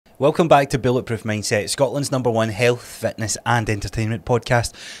Welcome back to Bulletproof Mindset, Scotland's #1 health, fitness and entertainment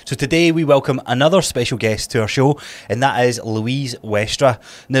podcast. So today we welcome another special guest to our show, and that is Louise Westra.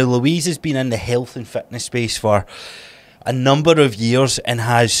 Now, Louise has been in the health and fitness space for a number of years and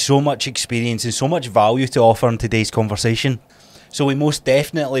has so much experience and so much value to offer in today's conversation. So we most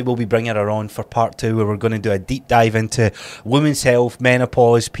definitely will be bringing her on for part 2, where we're going to do a deep dive into women's health,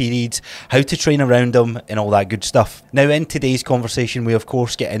 menopause, periods, how to train around them and all that good stuff. Now, in today's conversation, we of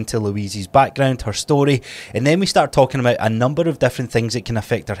course get into Louise's background, her story, and then we start talking about a number of different things that can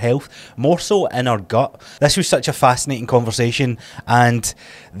affect her health, more so in her gut. This was such a fascinating conversation, and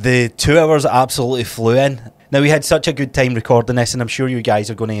the 2 hours absolutely flew in. Now, we had such a good time recording this, and I'm sure you guys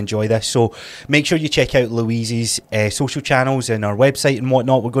are going to enjoy this. So make sure you check out Louise's social channels and our website and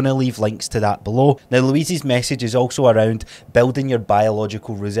whatnot. We're going to leave links to that below. Now, Louise's message is also around building your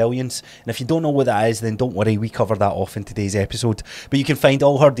biological resilience. And if you don't know what that is, then don't worry, we cover that off in today's episode. But you can find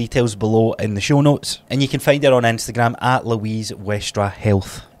all her details below in the show notes. And you can find her on Instagram at Louise Westra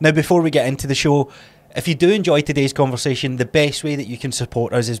Health. Now, before we get into the show, if you do enjoy today's conversation, the best way that you can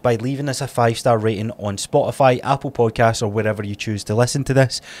support us is by leaving us a 5-star rating on Spotify, Apple Podcasts, or wherever you choose to listen to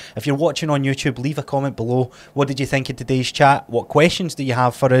this. If you're watching on YouTube, leave a comment below. What did you think of today's chat? What questions do you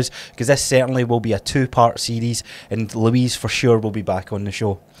have for us? Because this certainly will be a 2-part series, and Louise for sure will be back on the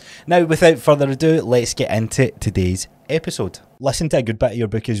show. Now, without further ado, let's get into today's episode. Listen to a good bit of your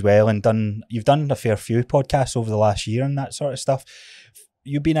book as well, and you've done a fair few podcasts over the last year and that sort of stuff.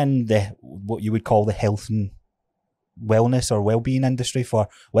 You've been in what you would call the health and wellness or well-being industry for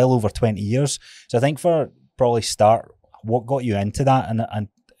well over 20 years. So I think for probably start, what got you into that, and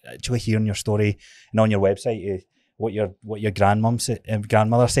actually hearing your story and on your website, what your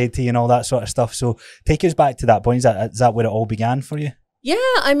grandmother said to you and all that sort of stuff. So take us back to that point. Is that where it all began for you? Yeah,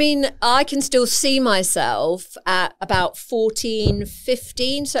 I mean, I can still see myself at about 14,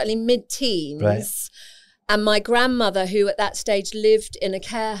 15, certainly mid-teens. Right. And my grandmother, who at that stage lived in a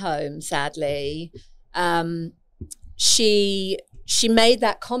care home, sadly, she made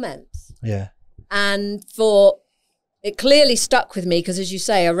that comment. Yeah. And it clearly stuck with me because, as you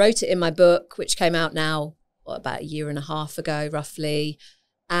say, I wrote it in my book, which came out now, about 1.5 years ago, roughly.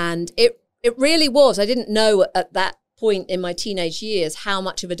 And it really was. I didn't know at that point in my teenage years how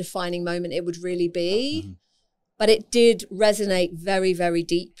much of a defining moment it would really be. Mm-hmm. But it did resonate very, very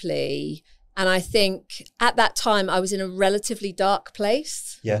deeply. And I think at that time I was in a relatively dark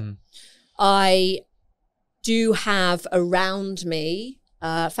place. Yeah. I do have around me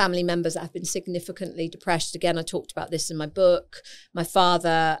family members that have been significantly depressed. Again, I talked about this in my book. My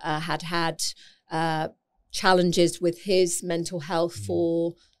father had challenges with his mental health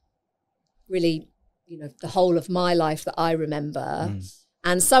for really, the whole of my life that I remember.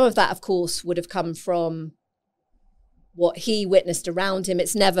 And some of that, of course, would have come from what he witnessed around him.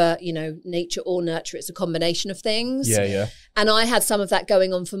 It's never, nature or nurture. It's a combination of things. Yeah. And I had some of that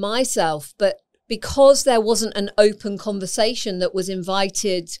going on for myself. But because there wasn't an open conversation that was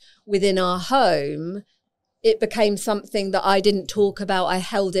invited within our home, it became something that I didn't talk about. I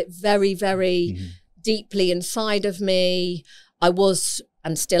held it very, very deeply inside of me. I was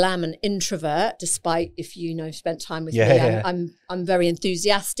and still am an introvert, despite if spent time with me. I'm very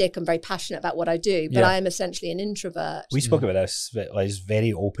enthusiastic. I'm very passionate about what I do, but I am essentially an introvert. We spoke about this. It's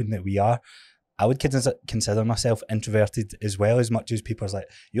very open that we are. I would consider myself introverted as well, as much as people's like,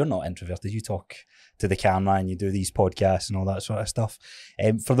 you're not introverted. You talk to the camera and you do these podcasts and all that sort of stuff.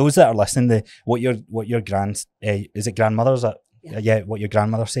 For those that are listening, what your grandmother's? What your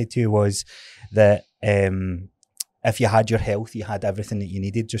grandmother said to you was that if you had your health, you had everything that you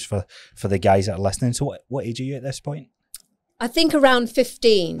needed, just for the guys that are listening. So what age are you at this point? I think around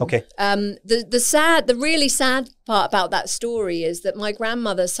 15. Okay. The really sad part about that story is that my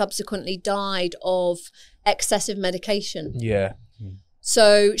grandmother subsequently died of excessive medication. Yeah.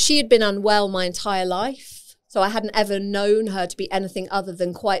 So she had been unwell my entire life. So I hadn't ever known her to be anything other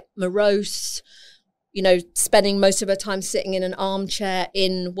than quite morose, spending most of her time sitting in an armchair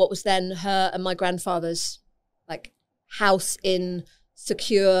in what was then her and my grandfather's house in a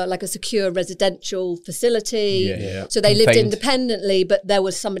secure residential facility. Yeah. So they lived independently, but there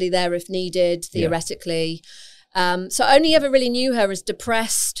was somebody there if needed, theoretically. So I only ever really knew her as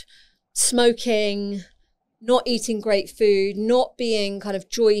depressed, smoking, not eating great food, not being kind of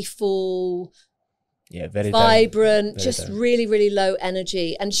joyful, very vibrant, very just really, really low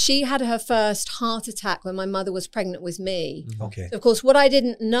energy. And she had her first heart attack when my mother was pregnant with me. Okay. So of course, what I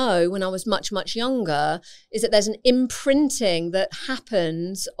didn't know when I was much, much younger is that there's an imprinting that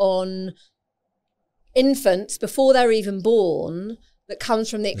happens on infants before they're even born that comes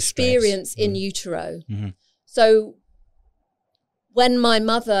from the experience in utero. Mm-hmm. So when my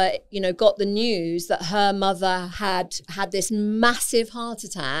mother, got the news that her mother had this massive heart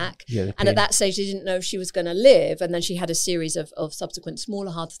attack, and at that stage, she didn't know if she was going to live, and then she had a series of subsequent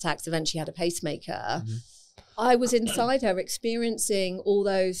smaller heart attacks, eventually had a pacemaker. I was inside her experiencing all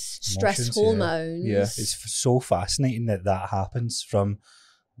those stress hormones. Yeah. It's so fascinating that happens from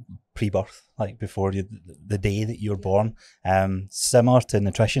pre-birth, like before the day that you're born, similar to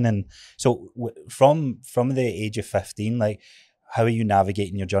nutrition. And so from the age of 15, like, how are you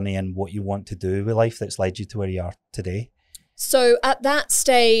navigating your journey and what you want to do with life that's led you to where you are today? So at that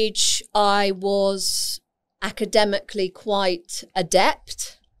stage, I was academically quite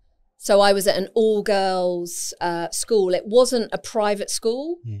adept. So I was at an all-girls school. It wasn't a private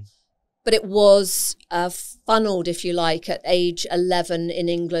school, but it was funneled, if you like, at age 11 in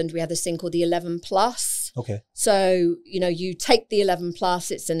England. We had this thing called the 11 plus. Okay. So, you take the 11 plus,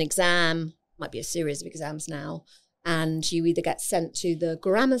 it's an exam, might be a series of exams now, and you either get sent to the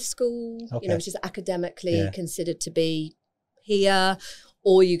grammar school, which is academically considered to be here,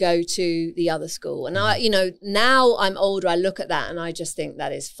 or you go to the other school. And I, now I'm older, I look at that and I just think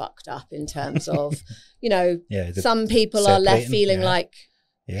that is fucked up in terms of, some people are left feeling like,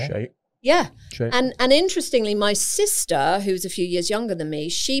 And interestingly, my sister, who's a few years younger than me,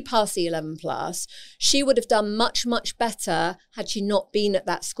 she passed the 11 plus. She would have done much, much better had she not been at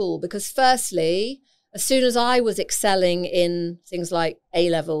that school, because firstly, as soon as I was excelling in things like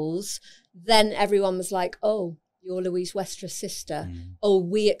A-levels, then everyone was like, oh, you're Louise Westra's sister. Oh,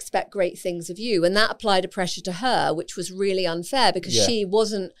 we expect great things of you. And that applied a pressure to her, which was really unfair, because she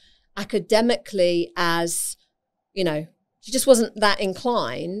wasn't academically as, she just wasn't that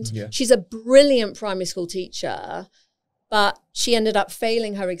inclined. She's a brilliant primary school teacher, but she ended up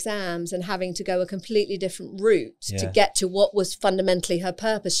failing her exams and having to go a completely different route to get to what was fundamentally her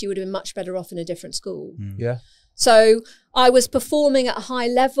purpose. She would have been much better off in a different school. So I was performing at a high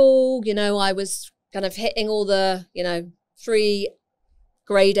level. I was kind of hitting all the, 3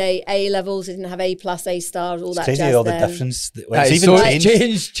 grade A levels. I didn't have A plus, A stars, all that jazz. Crazy all the difference. It's even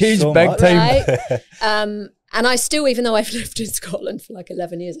changed so big time. Right? And I still, even though I've lived in Scotland for like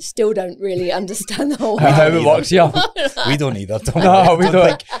 11 years, I still don't really understand the whole how it works here. We don't either. No, we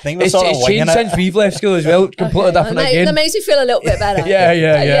don't. I think it's changed since we've left school as well. Completely different again. That makes me feel a little bit better.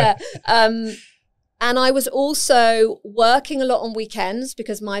 Yeah. And I was also working a lot on weekends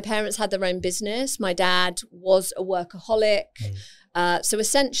because my parents had their own business. My dad was a workaholic. So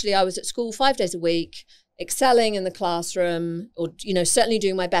essentially I was at school 5 days a week, excelling in the classroom, or, certainly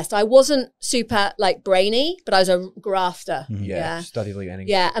doing my best. I wasn't super brainy, but I was a grafter. Study like anything.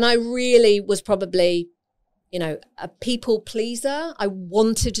 Yeah. And I really was probably, a people pleaser. I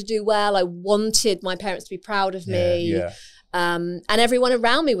wanted to do well. I wanted my parents to be proud of me. And everyone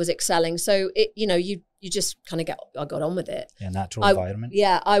around me was excelling. So you just kind of I got on with it. Natural environment.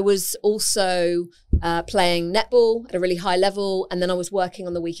 I was also playing netball at a really high level, and then I was working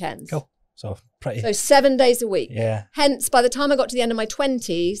on the weekends. Cool. So 7 days a week. Yeah. Hence, by the time I got to the end of my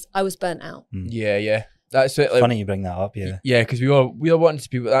 20s, I was burnt out. Yeah. That's it. Funny you bring that up. Yeah, because we were wanting to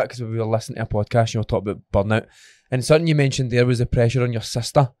speak about that because we were listening to a podcast. Talk about burnout, and something you mentioned there was the pressure on your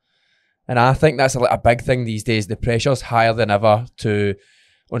sister. And I think that's a big thing these days. The pressure's higher than ever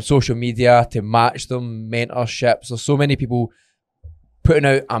on social media to match them, mentorships. There's so many people putting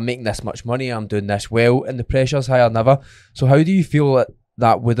out, I'm making this much money, I'm doing this well, and the pressure's higher than ever. So how do you feel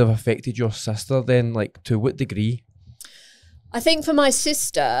that would have affected your sister then? To what degree? I think for my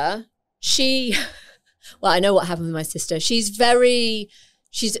sister, well, I know what happened with my sister. She's very,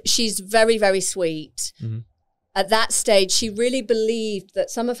 very sweet. At that stage, she really believed that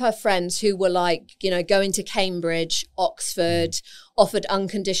some of her friends who were going to Cambridge, Oxford, offered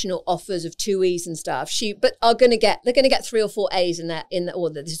unconditional offers of 2Es and stuff. But they're going to get 3 or 4 A's or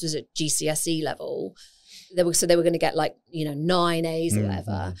this was at GCSE level. They were going to get 9 A's or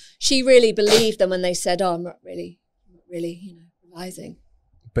whatever. She really believed them when they said, "Oh, I'm not really, revising."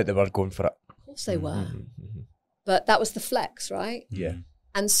 But they were going for it. Of course they were. But that was the flex, right? Yeah.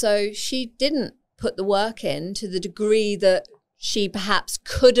 And so she didn't put the work in to the degree that she perhaps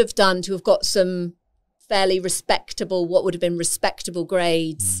could have done to have got some fairly respectable, what would have been respectable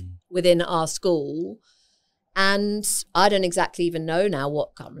grades within our school. And I don't exactly even know now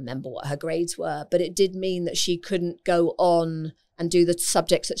can't remember what her grades were, but it did mean that she couldn't go on and do the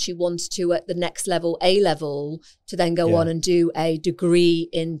subjects that she wanted to at the next level, A level, to then go on and do a degree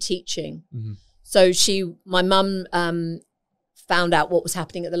in teaching. So my mum found out what was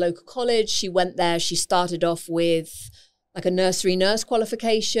happening at the local college. She went there. She started off with a nursery nurse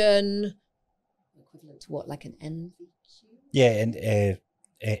qualification, equivalent to what, an NVQ? Yeah, and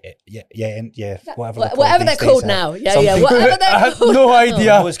Whatever they're called now. Yeah, whatever they're I had called. no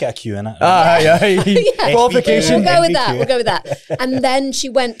idea. Always get a Q in it. Yeah. Qualification. We'll go with NVQ. that. And then she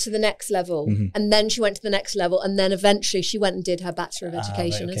went to the next level. Mm-hmm. And then she went to the next level. And then eventually she went and did her Bachelor of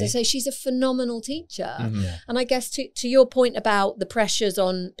Education. Right, As I say, she's a phenomenal teacher. Yeah. And I guess to your point about the pressures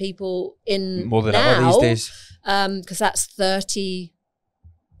on people in More than now, ever these days. because that's 30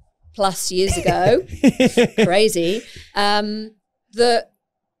 plus years ago, crazy,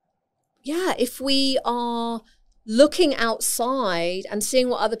 if we are looking outside and seeing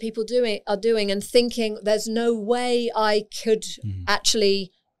what other people are doing and thinking there's no way I could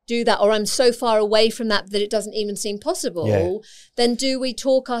actually do that, or I'm so far away from that it doesn't even seem possible, then do we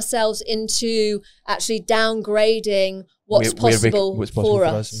talk ourselves into actually downgrading what's possible for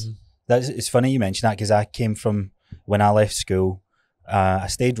us? It's funny you mention that, because I came from, when I left school, I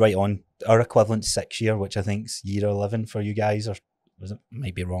stayed right on our equivalent 6 year, which I think's year 11 for you guys, or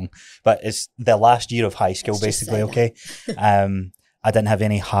might be wrong, but it's the last year of high school. Let's basically. Okay. I didn't have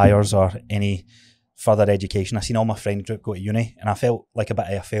any hires or any further education. I seen all my friend group go to uni, and I felt like a bit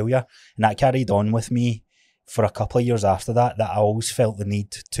of a failure, and that carried on with me for a couple of years after that I always felt the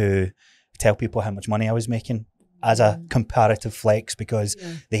need to tell people how much money I was making as a comparative flex, because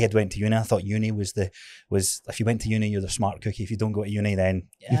they had went to uni. I thought uni was if you went to uni, you're the smart cookie. If you don't go to uni, then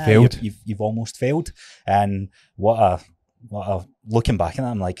you failed. You've almost failed. And looking back at it,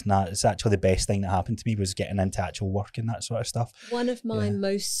 I'm like, nah, it's actually the best thing that happened to me was getting into actual work and that sort of stuff. One of my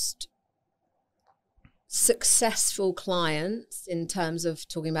most successful clients in terms of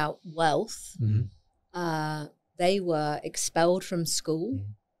talking about wealth, they were expelled from school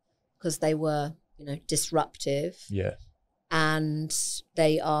because they were, disruptive. Yeah. And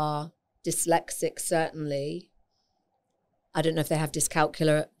they are dyslexic, certainly. I don't know if they have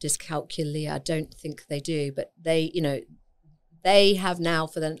dyscalculia. I don't think they do, but they have now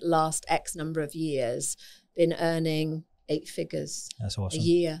for the last X number of years been earning 8 figures. That's awesome. A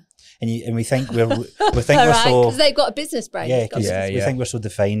year. And we think we're so, because they've got a business brain. We think we're so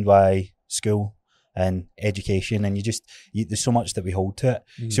defined by school and education, and there's so much that we hold to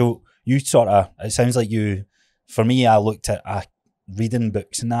it. So you it sounds like for me, I looked at reading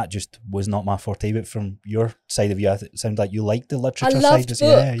books, and that just was not my forte. But from your side of you, it sounds like you liked the literature side. I loved books,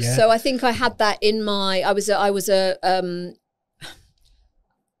 yeah. So I think I had that in my.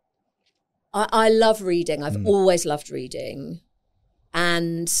 I love reading. I've always loved reading,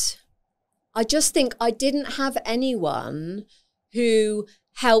 and I just think I didn't have anyone who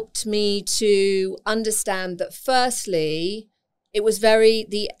helped me to understand that. Firstly, it was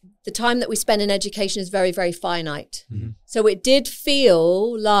the time that we spend in education is very, very finite. So it did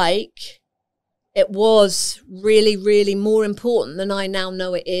feel like it was really, really more important than I now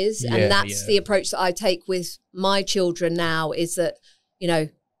know it is. And that's the approach that I take with my children now, is that,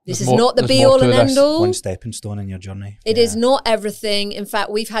 this is not the be all and end all. One stepping stone in your journey. It is not everything. In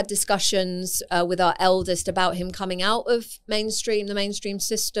fact, we've had discussions with our eldest about him coming out of the mainstream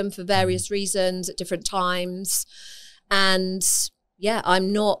system for various reasons at different times. And I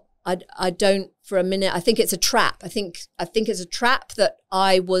don't for a minute. I think it's a trap. I think it's a trap that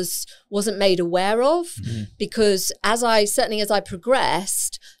I wasn't made aware of, because as I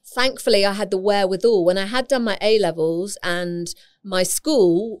progressed, thankfully I had the wherewithal. When I had done my A-levels and my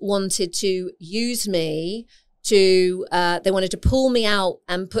school wanted to use me they wanted to pull me out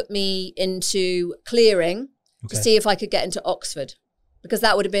and put me into clearing to see if I could get into Oxford, because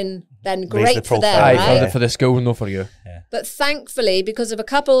that would have been then great for them, right? For the school, no for you. Yeah. But thankfully, because of a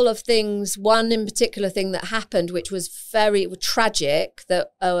couple of things, one in particular thing that happened, which was very tragic, that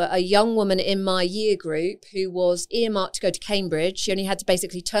a young woman in my year group who was earmarked to go to Cambridge, she only had to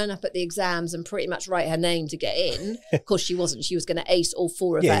basically turn up at the exams and pretty much write her name to get in. Of course, she wasn't. She was going to ace all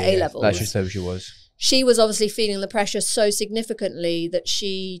 4 of her A-levels. That's just how she was. She was obviously feeling the pressure so significantly that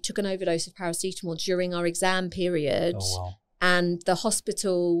she took an overdose of paracetamol during our exam period. Oh, wow. And the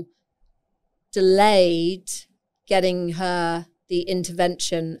hospital delayed getting her the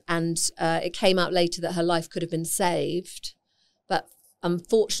intervention, and it came out later that her life could have been saved. But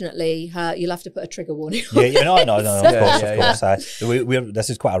unfortunately, you'll have to put a trigger warning on it. No, of course. This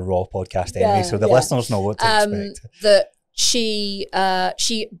is quite a raw podcast anyway, so the listeners know what to expect. That she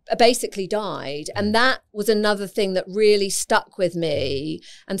basically died, and that was another thing that really stuck with me.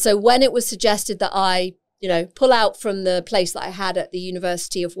 And so when it was suggested that I pull out from the place that I had at the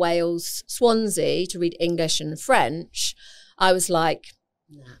University of Wales, Swansea, to read English and French, I was like,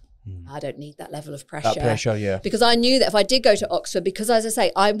 nah, I don't need that level of pressure. That pressure, yeah. Because I knew that if I did go to Oxford, because as I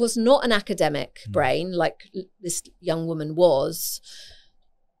say, I was not an academic brain like this young woman was,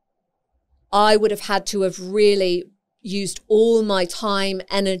 I would have had to have really used all my time,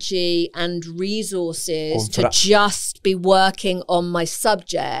 energy, and resources to just be working on my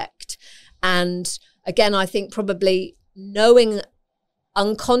subject. And again, I think probably knowing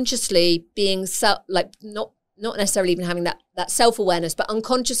unconsciously, being not necessarily even having that self-awareness, but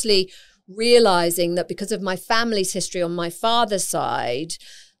unconsciously realizing that because of my family's history on my father's side,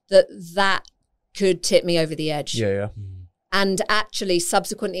 that could tip me over the edge. Yeah. And actually,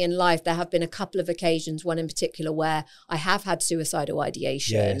 subsequently in life, there have been a couple of occasions, one in particular, where I have had suicidal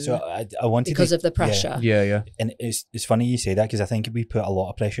ideation. Yeah, so I wanted because of the pressure. Yeah. And it's funny you say that, because I think we put a lot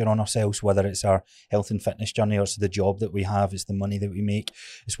of pressure on ourselves, whether it's our health and fitness journey, or it's the job that we have, it's the money that we make,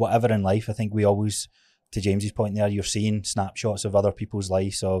 it's whatever in life. I think we always, to James's point there, you're seeing snapshots of other people's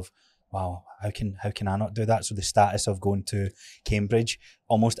lives of, wow, how can I not do that? So the status of going to Cambridge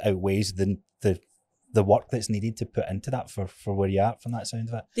almost outweighs the work that's needed to put into that for where you're at, from that sound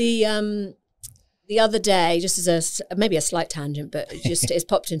of it. The other day, just as maybe a slight tangent, but it's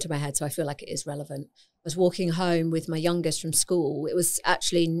popped into my head, so I feel like it is relevant. I was walking home with my youngest from school. It was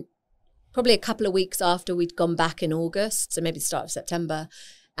actually probably a couple of weeks after we'd gone back in August, so maybe the start of September.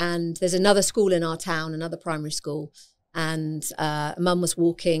 And there's another school in our town, another primary school. And Mum was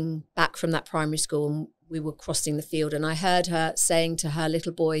walking back from that primary school, and we were crossing the field, and I heard her saying to her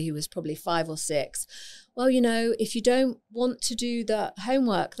little boy, who was probably 5 or 6, well, if you don't want to do the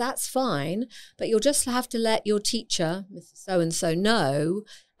homework, that's fine, but you'll just have to let your teacher, Mrs. So-and-so, know,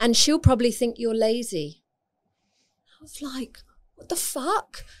 and she'll probably think you're lazy. I was like, what the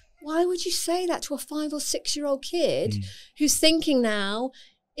fuck? Why would you say that to a 5 or 6-year-old kid who's thinking now,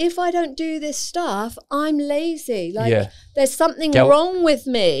 if I don't do this stuff, I'm lazy. There's something wrong with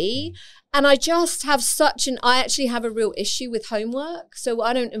me. And I just have I actually have a real issue with homework. So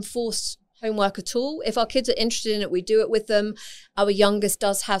I don't enforce homework at all. If our kids are interested in it, we do it with them. Our youngest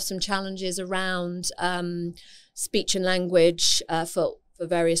does have some challenges around speech and language for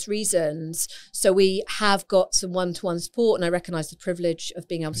various reasons. So we have got some one-to-one support, and I recognize the privilege of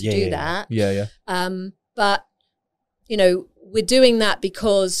being able to do that. Yeah. But, we're doing that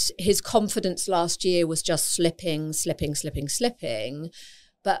because his confidence last year was just slipping.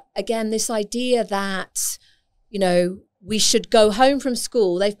 But again, this idea that, we should go home from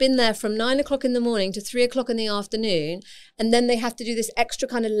school. They've been there from 9 o'clock in the morning to 3 o'clock in the afternoon, and then they have to do this extra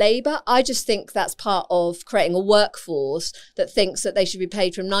kind of labor. I just think that's part of creating a workforce that thinks that they should be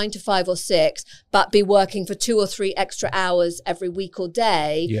paid from 9 to 5 or 6, but be working for 2 or 3 extra hours every week or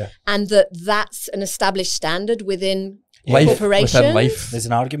day. Yeah. And that's an established standard within life, corporations. within life. There's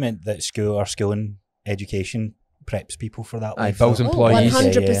an argument that school and education preps people for that life. Builds employees.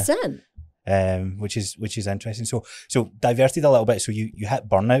 100%. Which is interesting. So diverted a little bit. So you hit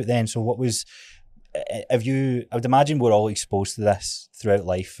burnout then. So what was, I would imagine we're all exposed to this throughout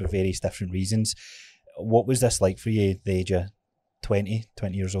life for various different reasons. What was this like for you at the age of 20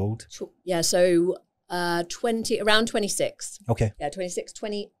 years old? Yeah, so around 26. Okay. Yeah, 26,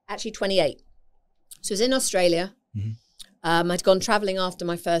 20, actually 28. So I was in Australia. I'd gone traveling after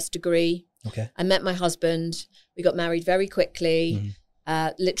my first degree. Okay. I met my husband. We got married very quickly.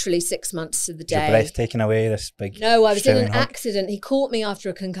 Literally 6 months to the day. Your breath taken away, this big... No, I was in an accident. He caught me after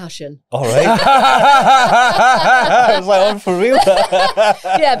a concussion. All right. I was like, for real?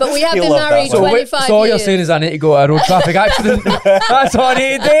 Yeah, but we have been married 25 years. So all you're saying is I need to go to a road traffic accident. That's all I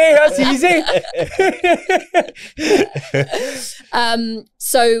need to do. That's easy.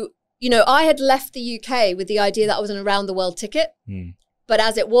 So, I had left the UK with the idea that I was an around the world ticket. But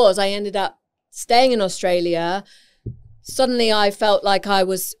as it was, I ended up staying in Australia. Suddenly I felt like I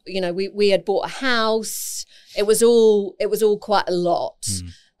was, we had bought a house. It was all quite a lot.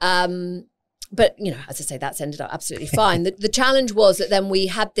 But, as I say, that's ended up absolutely fine. The challenge was that then we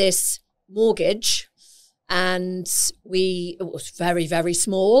had this mortgage, and it was very, very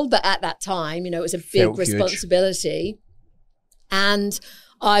small. But at that time, it was a big responsibility. And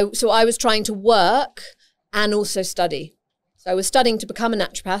I was trying to work and also study. So I was studying to become a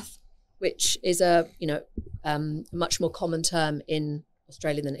naturopath, which is a much more common term in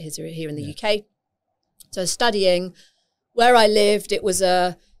Australia than it is here in the UK. So studying, where I lived, it was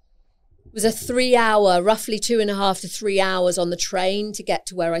a 3 hour, roughly 2.5 to 3 hours on the train to get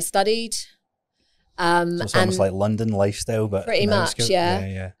to where I studied. So it's almost like London lifestyle, but pretty much,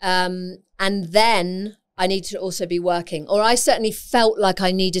 yeah. And then I needed to also be working, or I certainly felt like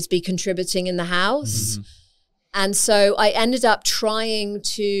I needed to be contributing in the house. And so I ended up trying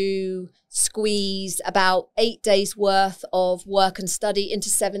to squeeze about 8 days worth of work and study into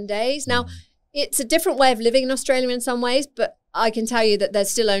 7 days. Now, it's a different way of living in Australia in some ways, but I can tell you that there's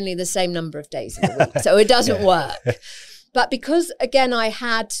still only the same number of days in the week. So it doesn't work. But because, again, I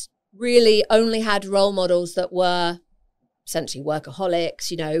had really only had role models that were essentially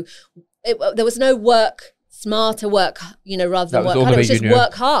workaholics, you know. There was no work smarter, work, you know, rather than work harder. It was just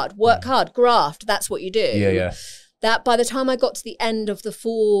work hard, graft. That's what you do. Yeah. That by the time I got to the end of the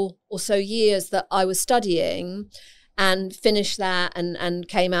 4 or so years that I was studying and finished that and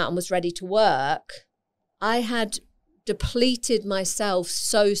came out and was ready to work, I had depleted myself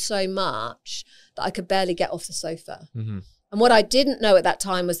so much that I could barely get off the sofa. Mm-hmm. And what I didn't know at that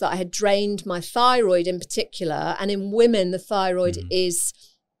time was that I had drained my thyroid in particular. And in women, the thyroid is,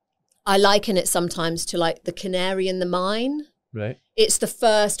 I liken it sometimes to like the canary in the mine. Right. It's the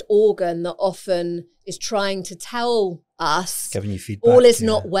first organ that often is trying to tell us giving you feedback, all is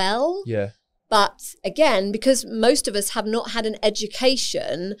not well. Yeah. But again, because most of us have not had an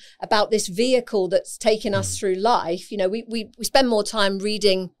education about this vehicle that's taken us through life, you know, we spend more time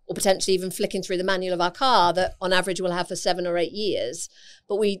reading or potentially even flicking through the manual of our car that on average we'll have for 7 or 8 years,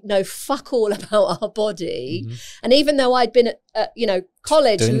 but we know fuck all about our body. And even though I'd been at you know,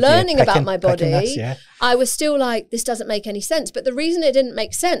 college learning about my body, I was still like, this doesn't make any sense. But the reason it didn't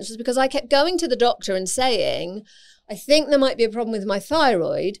make sense was because I kept going to the doctor and saying, I think there might be a problem with my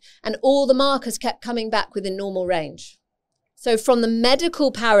thyroid, and all the markers kept coming back within normal range. So from the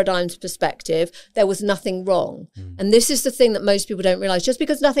medical paradigm's perspective, there was nothing wrong. And this is the thing that most people don't realize. Just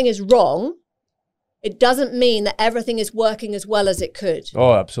because nothing is wrong, it doesn't mean that everything is working as well as it could.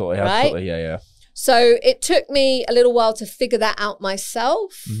 Oh, absolutely. Right? Absolutely. Yeah. So it took me a little while to figure that out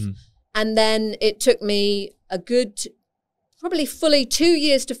myself. And then it took me a good, probably fully 2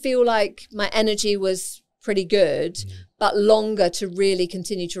 years to feel like my energy was pretty good, but longer to really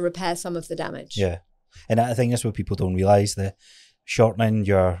continue to repair some of the damage. Yeah. And I think that's what people don't realise, the shortening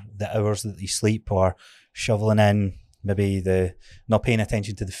the hours that you sleep, or shoveling in maybe the not paying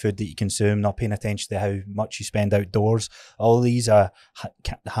attention to the food that you consume, not paying attention to how much you spend outdoors. All these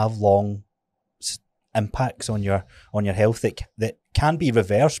have long impacts on your health that can be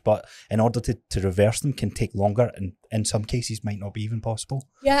reversed, but in order to reverse them can take longer, and in some cases might not be even possible.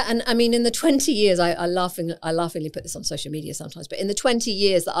 Yeah, and I mean, in the 20 years, I laughingly put this on social media sometimes, but in the 20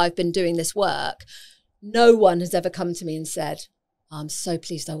 years that I've been doing this work, no one has ever come to me and said, I'm so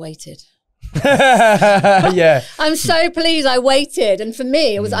pleased I waited. Yeah. I'm so pleased I waited. And for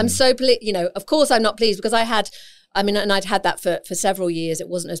me, it was, I'm so pleased, you know, of course I'm not pleased because I'd had that for several years. It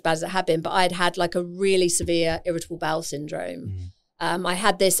wasn't as bad as it had been, but I'd had like a really severe irritable bowel syndrome. I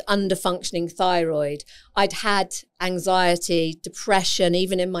had this under-functioning thyroid. I'd had anxiety, depression,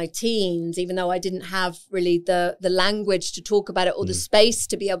 even in my teens, even though I didn't have really the language to talk about it or the space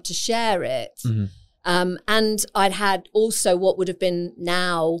to be able to share it. And I'd had also what would have been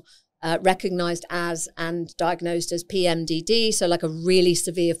now recognized as and diagnosed as PMDD, so like a really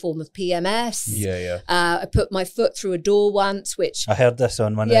severe form of PMS. I put my foot through a door once, which I heard this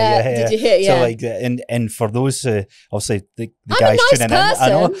on one. Did you hear? So like, and for those obviously the I'm guys a nice tuning person.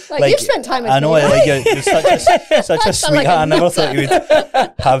 in, I know, like you've spent time with me. I know, right? like you're such a sweetheart. I never thought you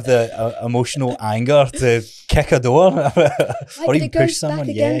would have the emotional anger to kick a door or even push someone. Back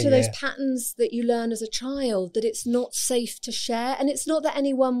again to those patterns that you learn as a child, that it's not safe to share, and it's not that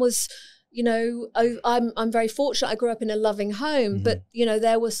anyone was. You know, I'm very fortunate. I grew up in a loving home, but you know,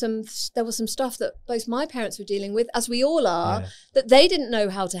 there was some stuff that both my parents were dealing with, as we all are, that they didn't know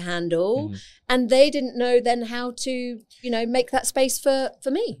how to handle, and they didn't know then how to, you know, make that space for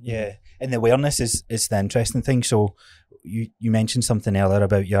me. Yeah, and the awareness is the interesting thing. So you mentioned something earlier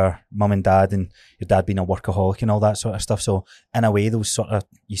about your mum and dad, and your dad being a workaholic and all that sort of stuff. So in a way, those sort of,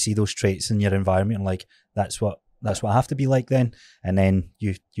 you see those traits in your environment, and like that's what I have to be like then, and then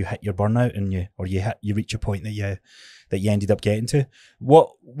you hit your burnout, and you reach a point that you ended up getting to.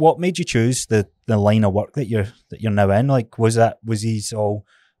 What made you choose the line of work that you're now in? Like, was these all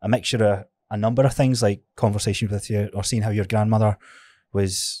a mixture of a number of things, like conversations with you, or seeing how your grandmother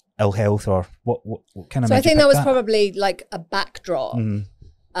was ill health, or what kind of? So I think that was probably like a backdrop.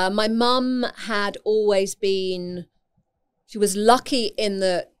 My mum had always been. She was lucky in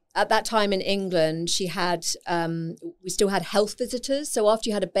that. At that time in England, she had, we still had health visitors. So after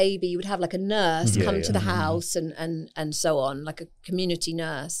you had a baby, you would have like a nurse come to the house and so on, like a community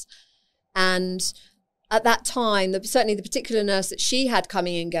nurse. And at that time, certainly the particular nurse that she had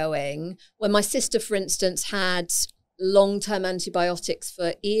coming and going, when my sister, for instance, had long-term antibiotics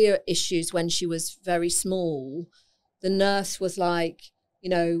for ear issues when she was very small, the nurse was like, you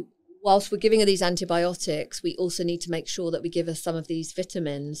know, whilst we're giving her these antibiotics, we also need to make sure that we give her some of these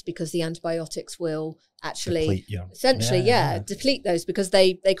vitamins, because the antibiotics will actually deplete those, because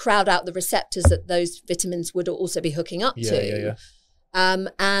they crowd out the receptors that those vitamins would also be hooking up to.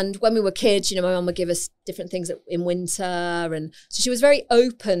 And when we were kids, you know, my mum would give us different things in winter. And so she was very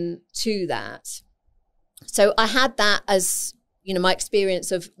open to that. So I had that as, you know, my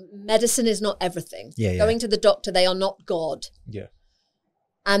experience of medicine is not everything. Yeah, Going to the doctor, they are not God. Yeah.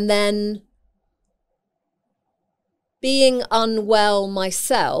 And then being unwell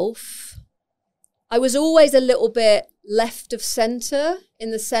myself, I was always a little bit left of center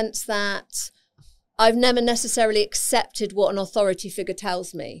in the sense that I've never necessarily accepted what an authority figure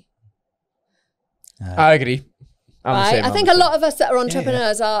tells me. I agree. Right? I think a lot of us that are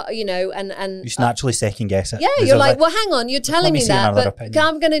entrepreneurs are, you know, and you just naturally second guess it. Yeah, you're like, well, hang on, you're telling me that, but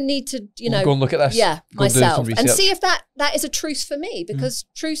I'm going to need to, you know, go and look at this. Yeah, go myself, and see if that is a truth for me, because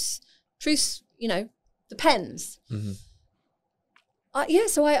truth, you know, depends.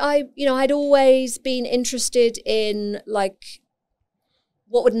 So I, you know, I'd always been interested in like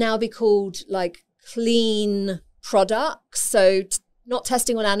what would now be called like clean products. So not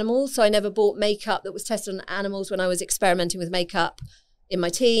testing on animals. So I never bought makeup that was tested on animals when I was experimenting with makeup in my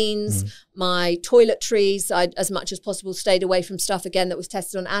teens. My toiletries, I, as much as possible, stayed away from stuff, again, that was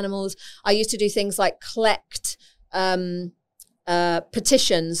tested on animals. I used to do things like collect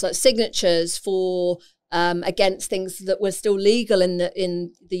petitions, like signatures for against things that were still legal in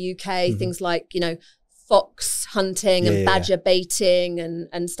the UK, things like, you know, fox hunting and badger baiting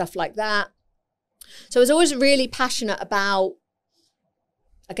and stuff like that. So I was always really passionate about,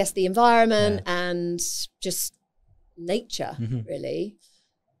 I guess, the environment and just nature, really.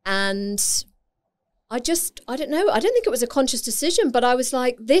 And I don't know, I don't think it was a conscious decision, but I was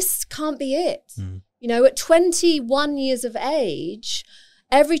like, this can't be it. You know, at 21 years of age,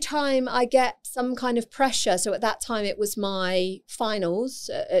 every time I get some kind of pressure, so at that time it was my finals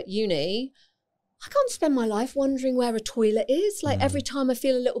at uni, I can't spend my life wondering where a toilet is. Like every time I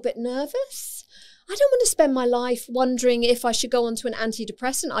feel a little bit nervous, I don't want to spend my life wondering if I should go onto an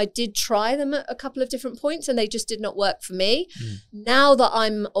antidepressant. I did try them at a couple of different points and they just did not work for me. Now that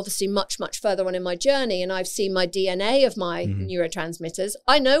I'm obviously much, much further on in my journey and I've seen my DNA of my neurotransmitters,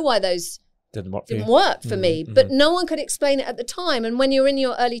 I know why those didn't work for me. But no one could explain it at the time. And when you're in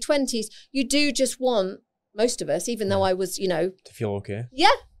your early 20s, you do just want, most of us, even though I was, you know, to feel okay.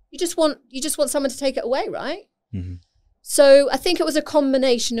 Yeah. You just want someone to take it away, right? So I think it was a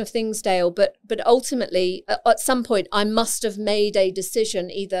combination of things, Dale, but ultimately at some point I must have made a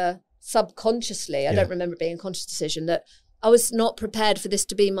decision, either subconsciously, I don't remember it being a conscious decision, that I was not prepared for this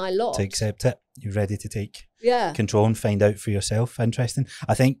to be my lot. To accept it. You're ready to take control and find out for yourself. Interesting.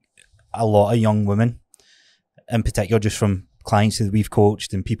 I think a lot of young women, in particular, just from clients that we've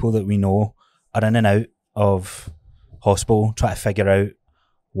coached and people that we know, are in and out of hospital, trying to figure out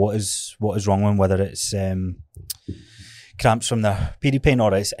what is wrong with them, whether it's cramps from the period pain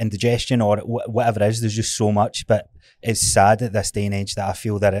or it's indigestion or whatever it is. There's just so much, but it's sad at this day and age that I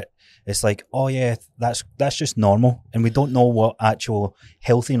feel that it's like, oh yeah, that's just normal, and we don't know what actual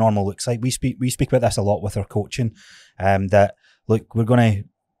healthy normal looks like. We speak about this a lot with our coaching, that look,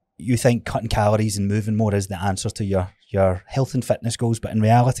 you think cutting calories and moving more is the answer to your health and fitness goals, but in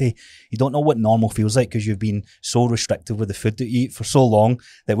reality, you don't know what normal feels like because you've been so restrictive with the food that you eat for so long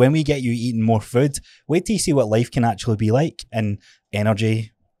that when we get you eating more food, wait till you see what life can actually be like, and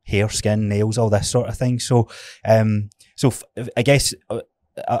energy, hair, skin, nails, all this sort of thing. So, I guess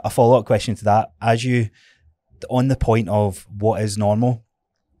a follow-up question to that, as you, on the point of what is normal,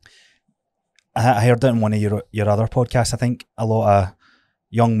 I heard it in one of your other podcasts. I think a lot of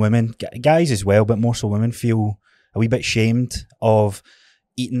young women, guys as well, but more so women, feel a wee bit shamed of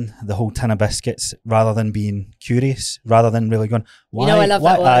eating the whole tin of biscuits rather than being curious, rather than really going, why? You know, I love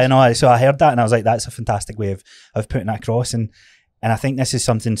that word. I know. So I heard that and I was like, that's a fantastic way of putting that across. And I think this is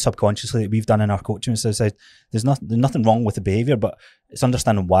something subconsciously that we've done in our coaching. So there's nothing wrong with the behaviour, but it's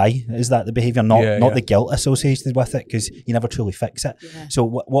understanding why is that the behaviour, not the guilt associated with it, because you never truly fix it. Yeah. So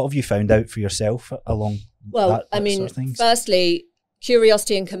what have you found out for yourself along that sort of things? Firstly,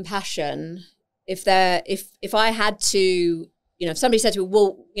 curiosity and compassion. If I had to, you know, if somebody said to me,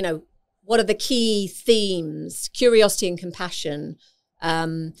 well, you know, what are the key themes? Curiosity and compassion.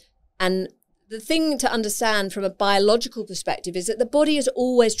 And the thing to understand from a biological perspective is that the body is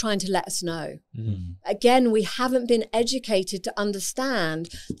always trying to let us know. Again, we haven't been educated to understand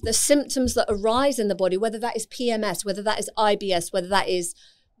the symptoms that arise in the body, whether that is PMS, whether that is IBS, whether that is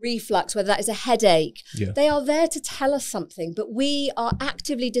reflux, whether that is a headache. They are there to tell us something, but we are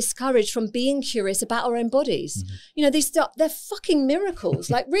actively discouraged from being curious about our own bodies. You know, they're fucking miracles.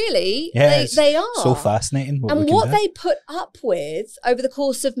 Like, really, they are so fascinating. What they put up with over the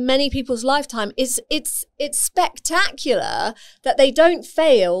course of many people's lifetime is it's spectacular that they don't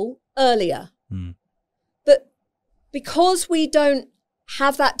fail earlier. But because we don't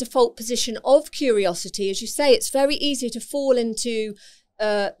have that default position of curiosity, as you say, it's very easy to fall into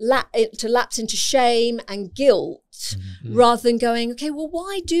lapse into shame and guilt, rather than going, okay, well,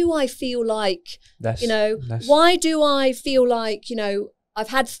 why do I feel like, why do I feel like, I've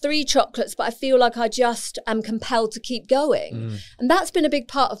had 3 chocolates, but I feel like I just am compelled to keep going. And that's been a big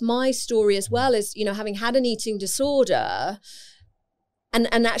part of my story as well, is, having had an eating disorder, and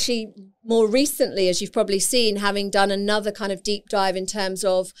actually more recently, as you've probably seen, having done another kind of deep dive in terms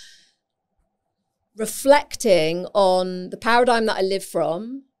of reflecting on the paradigm that I live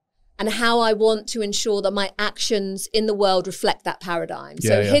from and how I want to ensure that my actions in the world reflect that paradigm.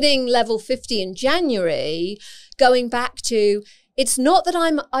 Hitting level 50 in January, going back to, it's not that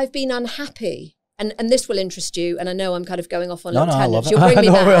I've been unhappy, and this will interest you, and I know I'm kind of going off on little tangents. You'll bring me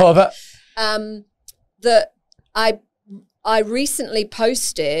back. I love it. That I recently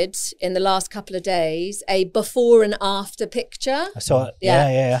posted in the last couple of days a before and after picture. I saw it.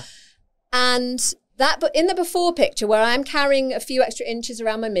 Yeah. And that, but in the before picture, where I'm carrying a few extra inches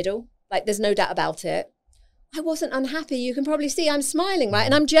around my middle, like there's no doubt about it, I wasn't unhappy. You can probably see I'm smiling, right?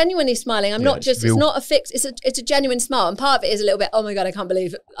 And I'm genuinely smiling. I'm not just, it's not a fix, it's a genuine smile. And part of it is a little bit, oh my God, I can't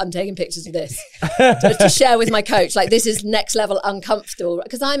believe I'm taking pictures of this to share with my coach. Like, this is next level uncomfortable.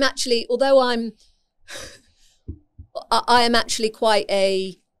 Because I'm actually, although I am actually quite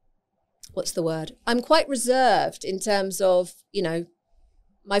what's the word? I'm quite reserved in terms of,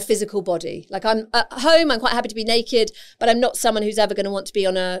 my physical body. Like, I'm at home, I'm quite happy to be naked, but I'm not someone who's ever going to want to be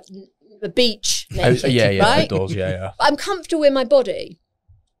on a beach naked, right? Outdoors, I'm comfortable in my body.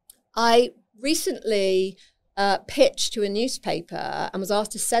 I recently pitched to a newspaper and was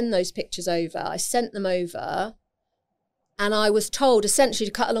asked to send those pictures over. I sent them over, and I was told, essentially,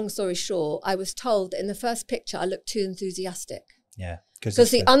 to cut a long story short, I was told that in the first picture I looked too enthusiastic. Yeah.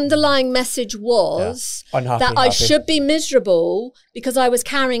 Because the underlying message was that I should be miserable because I was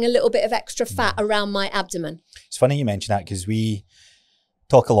carrying a little bit of extra fat around my abdomen. It's funny you mention that, because we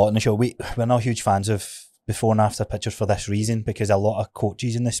talk a lot on the show. We're not huge fans of before and after pictures for this reason, because a lot of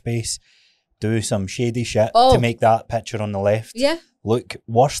coaches in the space do some shady shit to make that picture on the left look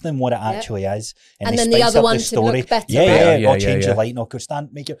worse than what it actually is, and then the other one to look better. Or change the lighting, or could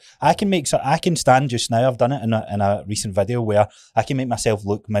I can stand just now. I've done it in a recent video where I can make myself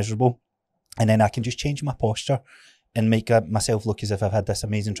look miserable, and then I can just change my posture and make myself look as if I've had this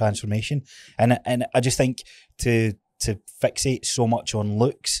amazing transformation. And I just think to fixate so much on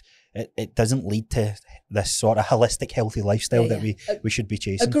looks, it doesn't lead to this sort of holistic, healthy lifestyle that we should be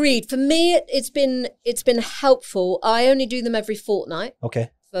chasing. Agreed. For me, it's been helpful. I only do them every fortnight.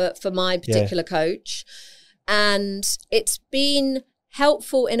 Okay. For my particular coach, and it's been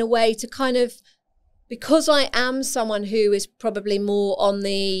helpful in a way to kind of, because I am someone who is probably more on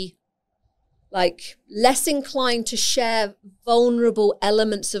the less inclined to share vulnerable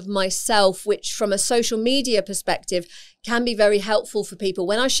elements of myself, which from a social media perspective can be very helpful for people.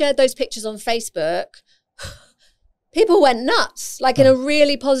 When I shared those pictures on Facebook, people went nuts, in a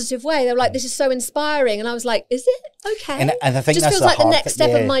really positive way. They were like, this is so inspiring. And I was like, is it? Okay. And I think it just feels like the next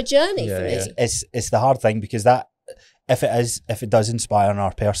step of my journey for me. It's the hard thing, because that, if it does inspire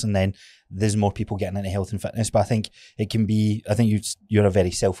another person, then there's more people getting into health and fitness. But I think it can be, you're a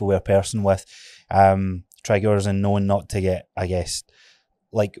very self-aware person with triggers and knowing not to get, I guess,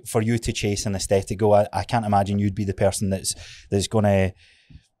 for you to chase an aesthetic goal, I can't imagine you'd be the person that's going to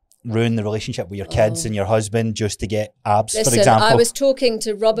ruin the relationship with your kids and your husband just to get abs, for example. I was talking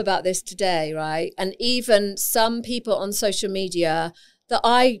to Rob about this today, right? And even some people on social media that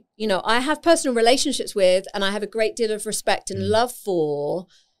I have personal relationships with and I have a great deal of respect and love for,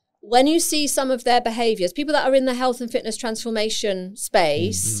 when you see some of their behaviors, people that are in the health and fitness transformation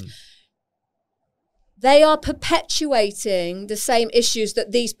space, they are perpetuating the same issues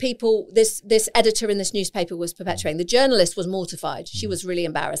that these people, this editor in this newspaper was perpetuating. The journalist was mortified. She was really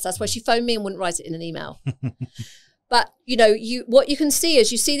embarrassed. That's why she phoned me and wouldn't write it in an email. But, what you can see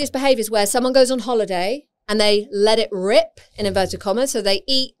is you see these behaviors where someone goes on holiday and they let it rip, in inverted commas, so they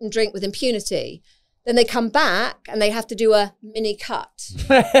eat and drink with impunity. Then they come back and they have to do a mini cut.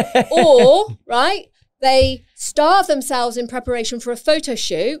 Or, right, they starve themselves in preparation for a photo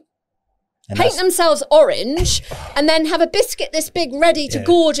shoot, and paint themselves orange, and then have a biscuit this big ready to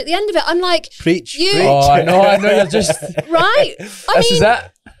gorge at the end of it. I'm like, preach. Oh, I know, you're just... Right? This is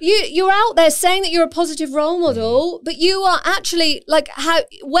it. You're out there saying that you're a positive role model, but you are actually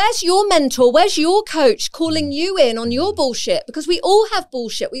where's your mentor? Where's your coach calling you in on your bullshit? Because we all have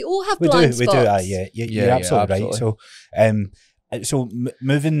bullshit. We all have blind spots. We do. You're absolutely right. So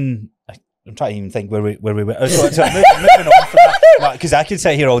moving, I'm trying to even think where we were. Moving on from that. Because I could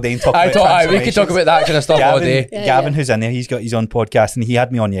sit here all day and talk about we could talk about that kind of stuff all day. Gavin, who's in there, he's got his own podcast, and he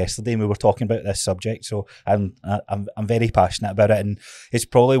had me on yesterday, and we were talking about this subject. So I'm very passionate about it, and it's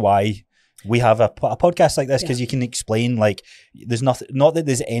probably why we have a podcast like this, because you can explain, like, there's nothing, not that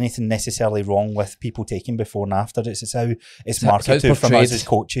there's anything necessarily wrong with people taking before and after. It's how it's marketed to from us as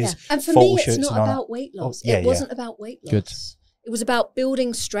coaches. Yeah. And for me, it's not about weight loss. Oh, it wasn't about weight loss. Good. It was about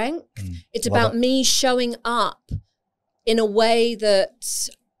building strength. It's about me showing up in a way that,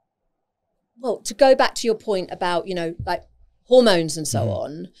 well, to go back to your point about, you know, like hormones and so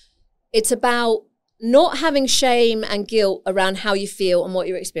on, it's about not having shame and guilt around how you feel and what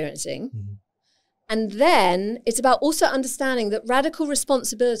you're experiencing. And then it's about also understanding that radical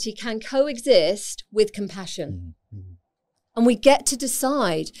responsibility can coexist with compassion. And we get to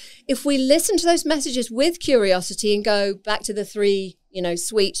decide if we listen to those messages with curiosity and go back to the 3, you know,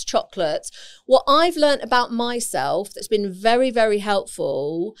 sweets, chocolates. What I've learned about myself that's been very, very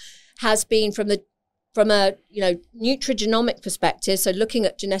helpful has been from a, you know, nutrigenomic perspective. So looking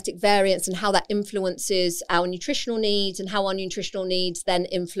at genetic variants and how that influences our nutritional needs and how our nutritional needs then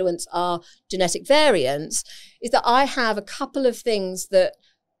influence our genetic variants, is that I have a couple of things that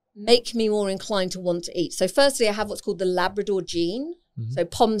make me more inclined to want to eat. So firstly, I have what's called the Labrador gene. So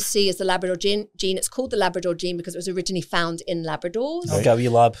POMC is the Labrador gene. It's called the Labrador gene because it was originally found in Labradors. I'll go, you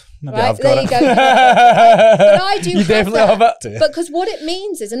lab. Maybe Right, I've got there you it. go. But I do You definitely have it. Because what it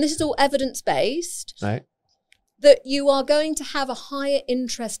means is, and this is all evidence-based, Right. that you are going to have a higher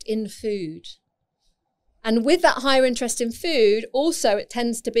interest in food. And with that higher interest in food, also it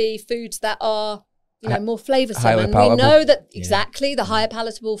tends to be foods that are, you know, more flavoursome. Highly And palatable. we know that exactly the higher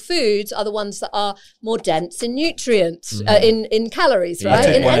palatable foods are the ones that are more dense in nutrients, in calories, Yeah. right? I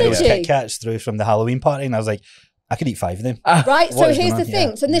took In one of those energy. Kit Kats through from the Halloween party, and I was like, I could eat 5 of them. Right. What So is here's going the on? thing.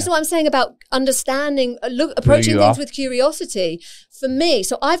 Yeah. So this is what I'm saying about understanding, approaching you things are. with curiosity. For me,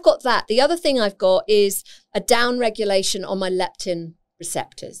 so I've got that. The other thing I've got is a down regulation on my leptin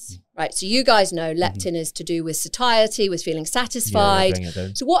receptors. Right. So you guys know leptin is to do with satiety, with feeling satisfied. bring it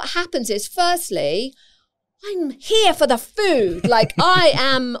down. So what happens is, firstly, I'm here for the food. Like, I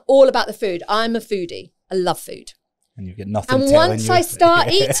am all about the food. I'm a foodie. I love food. And you get nothing And telling once you. I start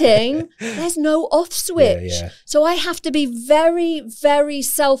eating, there's no off switch. Yeah. So I have to be very, very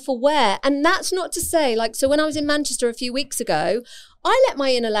self-aware. And that's not to say, like, so when I was in Manchester a few weeks ago, I let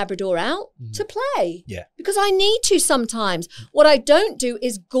my inner Labrador out to play. Yeah. Because I need to sometimes. What I don't do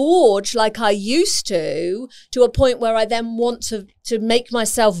is gorge like I used to a point where I then want to make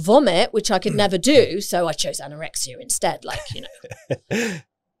myself vomit, which I could never do. So I chose anorexia instead, like, you know.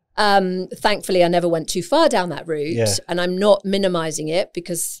 Thankfully, I never went too far down that route, and I'm not minimizing it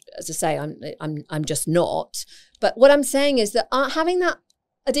because, as I say, I'm just not. But what I'm saying is that having that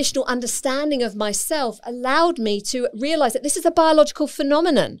additional understanding of myself allowed me to realize that this is a biological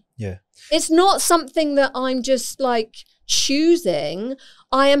phenomenon. Yeah. It's not something that I'm just like choosing.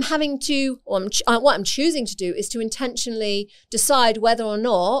 I am having to, or what I'm choosing to do is to intentionally decide whether or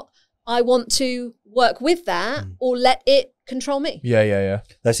not I want to work with that or let it control me. Yeah.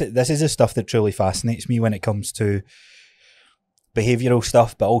 This is the stuff that truly fascinates me when it comes to behavioural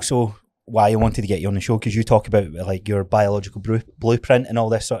stuff, but also why I wanted to get you on the show, because you talk about like your biological blueprint and all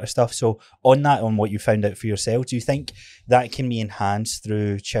this sort of stuff. So on what you found out for yourself, do you think that can be enhanced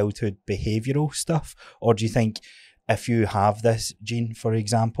through childhood behavioural stuff? Or do you think if you have this gene, for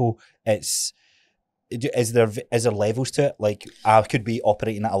example, is there levels to it? Like, I could be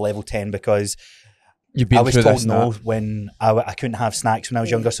operating at a level 10 because I was told no when I couldn't have snacks when I was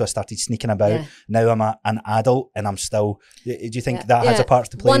younger, so I started sneaking about. Yeah. Now I'm an adult and I'm still. Do you think that has a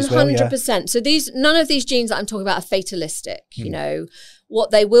part to play 100%. As well? 100%. So none of these genes that I'm talking about are fatalistic. You know,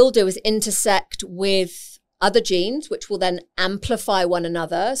 what they will do is intersect with other genes, which will then amplify one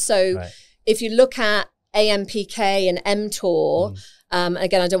another. So if you look at AMPK and mTOR,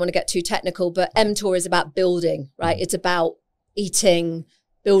 again, I don't want to get too technical, but mTOR is about building, right? It's about eating,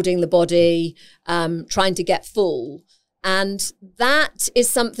 building the body, trying to get full. And that is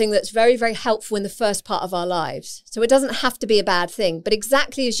something that's very, very helpful in the first part of our lives. So it doesn't have to be a bad thing. But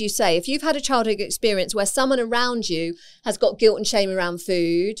exactly as you say, if you've had a childhood experience where someone around you has got guilt and shame around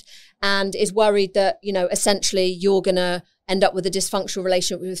food and is worried that, you know, essentially you're going to end up with a dysfunctional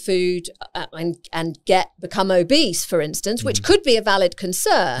relationship with food and become obese, for instance, which could be a valid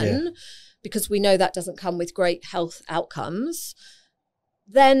concern because we know that doesn't come with great health outcomes,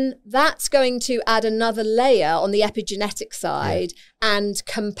 then that's going to add another layer on the epigenetic side and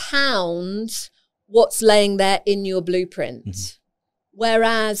compound what's laying there in your blueprint.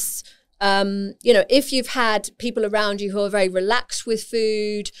 Whereas you know, if you've had people around you who are very relaxed with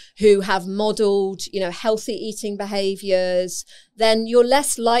food, who have modeled, you know, healthy eating behaviors, then you're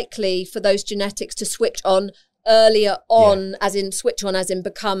less likely for those genetics to switch on earlier on, as in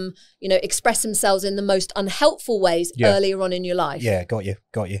become, you know, express themselves in the most unhelpful ways earlier on in your life. Yeah, got you.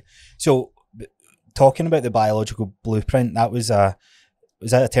 So talking about the biological blueprint, was that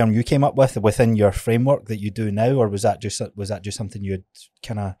a term you came up with within your framework that you do now, or was that just something you had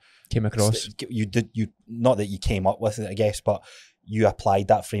kind of came across? You not that you came up with it, I guess, but you applied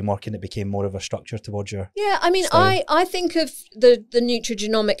that framework and it became more of a structure towards your I mean, style. I think of the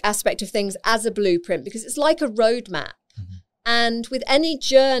nutrigenomic aspect of things as a blueprint, because it's like a roadmap. And with any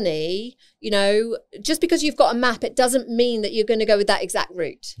journey, you know, just because you've got a map, it doesn't mean that you're going to go with that exact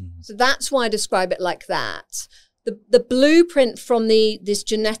route. So that's why I describe it like that. The blueprint from this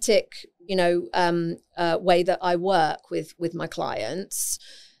genetic, you know, way that I work with my clients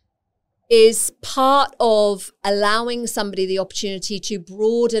is part of allowing somebody the opportunity to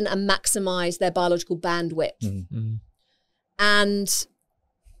broaden and maximize their biological bandwidth. And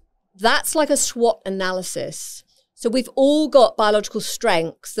that's like a SWOT analysis. So we've all got biological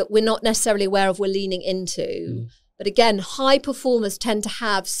strengths that we're not necessarily aware of, we're leaning into. But again, high performers tend to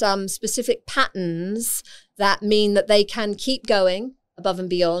have some specific patterns that mean that they can keep going above and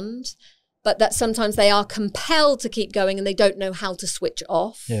beyond, but that sometimes they are compelled to keep going and they don't know how to switch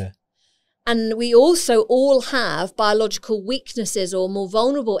off. And we also all have biological weaknesses or more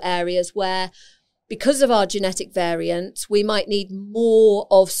vulnerable areas where, because of our genetic variants, we might need more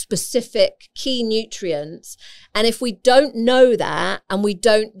of specific key nutrients. And if we don't know that and we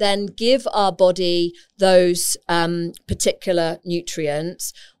don't then give our body those particular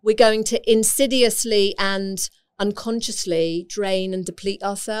nutrients, we're going to insidiously and unconsciously drain and deplete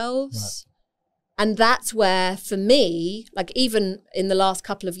ourselves. And that's where, for me, like even in the last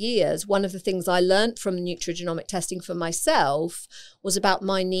couple of years, one of the things I learned from nutrigenomic testing for myself was about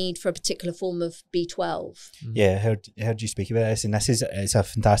my need for a particular form of B12. Yeah, I heard you speak about this, and it's a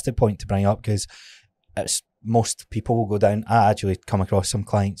fantastic point to bring up, because most people will go down. I actually come across some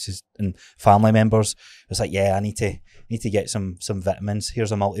clients and family members. It's like, I need to get some vitamins.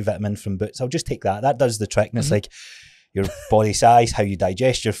 Here's a multivitamin from Boots. I'll just take that. That does the trick. And it's like, your body size, how you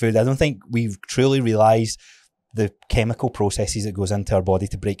digest your food. I don't think we've truly realised the chemical processes that goes into our body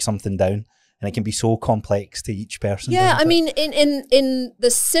to break something down, and it can be so complex to each person. Yeah, I mean, in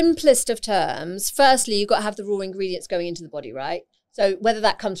the simplest of terms, firstly, you've got to have the raw ingredients going into the body, right? So whether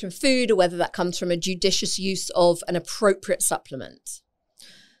that comes from food or whether that comes from a judicious use of an appropriate supplement.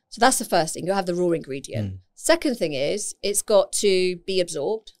 So that's the first thing. You'll have the raw ingredient. Second thing is it's got to be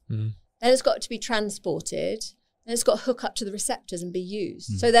absorbed. Then it's got to be transported. And it's got to hook up to the receptors and be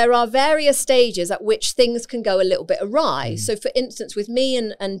used. So there are various stages at which things can go a little bit awry. So for instance, with me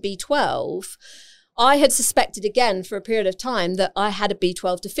and B12, I had suspected again for a period of time that I had a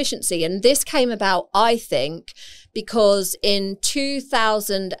B12 deficiency. And this came about, I think, because in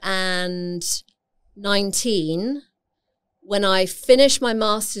 2019, when I finished my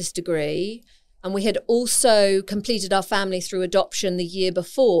master's degree, and we had also completed our family through adoption the year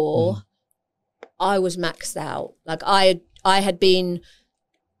before, I was maxed out. Like I had been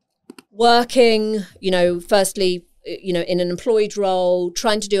working, you know, firstly, you know, in an employed role,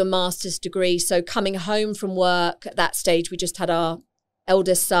 trying to do a master's degree. So coming home from work at that stage, we just had our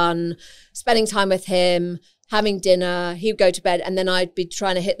eldest son, spending time with him, having dinner, he would go to bed, and then I'd be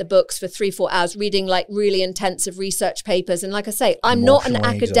trying to hit the books for 3-4 hours, reading like really intensive research papers. And like I say, I'm not an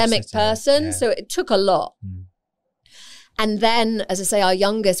academic person, so it took a lot. And then, as I say, our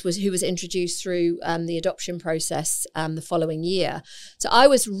youngest who was introduced through the adoption process the following year. So I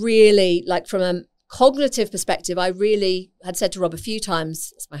was really, like, from a cognitive perspective, I really had said to Rob a few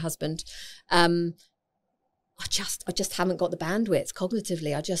times, as my husband, I just haven't got the bandwidth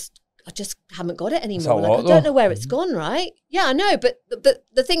cognitively. I just haven't got it anymore. Like, I don't know where it's gone, right? Yeah, I know. But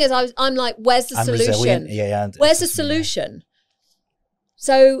the thing is, I'm like, where's the solution? Where's the solution?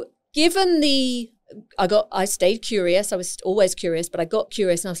 So given I stayed curious. I was always curious, but I got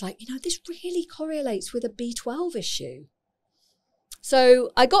curious and I was like, you know, this really correlates with a B12 issue. So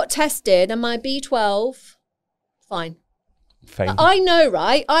I got tested and my B12, fine. I know,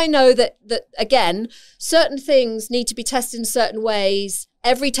 right? I know that again, certain things need to be tested in certain ways.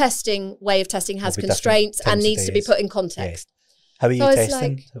 Every way of testing has constraints and needs to be put in context. How are you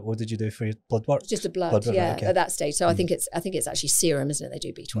testing? Like, what did you do for your blood work? Just a blood yeah, okay. At that stage. So I think it's actually serum, isn't it? They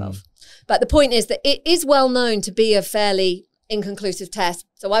do B12. But the point is that it is well known to be a fairly inconclusive test.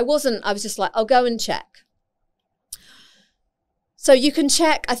 So I was just like, I'll go and check. So you can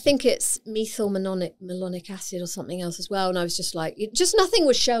check, I think it's methylmalonic acid or something else as well. And I was just like, just nothing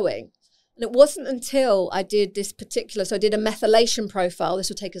was showing. And it wasn't until I did this particular, so I did a methylation profile. This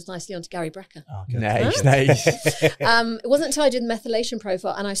will take us nicely on to Gary Brecker. Oh, good. Nice, nice. It wasn't until I did the methylation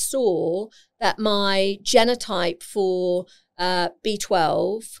profile and I saw that my genotype for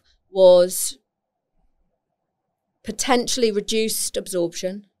B12 was potentially reduced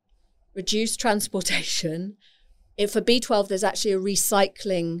absorption, reduced transportation. For B12, there's actually a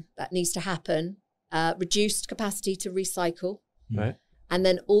recycling that needs to happen, reduced capacity to recycle. Right. And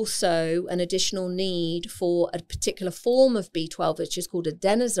then also an additional need for a particular form of B12, which is called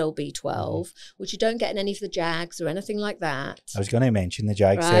adenosine B12, which you don't get in any of the JAGs or anything like that. I was going to mention the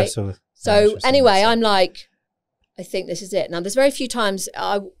JAGs right? there. So anyway, I'm like, I think this is it. Now, there's very few times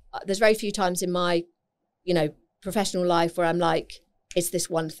in my, professional life where I'm like, it's this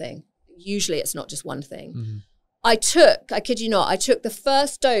one thing. Usually it's not just one thing. Mm-hmm. I kid you not, I took the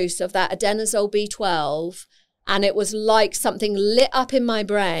first dose of that adenosine B12 and it was like something lit up in my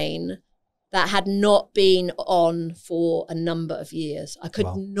brain that had not been on for a number of years. I could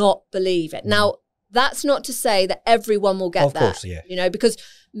not believe it. Now, that's not to say that everyone will get that, course, yeah. Because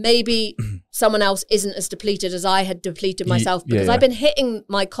maybe someone else isn't as depleted as I had depleted myself because I've been hitting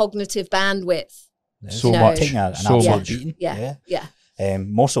my cognitive bandwidth. So much. Taking an so absolute much. beating. Yeah.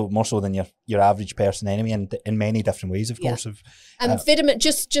 More so than your average person anyway, and in many different ways, of course. And vitamin,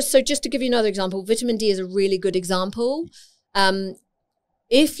 just to give you another example, vitamin D is a really good example.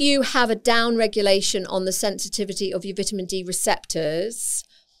 If you have a down regulation on the sensitivity of your vitamin D receptors,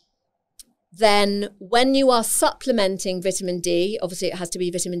 then when you are supplementing vitamin D, obviously it has to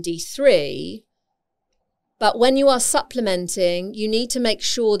be vitamin D3, but when you are supplementing, you need to make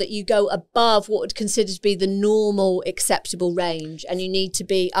sure that you go above what would consider to be the normal acceptable range. And you need to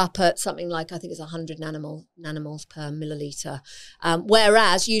be up at something like, I think it's 100 nanomoles per milliliter.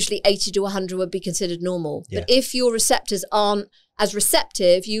 Whereas usually 80 to 100 would be considered normal. Yeah. But if your receptors aren't as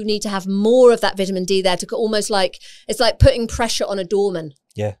receptive, you need to have more of that vitamin D there to almost like, it's like putting pressure on a doorman.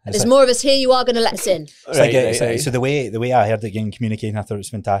 Yeah, there's more of us here. You are going to let us in. So the way I heard it in communicating, I thought it was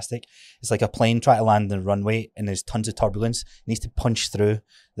fantastic. It's like a plane trying to land on the runway, and there's tons of turbulence. It needs to punch through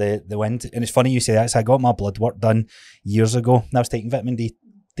the wind. And it's funny you say that. So I got my blood work done years ago, and I was taking vitamin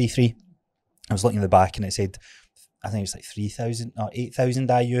D3. I was looking at the back, and it said, I think it was like 3,000 or 8,000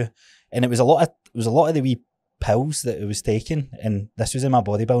 IU, and it was a lot of the wee pills that it was taking, and this was in my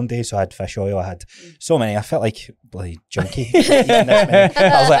bodybuilding days, so I had fish oil, I had so many, I felt like bloody junkie eating this many.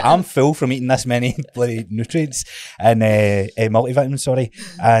 I was like, I'm full from eating this many bloody nutrients and multivitamins,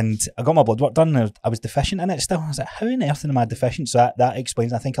 and I got my blood work done and I was deficient in it still. I was like, how on earth am I deficient? So that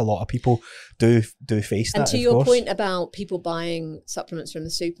explains, I think a lot of people do face that. And to your point about people buying supplements from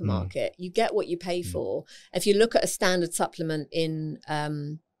the supermarket, you get what you pay for. If you look at a standard supplement in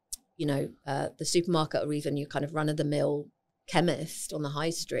the supermarket or even your kind of run-of-the-mill chemist on the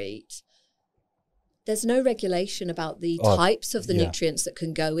high street, there's no regulation about the types of the nutrients that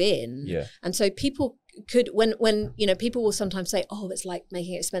can go in. Yeah. And so people could, when people will sometimes say, oh, it's like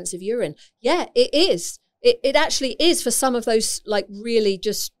making expensive urine. Yeah, it is. It actually is for some of those, like really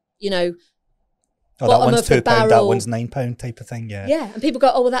just, that one's £2, that one's £9 type of thing, yeah. Yeah, and people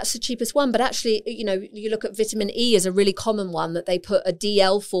go, oh, well, that's the cheapest one. But actually, you look at vitamin E as a really common one that they put a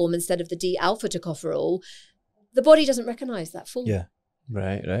DL form instead of the D-alpha tocopherol. The body doesn't recognise that form. Yeah.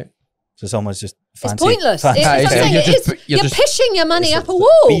 Right. So it's almost just fancy. It's pointless. You're pissing your money up a wall.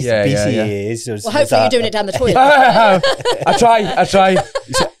 BCAAs. Well, hopefully you're doing it down the toilet. I try.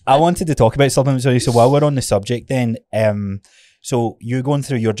 So I wanted to talk about supplements. So while we're on the subject then, so you're going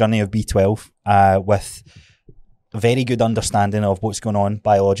through your journey of B12 with a very good understanding of what's going on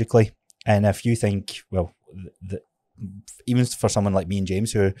biologically. And if you think, even for someone like me and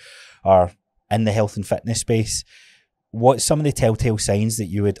James who are in the health and fitness space, what's some of the telltale signs that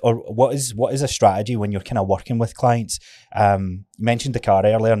you would, or what is a strategy when you're kind of working with clients? You mentioned the car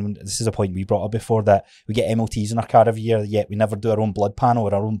earlier, and this is a point we brought up before, that we get MOTs in our car every year, yet we never do our own blood panel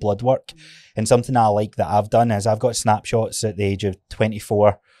or our own blood work. And something I like that I've done is I've got snapshots at the age of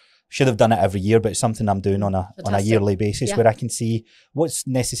 24. Should have done it every year, but it's something I'm doing on a yearly basis where I can see what's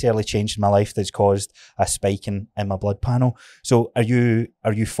necessarily changed in my life that's caused a spike in my blood panel. So are you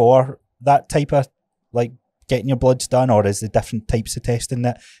for that type of like getting your bloods done, or is there different types of testing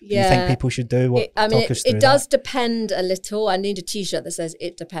that you think people should do? It does depend a little. I need a t-shirt that says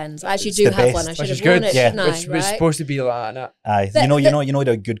it depends. I actually do have one. I should have worn it, shouldn't I? It's supposed to be like that. Aye. You know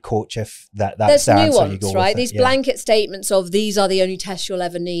a good coach if that's there's the answer nuance, you go right? with These blanket statements of these are the only tests you'll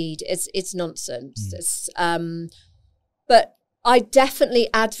ever need. It's nonsense. It's but I definitely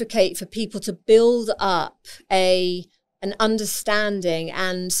advocate for people to build up an understanding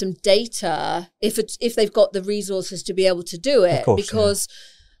and some data if they've got the resources to be able to do it, because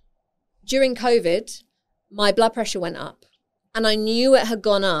during COVID, my blood pressure went up, and I knew it had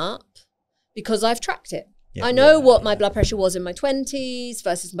gone up because I've tracked it. Yeah, I know what my blood pressure was in my 20s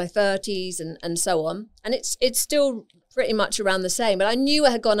versus my 30s and so on. And it's still pretty much around the same, but I knew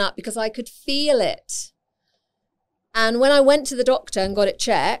it had gone up because I could feel it. And when I went to the doctor and got it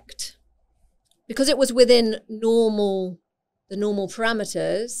checked, because it was within the normal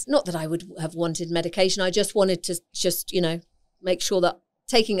parameters, not that I would have wanted medication, I just wanted to make sure that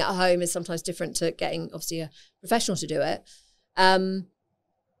taking it at home is sometimes different to getting, obviously, a professional to do it.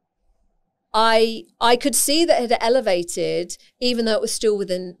 I could see that it had elevated, even though it was still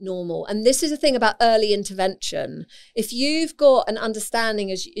within normal. And this is the thing about early intervention. If you've got an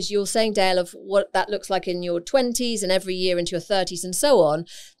understanding, as you're saying, Dale, of what that looks like in your 20s and every year into your 30s and so on,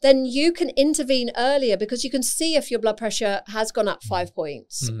 then you can intervene earlier because you can see if your blood pressure has gone up 5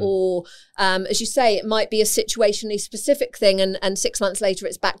 points. Or, as you say, it might be a situationally specific thing and 6 months later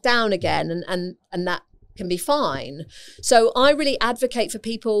it's back down again and that can be fine. So I really advocate for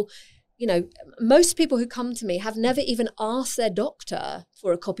people. Most people who come to me have never even asked their doctor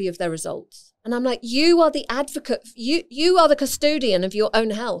for a copy of their results. And I'm like, you are the advocate. You are the custodian of your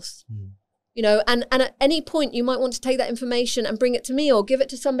own health. And at any point you might want to take that information and bring it to me or give it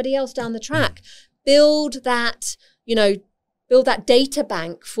to somebody else down the track. Build that data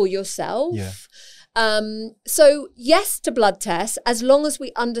bank for yourself. Yeah. So yes to blood tests, as long as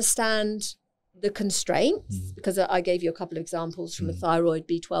we understand the constraints, because I gave you a couple of examples from a thyroid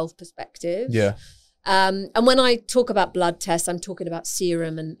B12 perspective. Yeah. And when I talk about blood tests, I'm talking about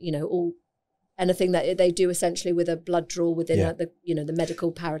serum and, anything that they do essentially with a blood draw within the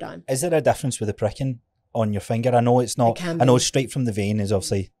medical paradigm. Is there a difference with the pricking on your finger? I know it's not, I know straight from the vein is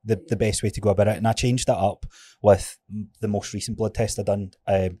obviously the best way to go about it. And I changed that up with the most recent blood test I done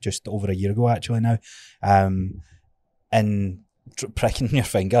just over a year ago actually now. And pricking your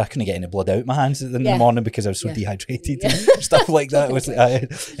finger, I couldn't get any blood out of my hands in the morning because I was so dehydrated and stuff like that.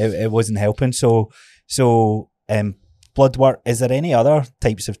 It wasn't helping. So blood work, is there any other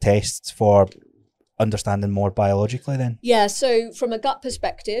types of tests for understanding more biologically then? Yeah, so from a gut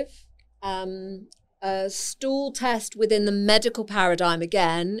perspective, a stool test within the medical paradigm,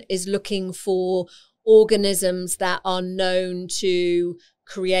 again, is looking for organisms that are known to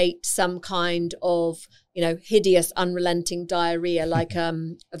create some kind of hideous, unrelenting diarrhea, like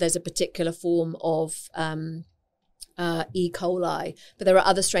there's a particular form of E. coli, but there are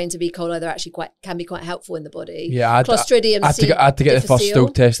other strains of E. coli that actually can be quite helpful in the body. Yeah, Clostridium. I had to get the first stool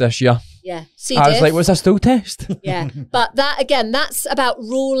test this year. Yeah, I was like, "What's a stool test?" Yeah, but that's about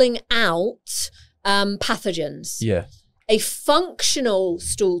ruling out pathogens. Yeah. A functional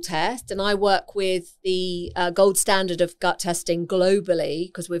stool test, and I work with the gold standard of gut testing globally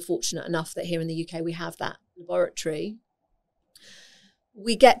because we're fortunate enough that here in the UK we have that laboratory.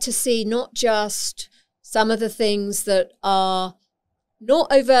 We get to see not just some of the things that are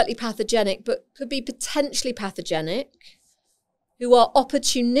not overtly pathogenic, but could be potentially pathogenic, who are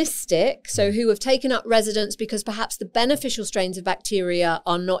opportunistic, so who have taken up residence because perhaps the beneficial strains of bacteria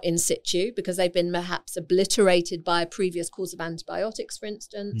are not in situ because they've been perhaps obliterated by a previous course of antibiotics, for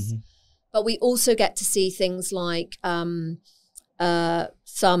instance. But we also get to see things like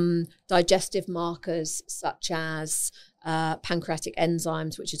some digestive markers such as pancreatic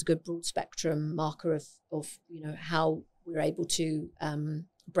enzymes, which is a good broad spectrum marker of how we're able to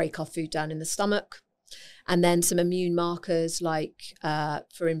break our food down in the stomach. And then some immune markers like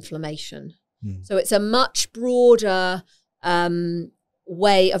for inflammation. So it's a much broader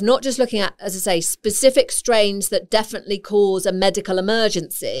way of not just looking at, as I say, specific strains that definitely cause a medical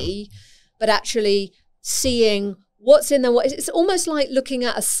emergency, but actually seeing what's in there. It's almost like looking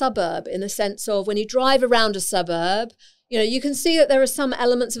at a suburb in the sense of when you drive around a suburb, you can see that there are some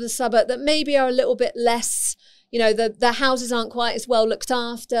elements of the suburb that maybe are a little bit less, the houses aren't quite as well looked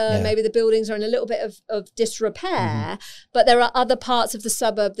after. Yeah. Maybe the buildings are in a little bit of disrepair, but there are other parts of the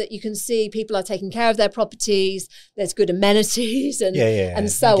suburb that you can see people are taking care of their properties. There's good amenities and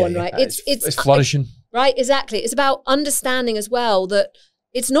so on, right? It's flourishing. Right, exactly. It's about understanding as well that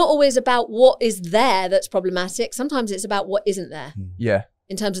it's not always about what is there that's problematic. Sometimes it's about what isn't there. Yeah.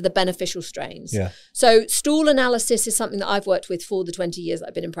 In terms of the beneficial strains. Yeah. So stool analysis is something that I've worked with for the 20 years that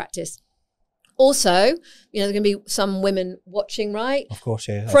I've been in practice. Also, there are going to be some women watching, right? Of course,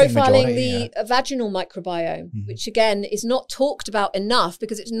 yeah. Profiling the vaginal microbiome, which again is not talked about enough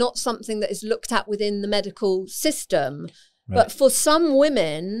because it's not something that is looked at within the medical system. Right. But for some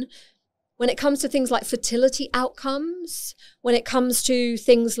women, when it comes to things like fertility outcomes, when it comes to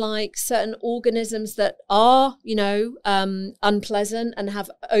things like certain organisms that are, unpleasant and have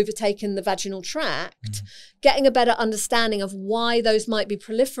overtaken the vaginal tract, getting a better understanding of why those might be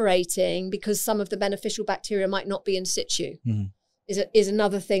proliferating because some of the beneficial bacteria might not be in situ. Is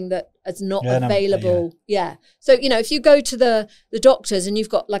another thing that is not available. So, if you go to the doctors and you've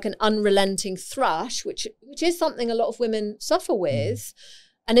got like an unrelenting thrush, which is something a lot of women suffer with,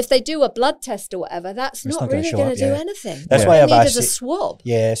 and if they do a blood test or whatever, that's not really going to do anything. That's why I've asked you. A swab.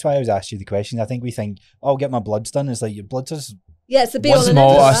 Yeah, that's why I was asking you the question. I think we think, I'll get my bloods done. It's like your bloods is it's the be on and end,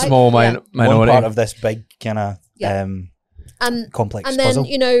 right? small minority. One part of this big kind of complex puzzle.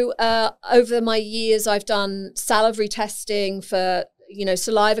 And then, over my years, I've done salivary testing for,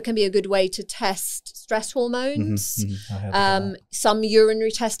 saliva can be a good way to test stress hormones. Some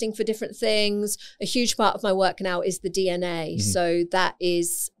urinary testing for different things. A huge part of my work now is the DNA. So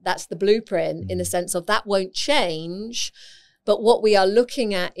that's the blueprint in the sense of that won't change. But what we are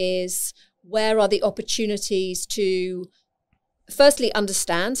looking at is where are the opportunities to firstly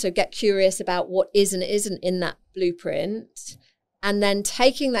understand, so get curious about what is and isn't in that blueprint, and then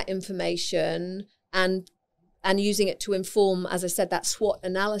taking that information and using it to inform, as I said, that SWOT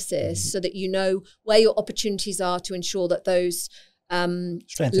analysis so that you know where your opportunities are to ensure that those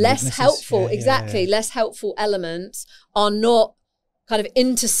less helpful, less helpful elements are not kind of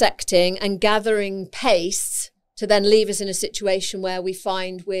intersecting and gathering pace to then leave us in a situation where we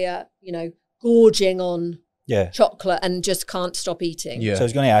find we're, gorging on chocolate and just can't stop eating. So I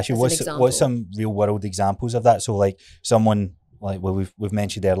was going to ask you, what's some real world examples of that? So like someone, like we've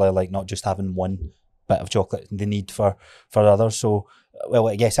mentioned earlier, like not just having one bit of chocolate, the need for others. So, well,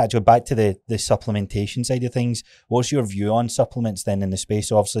 I guess actually back to the supplementation side of things, what's your view on supplements then in the space?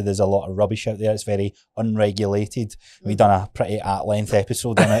 So obviously there's a lot of rubbish out there. It's very unregulated. We've done a pretty at-length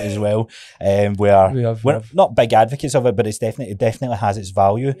episode on it as well, where we're not big advocates of it, but it definitely has its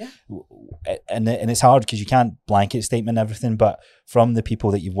value. And it's hard because you can't blanket statement everything, but from the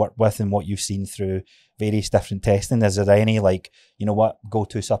people that you've worked with and what you've seen through various different testing, is there any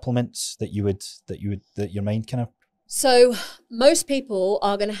go-to supplements that your mind kind of? So most people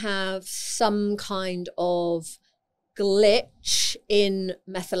are going to have some kind of glitch in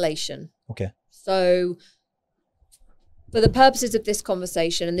methylation. Okay. So for the purposes of this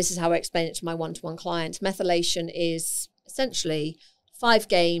conversation, and this is how I explain it to my one-to-one clients, methylation is essentially 5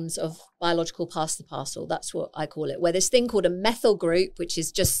 games of biological pass the parcel. That's what I call it, where this thing called a methyl group, which is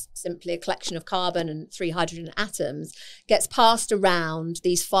just simply a collection of carbon and 3 hydrogen atoms, gets passed around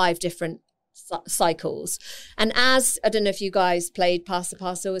these 5 different cycles. And as I don't know if you guys played pass the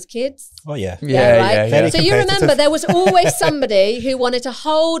parcel as kids. Oh yeah. Right? So you remember there was always somebody who wanted to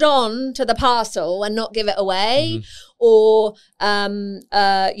hold on to the parcel and not give it away, or they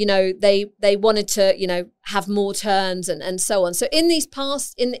wanted to have more turns and so on. So in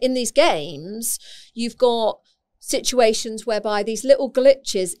these games, you've got situations whereby these little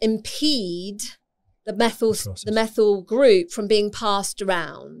glitches impede the methyl group from being passed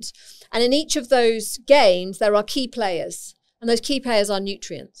around. And in each of those games, there are key players, and those key players are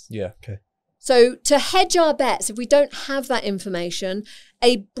nutrients. Yeah. Okay. So to hedge our bets, if we don't have that information,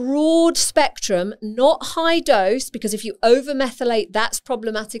 a broad spectrum, not high dose, because if you over-methylate, that's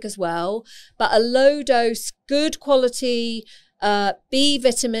problematic as well, but a low dose, good quality B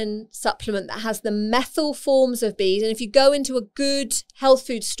vitamin supplement that has the methyl forms of Bs. And if you go into a good health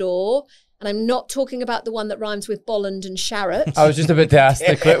food store, and I'm not talking about the one that rhymes with Bolland and Sharrett. I was just about to ask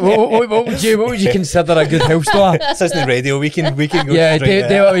the question. What would you consider a good health store? This is the radio. We can go. Yeah,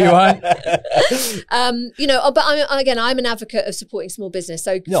 do what you want. But I'm an advocate of supporting small business.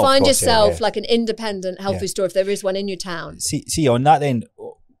 So find yourself like an independent health food store if there is one in your town. See on that then,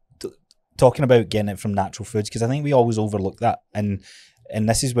 talking about getting it from natural foods, because I think we always overlook that, and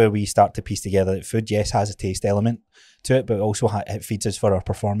this is where we start to piece together that food, yes, has a taste element to it, but also it feeds us for our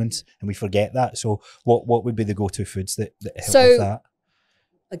performance, and we forget that. So what would be the go-to foods that help with that?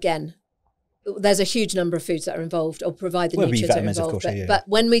 Again, there's a huge number of foods that are involved or provide the nutrients that are involved. Of course, but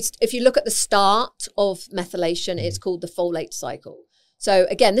if you look at the start of methylation, it's called the folate cycle. So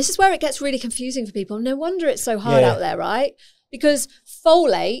again, this is where it gets really confusing for people. No wonder it's so hard out there, right? Because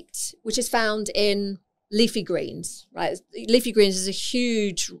folate, which is found in leafy greens, right? Leafy greens is a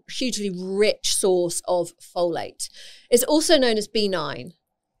hugely rich source of folate. It's also known as B9,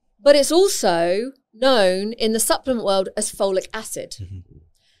 but it's also known in the supplement world as folic acid.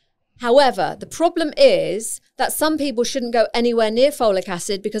 However, the problem is that some people shouldn't go anywhere near folic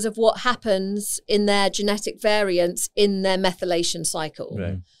acid because of what happens in their genetic variants in their methylation cycle.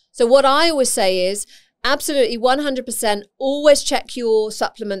 Right. So what I always say is, Absolutely, 100%. Always check your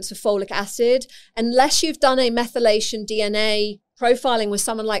supplements for folic acid. Unless you've done a methylation DNA profiling with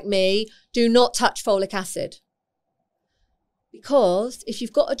someone like me, do not touch folic acid. Because if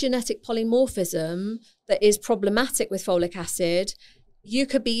you've got a genetic polymorphism that is problematic with folic acid, you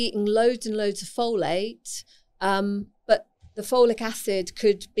could be eating loads and loads of folate, but the folic acid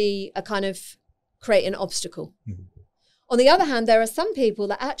could be a kind of create an obstacle. Mm-hmm. On the other hand, there are some people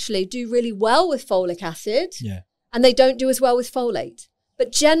that actually do really well with folic acid, and they don't do as well with folate.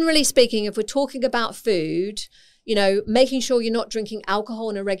 But generally speaking, if we're talking about food, you know, making sure you're not drinking alcohol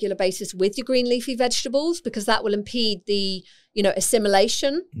on a regular basis with your green leafy vegetables, because that will impede the, you know,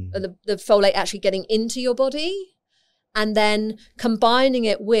 assimilation of the folate actually getting into your body. And then combining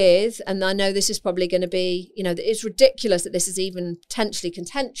it with, and I know this is probably going to be, you know, it's ridiculous that this is even potentially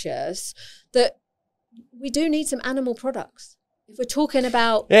contentious, that we do need some animal products. If we're talking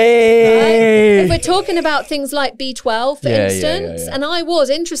about, right? If we're talking about things like B12, for instance, and I always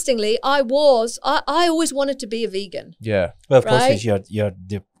wanted to be a vegan. Yeah. Well, of course, it's your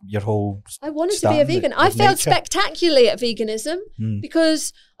whole. I wanted to be a vegan. I failed spectacularly at veganism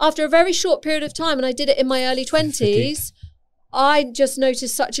because after a very short period of time, and I did it in my early 20s, I just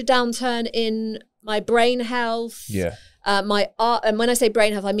noticed such a downturn in my brain health. Yeah. And when I say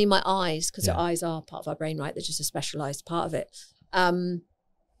brain health, I mean my eyes, because our eyes are part of our brain, right? They're just a specialized part of it. And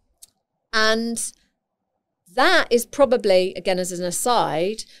that is probably, again, as an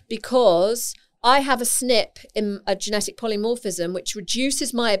aside, because I have a SNP in a genetic polymorphism, which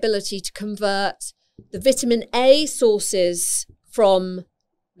reduces my ability to convert the vitamin A sources from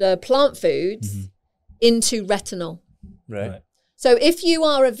the plant foods into retinol. Right. So if you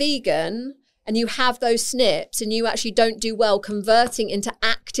are a vegan and you have those SNPs and you actually don't do well converting into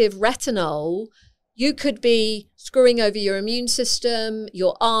active retinol, you could be screwing over your immune system,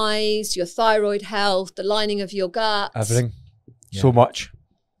 your eyes, your thyroid health, the lining of your gut. Everything. Yeah. So much.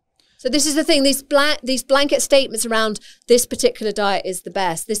 So this is the thing, these blanket statements around this particular diet is the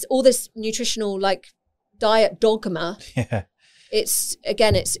best. All this nutritional like diet dogma. Yeah. It's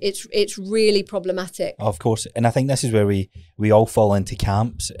really problematic. Of course. And I think this is where we all fall into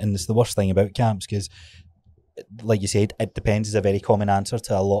camps, and it's the worst thing about camps, because like you said, it depends is a very common answer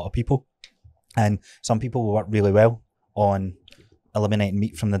to a lot of people. And some people will work really well on eliminating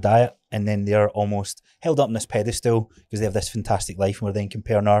meat from the diet, and then they're almost held up on this pedestal because they have this fantastic life, and we're then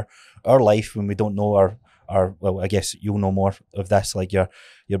comparing our life when we don't know our well, I guess you'll know more of this, like your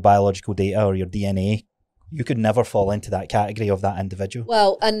biological data or your DNA. You could never fall into that category of that individual.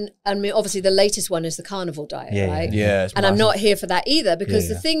 Well, and I mean, obviously the latest one is the carnivore diet, right? Yeah. And I'm not here for that either, because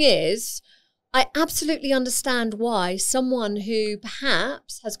the thing is, I absolutely understand why someone who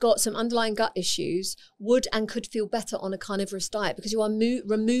perhaps has got some underlying gut issues would and could feel better on a carnivorous diet, because you are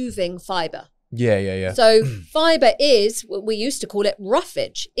removing fiber. Yeah. So fiber is, what we used to call it,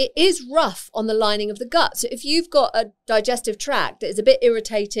 roughage. It is rough on the lining of the gut. So if you've got a digestive tract that is a bit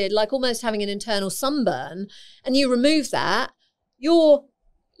irritated, like almost having an internal sunburn, and you remove that, your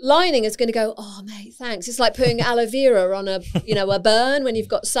lining is going to go, oh, mate, thanks. It's like putting aloe vera on a burn when you've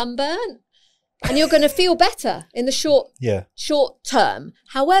got sunburn. And you're going to feel better in the short term.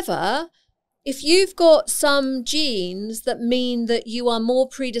 However, if you've got some genes that mean that you are more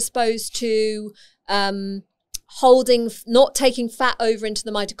predisposed to not taking fat over into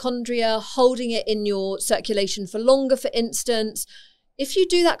the mitochondria, holding it in your circulation for longer, for instance, if you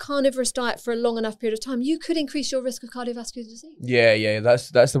do that carnivorous diet for a long enough period of time, you could increase your risk of cardiovascular disease. Yeah.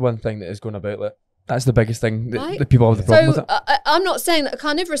 That's the one thing that is going about it. That's the biggest thing that people have the problem with it. I'm not saying that a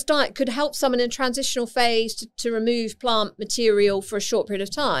carnivorous diet could help someone in a transitional phase to remove plant material for a short period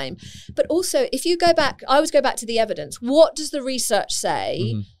of time. But also, if you go back, I always go back to the evidence. What does the research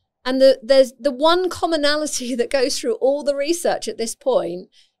say? And there's the one commonality that goes through all the research at this point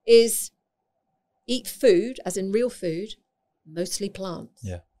is eat food, as in real food, mostly plants.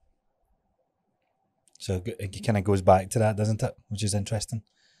 Yeah. So it kind of goes back to that, doesn't it? Which is interesting.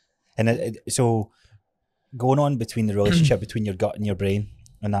 And so going on between the relationship between your gut and your brain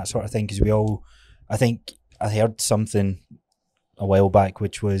and that sort of thing, because I think I heard something a while back,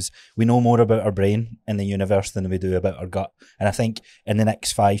 which was we know more about our brain in the universe than we do about our gut. And I think in the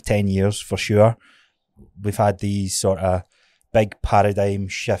next 5-10 years, for sure, we've had these sort of big paradigm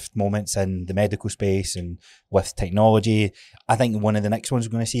shift moments in the medical space and with technology. I think one of the next ones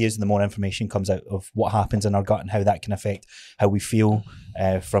we're going to see is the more information comes out of what happens in our gut and how that can affect how we feel,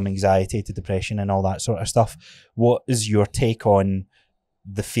 from anxiety to depression and all that sort of stuff. What is your take on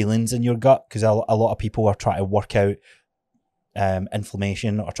the feelings in your gut? Because a lot of people are trying to work out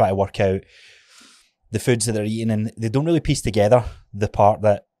inflammation or try to work out the foods that they're eating, and they don't really piece together the part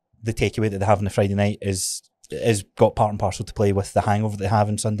that the takeaway that they have on the Friday night is got part and parcel to play with the hangover they have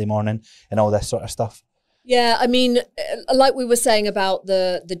on Sunday morning and all this sort of stuff. Yeah, I mean, like we were saying about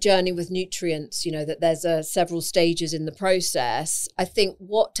the journey with nutrients, you know, that there's several stages in the process. I think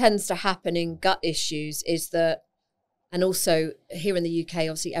what tends to happen in gut issues is that, and also here in the UK,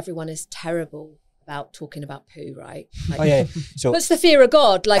 obviously everyone is terrible about talking about poo, right? Like, Oh yeah. So puts the fear of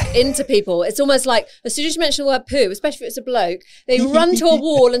God like into people. It's almost like as soon as you mention the word poo, especially if it's a bloke, they run to a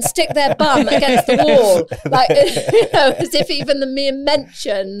wall and stick their bum against the wall, like you know, as if even the mere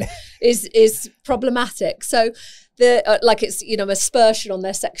mention is problematic. So the like it's, you know, aspersion on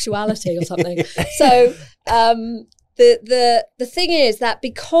their sexuality or something. So the thing is that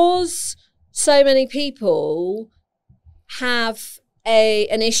because so many people have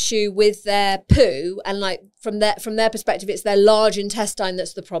an issue with their poo, and like from their perspective, it's their large intestine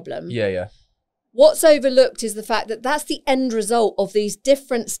that's the problem. Yeah. What's overlooked is the fact that that's the end result of these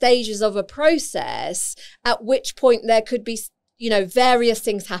different stages of a process, at which point there could be, you know, various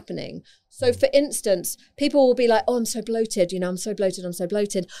things happening. So for instance, people will be like, oh, I'm so bloated, you know, I'm so bloated.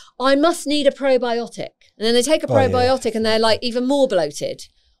 I must need a probiotic. And then they take a probiotic and they're like even more bloated.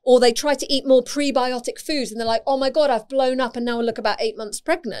 Or they try to eat more prebiotic foods and they're like, oh my God, I've blown up and now I look about 8 months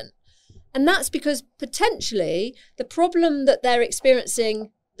pregnant. And that's because potentially the problem that they're experiencing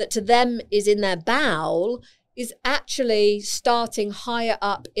that to them is in their bowel is actually starting higher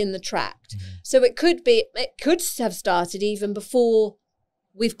up in the tract. So it could have started even before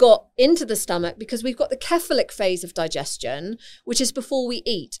we've got into the stomach, because we've got the cephalic phase of digestion, which is before we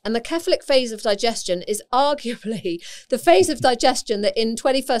eat. And the cephalic phase of digestion is arguably the phase of digestion that in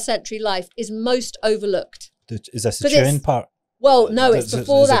 21st century life is most overlooked. Is this the chewing part? Well, no, it's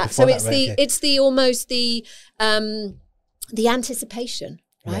before that. So it's it's the almost the anticipation,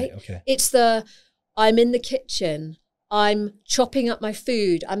 right? Okay. It's I'm in the kitchen, I'm chopping up my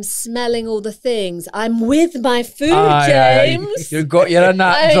food, I'm smelling all the things, I'm with my food, James. You're in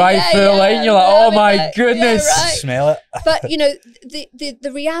that drive-through line, you're like, oh my goodness. Yeah, right. Smell it. But, you know,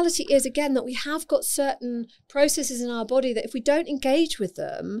 the reality is, again, that we have got certain processes in our body that if we don't engage with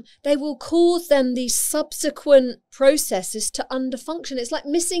them, they will cause then these subsequent processes to underfunction. It's like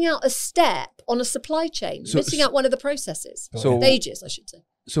missing out a step on a supply chain, missing out one of the processes, stages, I should say.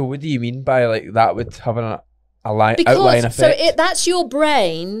 So what do you mean by like that would have an outline effect? So that's your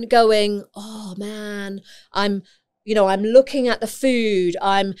brain going, oh man, I'm looking at the food,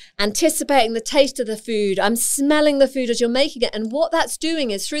 I'm anticipating the taste of the food, I'm smelling the food as you're making it. And what that's doing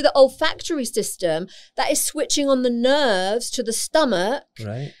is through the olfactory system, that is switching on the nerves to the stomach,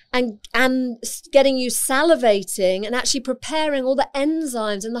 right, and getting you salivating and actually preparing all the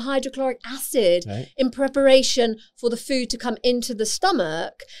enzymes and the hydrochloric acid in preparation for the food to come into the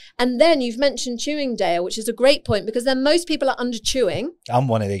stomach. And then you've mentioned chewing, Dale, which is a great point, because then most people are under chewing. I'm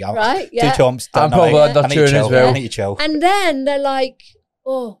one of the guys. Right? Yeah. 2 chomps. I'm probably under chewing as well. I need to chill. And then they're like,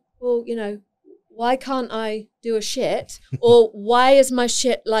 oh, well, you know, why can't I do a shit? Or why is my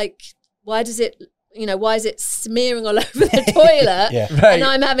shit like, why is it smearing all over the toilet? Yeah. Right. And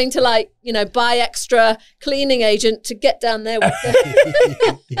I'm having to like, you know, buy extra cleaning agent to get down there with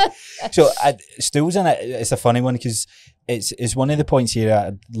the... So stools in it, it's a funny one because it's one of the points here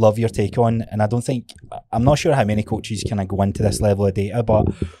I'd love your take on. And I'm not sure how many coaches kind of go into this level of data, but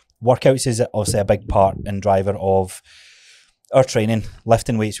workouts is obviously a big part and driver of our training.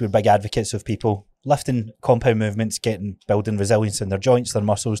 Lifting weights, we're big advocates of people lifting compound movements, building resilience in their joints, their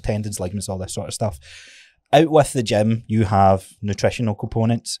muscles, tendons, ligaments, all this sort of stuff. Out with the gym, you have nutritional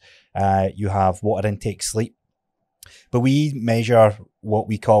components, you have water intake, sleep. But we measure what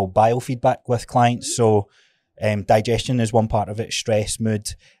we call biofeedback with clients. So digestion is one part of it, stress, mood,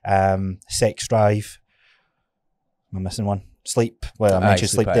 sex drive. Am I missing one? Sleep. Well, I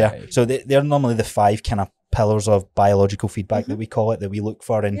mentioned sleep there. So they're normally the 5 kind of pillars of biological feedback that we call it, that we look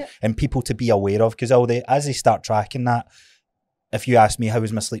for and people to be aware of, because as they start tracking that, if you ask me how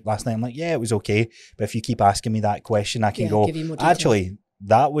was my sleep last night, I'm like, yeah, it was okay. But if you keep asking me that question, I can go, actually,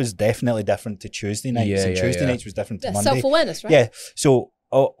 that was definitely different to Tuesday nights, and Tuesday nights was different to Monday. Self-awareness, right? Yeah. So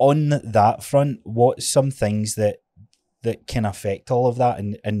on that front, what's some things that can affect all of that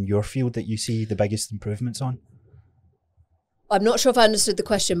in your field that you see the biggest improvements on? I'm not sure if I understood the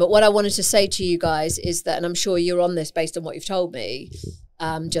question, but what I wanted to say to you guys is that, and I'm sure you're on this based on what you've told me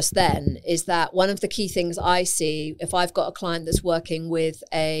just then, is that one of the key things I see if I've got a client that's working with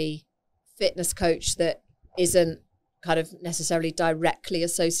a fitness coach that isn't kind of necessarily directly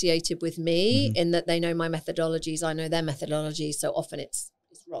associated with me, in that they know my methodologies, I know their methodologies, so often it's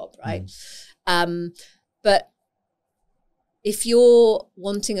Rob, right? But if you're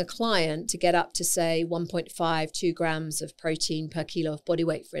wanting a client to get up to, say, 1.5, 2 grams of protein per kilo of body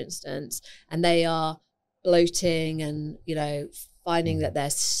weight, for instance, and they are bloating and, you know, finding that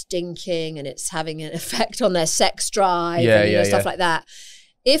they're stinking and it's having an effect on their sex drive and stuff like that.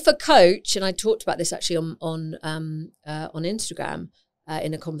 If a coach, and I talked about this actually on Instagram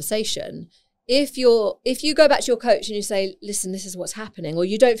in a conversation, if you go back to your coach and you say, listen, this is what's happening, or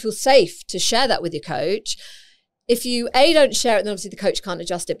you don't feel safe to share that with your coach, if you don't share it, then obviously the coach can't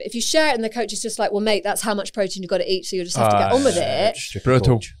adjust it. But if you share it and the coach is just like, well, mate, that's how much protein you've got to eat, so you just have to get on with it.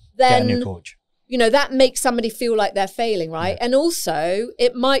 Brutal. Then, get a new coach. you know, that makes somebody feel like they're failing, right? And also,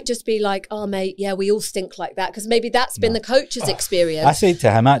 it might just be like, oh, mate, yeah, we all stink like that, because maybe that's been the coach's experience. I said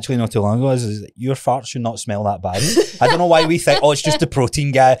to him actually not too long ago, is your farts should not smell that bad. I don't know why we think, oh, it's just the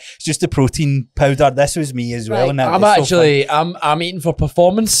protein guy, it's just the protein powder. This was me as well. Right. And I'm eating for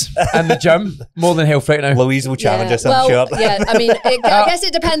performance in the gym more than health right now. Louise will challenge us, I'm sure. Yeah, I mean, I guess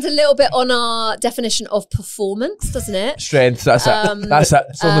it depends a little bit on our definition of performance, doesn't it? Strength, that's it. That's it.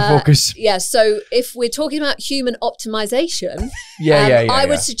 It's on the focus. Yeah, so if we're talking about human optimization, I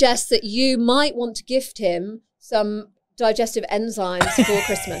would suggest that you might want to gift him some digestive enzymes for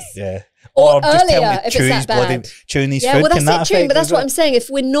Christmas. Yeah. Or earlier, if it's that bad. Chewing his yeah, food, well, that's can it, chewing, but that's well? what I'm saying.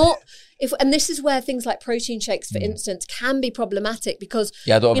 If we're not, and this is where things like protein shakes, for instance, can be problematic, because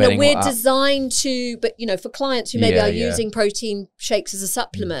we're designed to, but for clients who maybe are using protein shakes as a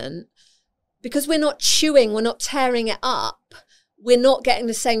supplement, because we're not chewing, we're not tearing it up, we're not getting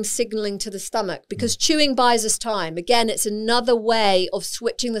the same signaling to the stomach, because chewing buys us time. Again, it's another way of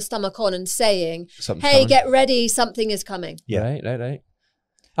switching the stomach on and saying, something's coming. Get ready, something is coming. Yeah. Right.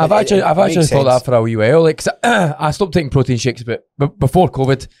 I've actually thought that for a wee while. Like, I stopped taking protein shakes, but before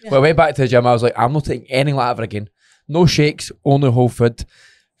COVID, when I went back to the gym, I was like, I'm not taking anything like that ever again. No shakes, only whole food.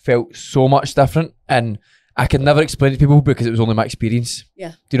 Felt so much different, and I could never explain it to people because it was only my experience.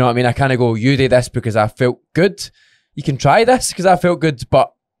 Yeah. Do you know what I mean? I kind of go, you did this because I felt good. You can try this because I felt good,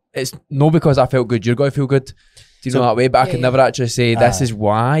 but it's no because I felt good, you're going to feel good. Do you know that way? But I can never actually say this is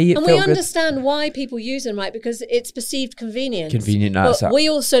why it felt good. And we understand why people use them, right? Because it's perceived convenience. Convenient, that's it. We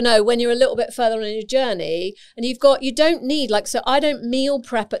also know when you're a little bit further on in your journey and you don't need, so I don't meal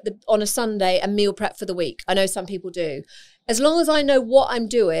prep on a Sunday and meal prep for the week. I know some people do. As long as I know what I'm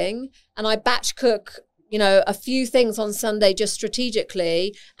doing and I batch cook, a few things on Sunday just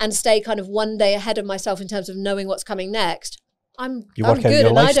strategically and stay kind of one day ahead of myself in terms of knowing what's coming next, I'm good,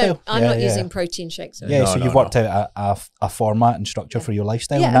 and I'm not using protein shakes. Yeah, you've worked out a format and structure for your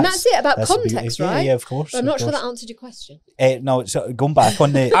lifestyle. Yeah, and that's it, about context, right? Yeah, of course. But I'm not sure that answered your question. No, so going back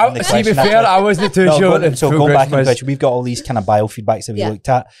on the question. To be fair, I wasn't too sure. So going back on the question, we've got all these kind of biofeedbacks that we looked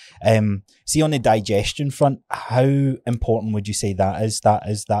at. See, on the digestion front, how important would you say that is? That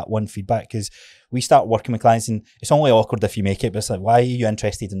is that one feedback? Because we start working with clients and it's only awkward if you make it, but it's like, why are you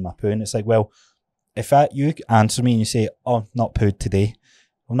interested in my poo? And it's like, well, if you answer me and you say, oh, not pooed today,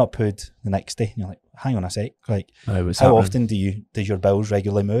 I'm not pooed the next day, and you're like, hang on a sec, like, how often does your bowels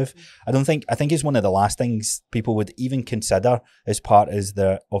regularly move? I think it's one of the last things people would even consider as part of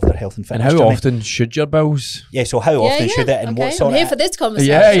their health and fitness. And how journey. Often should your bowels? Yeah, so how often should it, and what sort I'm here for this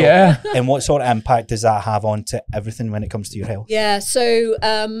conversation. Yeah. And what sort of impact does that have on to everything when it comes to your health? Yeah, so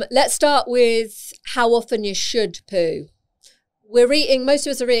let's start with how often you should poo. Most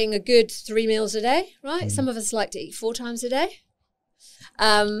of us are eating a good 3 meals a day, right? Some of us like to eat 4 times a day.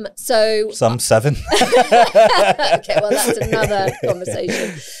 Some 7. Okay, well, that's another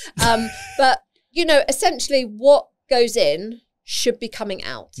conversation. But essentially what goes in should be coming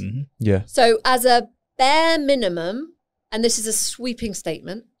out. Mm-hmm. Yeah. So as a bare minimum, and this is a sweeping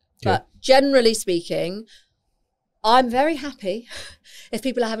statement, but generally speaking, I'm very happy if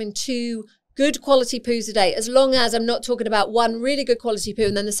people are having 2 good quality poos a day, as long as I'm not talking about one really good quality poo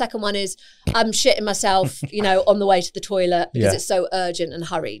and then the second one is I'm shitting myself, on the way to the toilet because it's so urgent and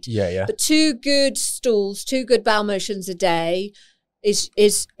hurried. Yeah. But 2 good stools, 2 good bowel motions a day is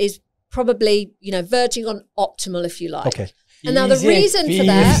probably, verging on optimal, if you like. Okay. And now the reason for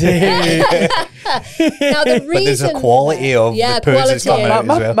that. But there's a quality of the poos that's coming out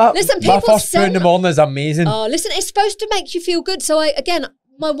as well. Listen, my first poo in the morning is amazing. Oh, listen, it's supposed to make you feel good. So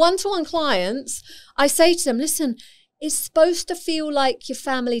my one-to-one clients, I say to them, listen, it's supposed to feel like your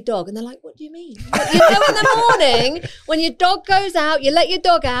family dog. And they're like, what do you mean? In the morning, when your dog goes out, you let your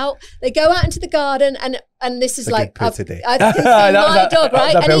dog out, they go out into the garden, and and this is a like, good poo today. I can see my dog,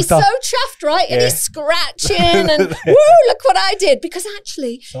 right? And he's so chuffed, right? And he's scratching and woo, look what I did. Because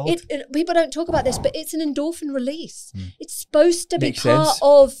actually, people don't talk about this, but it's an endorphin release. It's supposed to be part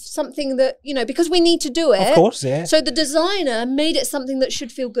of something that, you know, because we need to do it. Of course, yeah. So the designer made it something that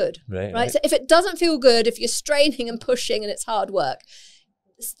should feel good, right? So if it doesn't feel good, if you're straining and pushing and it's hard work,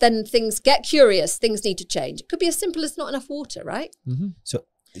 then things get curious, things need to change. It could be as simple as not enough water, right? So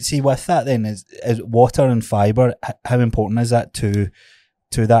see, with that then, is water and fibre, how important is that to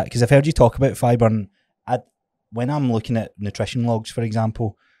that? Because I've heard you talk about fibre, and when I'm looking at nutrition logs, for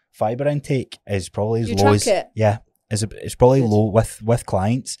example, fibre intake is probably as low as... Yeah, it's probably low with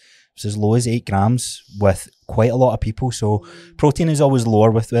clients. It's as low as 8 grams with quite a lot of people. So protein is always lower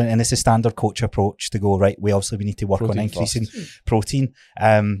and it's a standard coach approach to go, right, we need to work on increasing protein.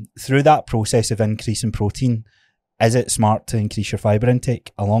 Through that process of increasing protein, is it smart to increase your fibre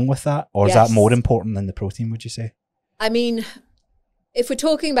intake along with that? Or is that more important than the protein, would you say? I mean, if we're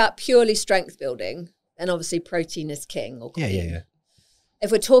talking about purely strength building, then obviously protein is king. Or Yeah.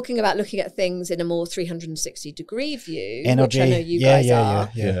 If we're talking about looking at things in a more 360-degree view, energy, which I know you guys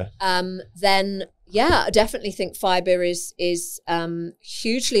are, then I definitely think fibre is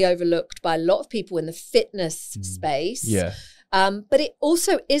hugely overlooked by a lot of people in the fitness space. Yeah. But it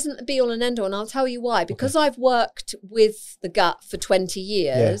also isn't a be-all and end-all, and I'll tell you why. Because I've worked with the gut for 20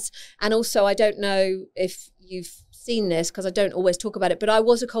 years, and also I don't know if you've seen this because I don't always talk about it, but I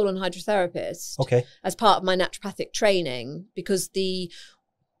was a colon hydrotherapist as part of my naturopathic training, because the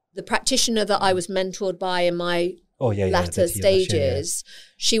practitioner that I was mentored by in my latter stages,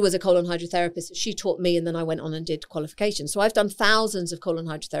 she was a colon hydrotherapist. She taught me, and then I went on and did qualifications. So I've done thousands of colon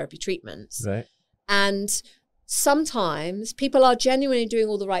hydrotherapy treatments. Right. And sometimes people are genuinely doing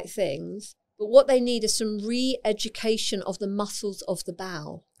all the right things, but what they need is some re-education of the muscles of the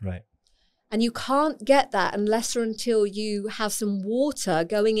bowel. Right. And you can't get that unless or until you have some water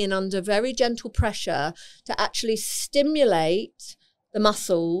going in under very gentle pressure to actually stimulate the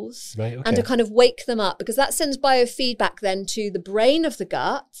muscles and to kind of wake them up, because that sends biofeedback then to the brain of the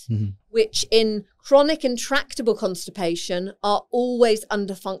gut, which in chronic intractable constipation are always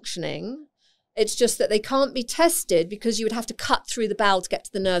under functioning. It's just that they can't be tested because you would have to cut through the bowel to get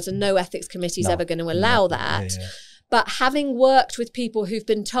to the nerves, and no ethics committee is ever going to allow that. But having worked with people who've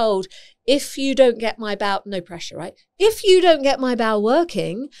been told, if you don't get my bowel, no pressure, right? If you don't get my bowel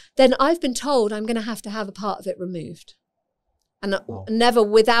working, then I've been told I'm going to have a part of it removed. And never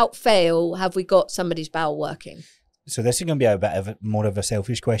without fail have we got somebody's bowel working. So this is going to be a bit of more of a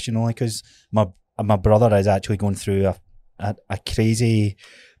selfish question, only because my brother is actually going through a crazy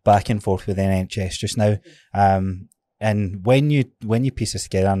back and forth with the NHS just now. And when you piece this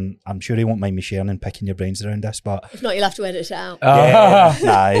together, I'm sure he won't mind me sharing and picking your brains around this, but if not, you'll have to edit it out.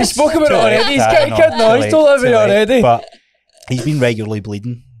 He spoke about it already. He's getting kid now. He's told everybody already. But he's been regularly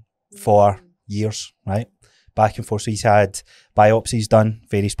bleeding for years, right? Back and forth. So he's had biopsies done,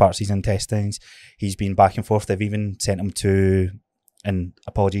 various parts of his intestines. He's been back and forth. They've even sent him to, and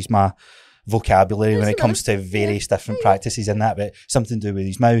apologies, my vocabulary when it comes to various different practices in that, but something to do with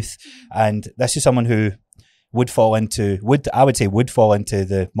his mouth. And this is someone who would fall into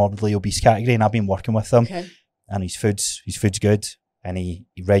the morbidly obese category, and I've been working with him, and his food's good, and he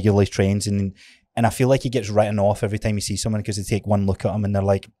regularly trains, and I feel like he gets written off every time he sees someone because they take one look at him and they're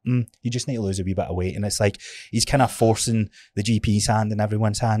like, you just need to lose a wee bit of weight, and it's like he's kind of forcing the GP's hand and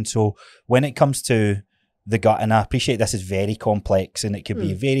everyone's hand. So when it comes to the gut, and I appreciate this is very complex and it could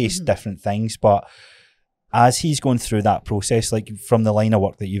be various different things, but as he's going through that process, like from the line of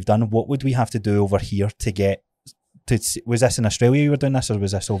work that you've done, what would we have to do over here to get to? Was this in Australia you were doing this, or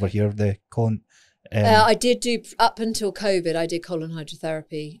was this over here, the colon? I did do, up until COVID, I did colon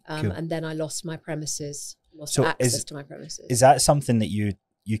hydrotherapy, and then I lost my premises, access to my premises. Is that something that you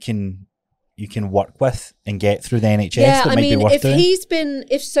can work with and get through the NHS? That might be worth doing?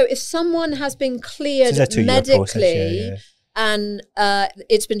 If someone has been cleared medically, process, and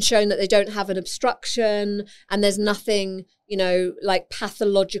it's been shown that they don't have an obstruction and there's nothing, like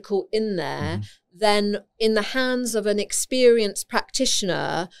pathological in there, then in the hands of an experienced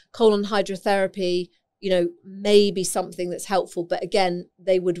practitioner, colon hydrotherapy, may be something that's helpful. But again,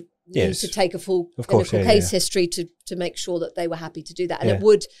 they would need to take a full clinical case history to make sure that they were happy to do that. And it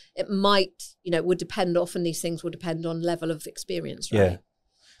would depend, often these things will depend on level of experience, right?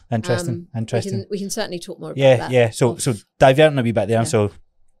 Interesting. We can certainly talk more about that. So diverting a wee bit there. So a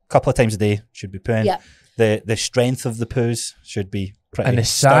couple of times a day should be pooing. The strength of the poos should be pretty. And the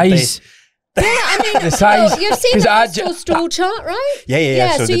size. The size. You've seen the stool chart, right?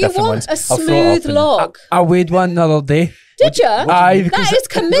 Yeah. So you want a smooth log. I weighed one the other day. Did you? Because that is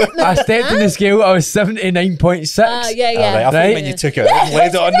commitment. I stepped in the scale, I was 79.6. Yeah. Right, I thought when you took it out and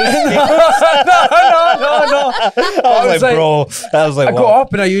laid it on the No. I was like, bro. I was like, I got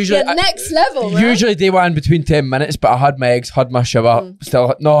up and I usually... next level, right? Usually day one between 10 minutes, but I had my eggs, had my shower.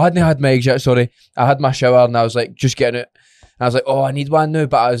 I hadn't had my eggs yet, sorry. I had my shower and I was like, just getting it. And I was like, oh, I need one now,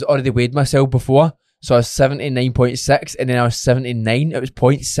 but I was already weighed myself before. So I was 79.6 and then I was 79. It was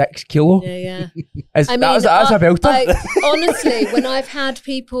 0.6 kilo. Yeah. That's a belter. Honestly, when I've had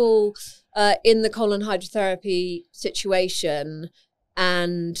people in the colon hydrotherapy situation,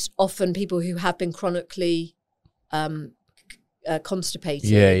 and often people who have been chronically constipated.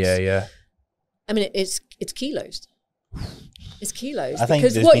 Yeah. I mean, it's kilos. It's kilos. I think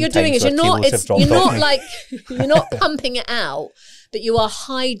because what you're doing is you're not pumping it out, but you are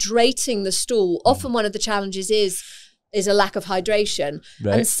hydrating the stool. Often one of the challenges is a lack of hydration.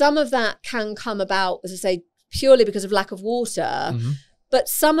 Right. And some of that can come about, as I say, purely because of lack of water. But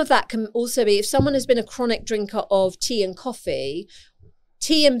some of that can also be, if someone has been a chronic drinker of tea and coffee,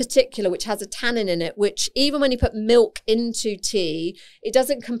 tea in particular, which has a tannin in it, which even when you put milk into tea, it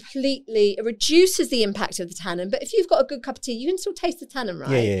doesn't completely, it reduces the impact of the tannin. But if you've got a good cup of tea, you can still taste the tannin,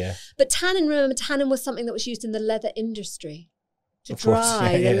 right? Yeah. But tannin, remember, tannin was something that was used in the leather industry to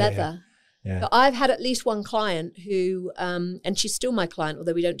dry the leather. Yeah. But I've had at least one client who, and she's still my client,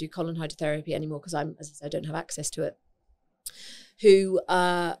 although we don't do colon hydrotherapy anymore because as I said, I don't have access to it, who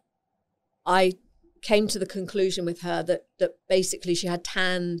I came to the conclusion with her that basically she had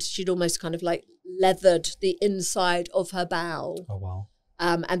tanned, she'd almost kind of like leathered the inside of her bowel. Oh, wow.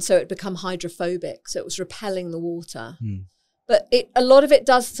 And so it become hydrophobic. So it was repelling the water. But a lot of it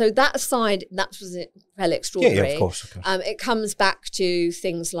does. So that aside, that was fairly extraordinary. Yeah, of course. It comes back to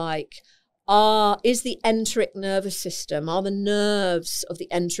things like, is the enteric nervous system, are the nerves of the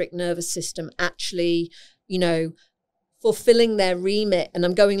enteric nervous system actually, fulfilling their remit? And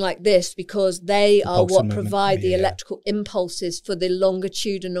I'm going like this because they are what provide the electrical impulses for the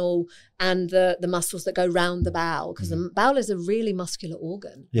longitudinal and the muscles that go round the bowel, because the bowel is a really muscular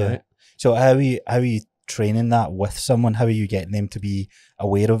organ. Yeah. Right. So how are you training that with someone? How are you getting them to be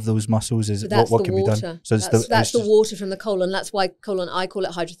aware of those muscles? What can be done? So that's the water from the colon. That's why I call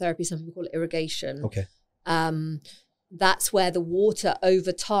it hydrotherapy. Some people call it irrigation. Okay. That's where the water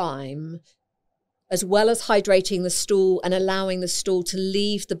over time, as well as hydrating the stool and allowing the stool to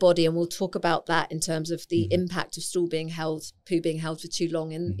leave the body. And we'll talk about that in terms of the impact of poo being held for too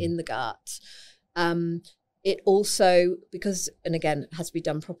long in the gut. It also, because, and again, it has to be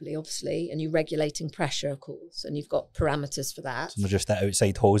done properly, obviously, and you're regulating pressure, of course, and you've got parameters for that. So just that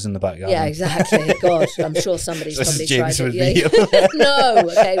outside hose in the back garden. Yeah, exactly. God, I'm sure somebody's probably tried it. No,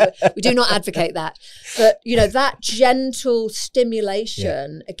 okay, we do not advocate that. But, that gentle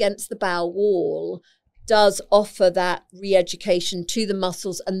stimulation against the bowel wall does offer that re-education to the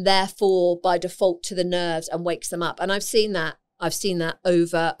muscles and therefore, by default, to the nerves and wakes them up. And I've seen that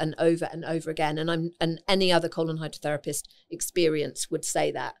over and over and over again, and any other colon hydrotherapist experience would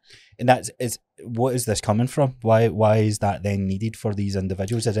say that. And what is this coming from? Why is that then needed for these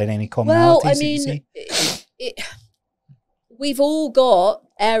individuals? Is there any commonalities? Well, I mean, we've all got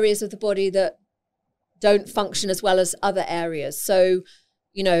areas of the body that don't function as well as other areas. So,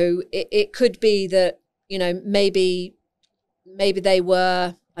 it could be that maybe they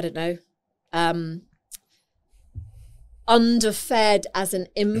were, I don't know, underfed as an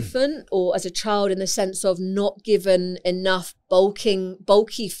infant or as a child, in the sense of not given enough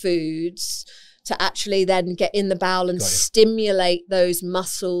bulky foods to actually then get in the bowel and stimulate those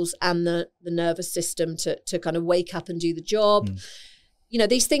muscles and the nervous system to kind of wake up and do the job.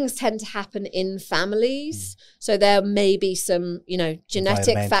 These things tend to happen in families. So there may be some,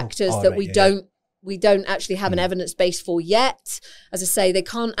 genetic factors that we don't actually have an evidence base for yet. As I say, they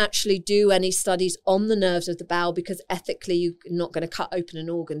can't actually do any studies on the nerves of the bowel because ethically you're not going to cut open an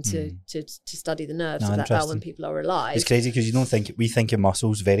organ to study the nerves of that bowel when people are alive. It's crazy because we think of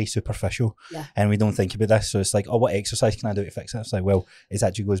muscles very superficial, and we don't think about this. So it's like, oh, what exercise can I do to fix it? It's like, well, it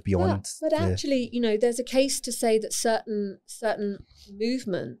actually goes beyond. But actually, there's a case to say that certain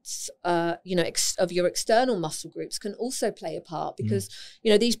movements, of your external muscle groups can also play a part, because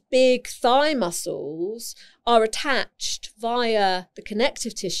these big thigh muscles are attached via the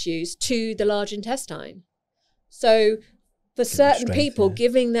connective tissues to the large intestine. So for certain people,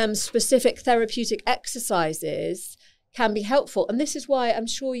 giving them specific therapeutic exercises can be helpful. And this is why I'm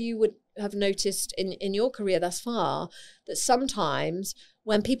sure you would have noticed in your career thus far that sometimes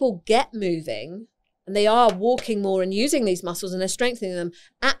when people get moving and they are walking more and using these muscles and they're strengthening them,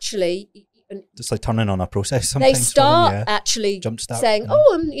 actually It's like turning on a process sometimes. They start for them, actually Jumpstart, saying, yeah.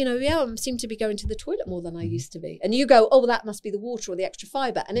 oh, I seem to be going to the toilet more than I used to be. And you go, oh, well, that must be the water or the extra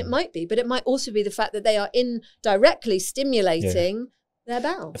fiber. And it might be, but it might also be the fact that they are indirectly stimulating their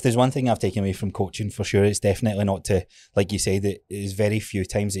bowel. If there's one thing I've taken away from coaching for sure, it's definitely not to, like you say, that there's very few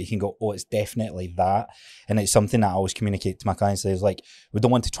times that you can go, oh, it's definitely that. And it's something that I always communicate to my clients is like, we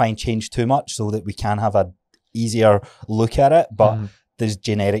don't want to try and change too much so that we can have a easier look at it, but there's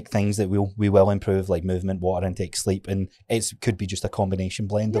generic things that we will improve, like movement, water intake, sleep, and it could be just a combination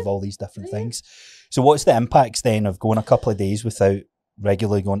blend of all these different things. So what's the impacts then of going a couple of days without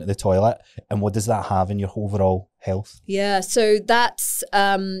regularly going to the toilet, and what does that have in your overall health? Yeah, so that's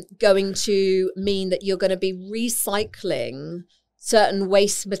going to mean that you're going to be recycling certain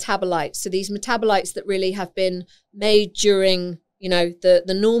waste metabolites. So these metabolites that really have been made during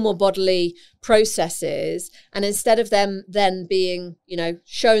the normal bodily processes, and instead of them then being,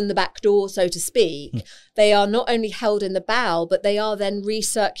 shown the back door, so to speak, they are not only held in the bowel, but they are then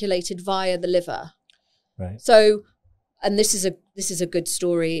recirculated via the liver. Right. So, and this is a good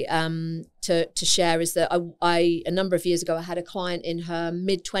story to share, is that I a number of years ago, I had a client in her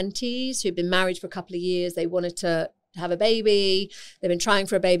mid-20s who'd been married for a couple of years. They wanted to have a baby. They've been trying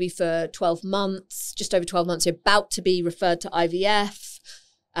for a baby for 12 months, just over 12 months. They're about to be referred to IVF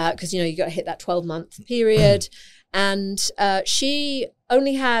because, you got to hit that 12-month period. And she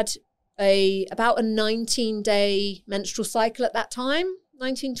only had about a 19-day menstrual cycle at that time,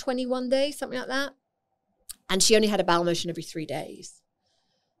 19, 21 days, something like that. And she only had a bowel motion every 3 days.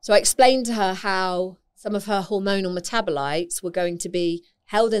 So I explained to her how some of her hormonal metabolites were going to be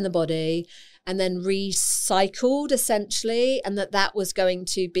held in the body and then recycled essentially, and that was going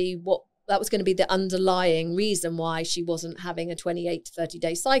to be the underlying reason why she wasn't having a 28 to 30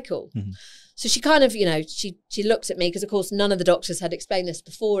 day cycle. So she kind of, she looked at me, because of course none of the doctors had explained this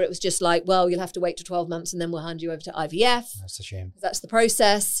before. It was just like, well, you'll have to wait till 12 months and then we'll hand you over to IVF. That's a shame. That's the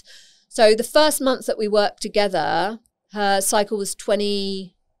process. So the first month that we worked together, her cycle was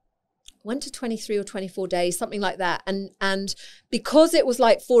 23 or 24 days, something like that. And because it was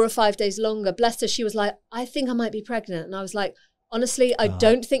like 4 or 5 days longer, bless her, she was like, I think I might be pregnant. And I was like, honestly, I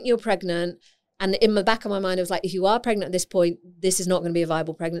don't think you're pregnant. And in the back of my mind, I was like, if you are pregnant at this point, this is not going to be a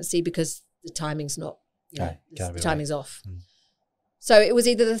viable pregnancy because the timing's not, the timing's off. So it was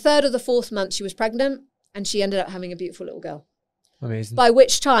either the 3rd or the 4th month she was pregnant, and she ended up having a beautiful little girl. Amazing. By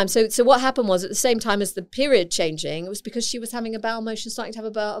which time, so what happened was, at the same time as the period changing, it was because she was having a bowel motion, starting to have a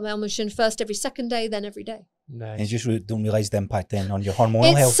bowel motion first every 2nd day, then every day. Nice. And you just don't realise the impact then on your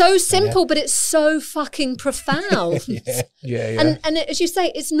hormonal health. It's so simple, but it's so fucking profound. Yeah. And as you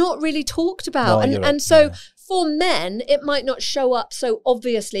say, it's not really talked about. So for men, it might not show up so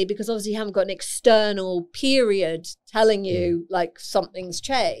obviously, because obviously you haven't got an external period telling you like something's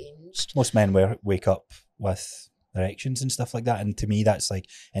changed. Most men wake up with erections and stuff like that, and to me that's like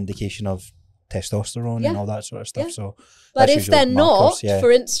indication of testosterone and all that sort of stuff. So but if they're markers, not,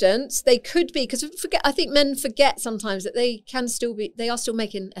 for instance, they could be, because I think men forget sometimes that they are still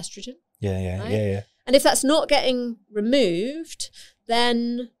making estrogen. Yeah. And if that's not getting removed,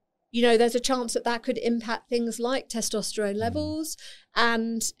 then there's a chance that could impact things like testosterone levels.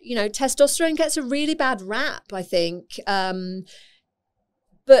 And testosterone gets a really bad rap, I think.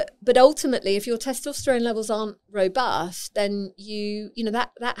 But ultimately, if your testosterone levels aren't robust, then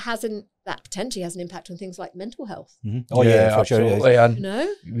that potentially has an impact on things like mental health. Oh yeah, for sure.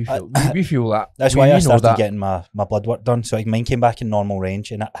 We feel that. That's why I started getting my blood work done. So mine came back in normal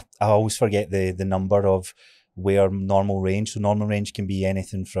range, and I always forget the number of where normal range. So normal range can be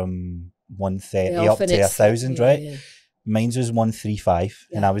anything from 130 up to 1,000, right? Yeah. Mine's was 135,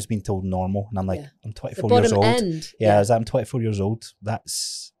 and I was being told normal, and I'm like, I'm 24 years old. I'm 24 years old.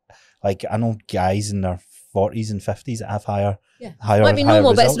 That's like, I know guys in their 40s and 50s that have higher might be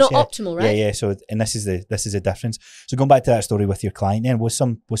normal, results, but it's not optimal, right? Yeah. So, and this is the difference. So going back to that story with your client, then was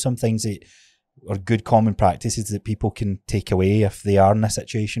some things that are good common practices that people can take away if they are in a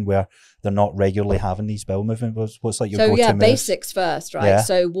situation where they're not regularly having these bowel movements? What's like your go-to move? Basics first, right? Yeah.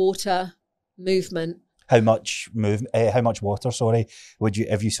 So water, movement. How much water, would you,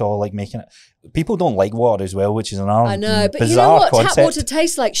 if you saw like making it, people don't like water as well, which is another I know, but bizarre you know what? concept. Tap water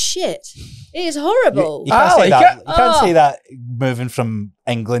tastes like shit. It is horrible. You can't say that. You can't say that moving from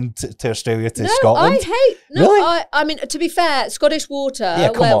England to Australia to Scotland. I mean, to be fair, Scottish water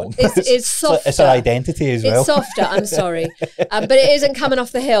is softer. It's an identity as well. It's softer, I'm sorry. But it isn't coming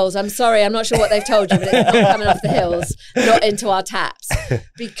off the hills. I'm sorry, I'm not sure what they've told you, but it's not coming off the hills, not into our taps.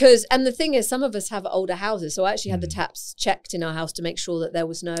 And the thing is, some of us have older houses, so I actually had the taps checked in our house to make sure that there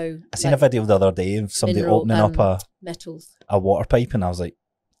was no... I seen a video the other day of somebody opening up a water pipe, and I was like,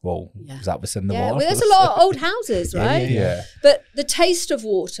 Well, Yeah. is that what's in the Yeah, water? well, there's a lot of old houses, right? Yeah. But the taste of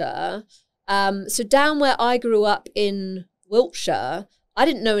water, so down where I grew up in Wiltshire, I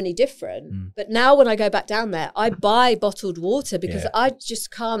didn't know any different. But now when I go back down there, I buy bottled water because I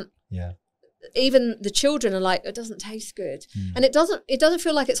just can't. Yeah. Even the children are like, it doesn't taste good. And it doesn't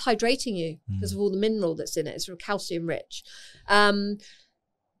feel like it's hydrating you because of all the mineral that's in it. It's calcium rich.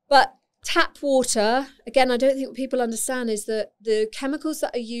 But tap water, again, I don't think what people understand is that the chemicals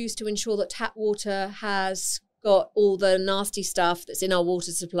that are used to ensure that tap water has got all the nasty stuff that's in our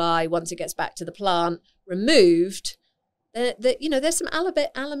water supply once it gets back to the plant removed, there's some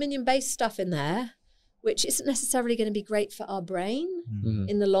aluminium-based stuff in there, which isn't necessarily going to be great for our brain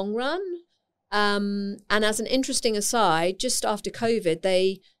in the long run. And as an interesting aside, just after COVID,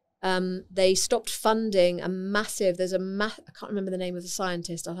 they stopped funding a massive, I can't remember the name of the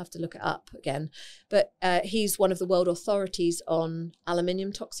scientist, I'll have to look it up again, but he's one of the world authorities on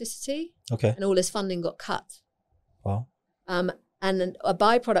aluminium toxicity. Okay. And all his funding got cut. Wow. And a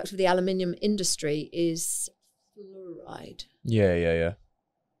byproduct of the aluminium industry is fluoride. Yeah.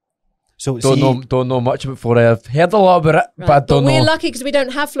 So don't know much before. I've heard a lot about it, but I don't know. We're lucky because we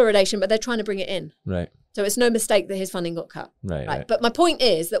don't have fluoridation, but they're trying to bring it in. Right. So it's no mistake that his funding got cut. Right. But my point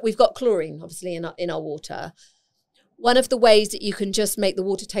is that we've got chlorine, obviously, in our water. One of the ways that you can just make the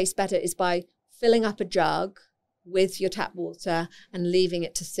water taste better is by filling up a jug with your tap water and leaving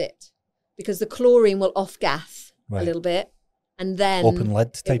it to sit, because the chlorine will off-gas a little bit. And then open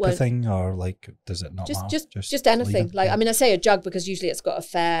lid type of thing, or like, does it not matter? Just anything. Like, I mean, I say a jug because usually it's got a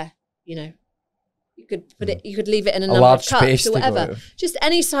fair, you could put it, you could leave it in a number of cups or whatever. Just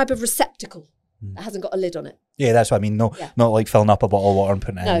any type of receptacle that hasn't got a lid on it. Yeah, that's what I mean. No, not like filling up a bottle of water and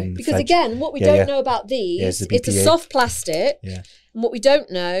putting it in. No, because again, what we don't know about these, it's a soft plastic. Yeah. And what we don't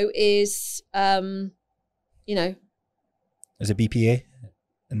know is, is it BPA?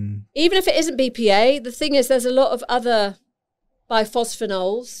 Even if it isn't BPA, the thing is, there's a lot of other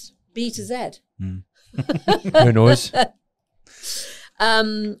biphosphenols, B to Z. Who knows?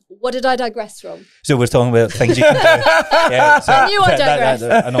 What did I digress from? So we're talking about things you can do. Yeah, so I knew I digressed.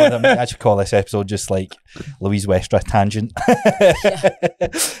 I know. I should call this episode just like Louise Westra tangent.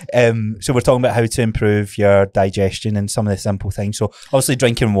 So we're talking about how to improve your digestion and some of the simple things. So obviously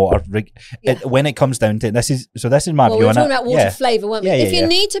drinking water. When it comes down to it, this is my view on it. We were talking about water flavour, weren't we? If you yeah.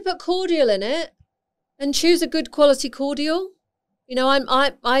 need to put cordial in it, then choose a good quality cordial.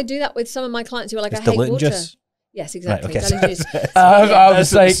 I do that with some of my clients who are like, I hate water. Juice? Yes, exactly. Right, okay. I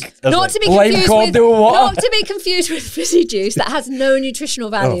was like, not to be confused with fizzy juice that has no nutritional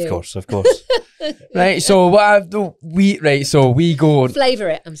value. Oh, of course. Right. So we go flavour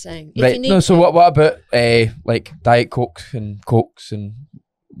it. I'm saying. Right. No. So what about like Diet Coke and Cokes and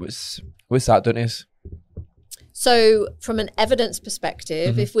what's that doing to us? So from an evidence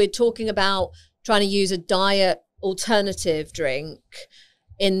perspective, if we're talking about trying to use a diet alternative drink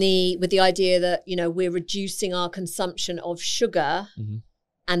with the idea that, we're reducing our consumption of sugar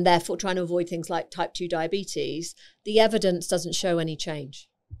and therefore trying to avoid things like type 2 diabetes, the evidence doesn't show any change.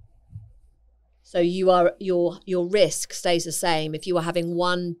 So your risk stays the same if you are having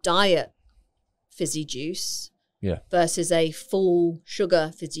one diet fizzy juice versus a full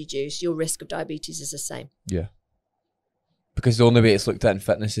sugar fizzy juice, your risk of diabetes is the same. Yeah. Because the only way it's looked at in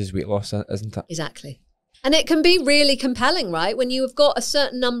fitness is weight loss, isn't it? Exactly. And it can be really compelling, right? When you have got a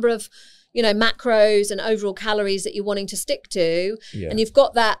certain number of, macros and overall calories that you're wanting to stick to, and you've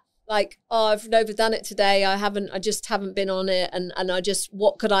got that, like, oh, I've overdone it today. I just haven't been on it. And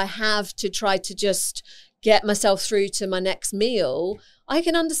what could I have to try to just get myself through to my next meal? I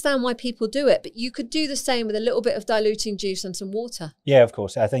can understand why people do it, but you could do the same with a little bit of diluting juice and some water. Yeah, of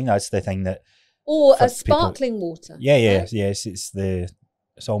course. I think that's the thing that. Or a sparkling water. Yeah. Right? Yes, it's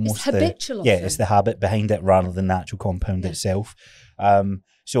almost habitual. It's the habit behind it rather than the actual compound itself.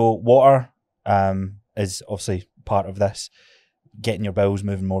 So water is obviously part of this. Getting your bowels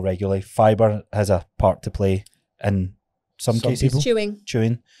moving more regularly. Fiber has a part to play in some cases.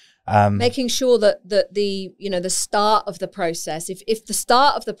 Chewing. Making sure that the start of the process, if the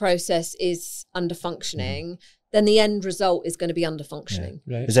start of the process is under functioning, then the end result is going to be under functioning.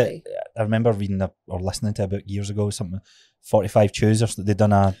 Yeah. Right. Is it? I remember reading or listening to about years ago something 45 chews or something. They'd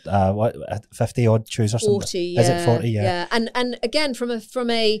done a 50 odd chews or something. 40. Yeah. Is it 40? Yeah. And again, from a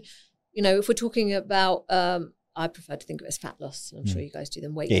if we're talking about, I prefer to think of it as fat loss. I'm sure you guys do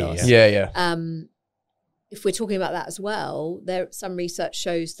them weight loss. Yeah. If we're talking about that as well, some research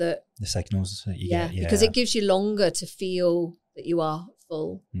shows that the signals that you get, because it gives you longer to feel that you are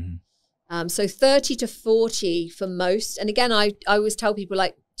full. So 30 to 40 for most. And again, I always tell people,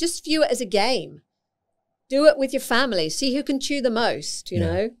 like, just view it as a game. do it with your family. See who can chew the most, you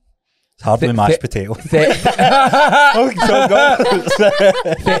know? It's hard with mashed potato.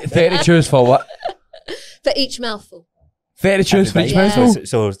 30 chews for what? For each mouthful. 30 chews for each mouthful?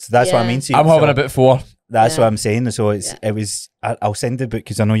 So that's what I mean. See, I'm having about 4. That's what I'm saying. So it was. I'll send the book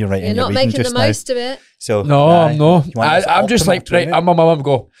because I know you're writing. You're not making the most of it. So no, I'm not. I'm just like, right, I'm on my mum.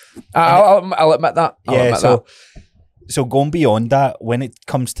 Go. I'll admit that. So going beyond that, when it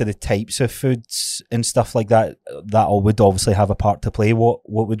comes to the types of foods and stuff like that, that all would obviously have a part to play. What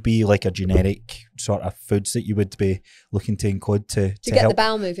would be like a generic sort of foods that you would be looking to include to get help the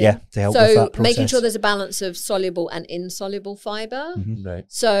bowel moving? Yeah, to help with that process. Making sure there's a balance of soluble and insoluble fiber. Right.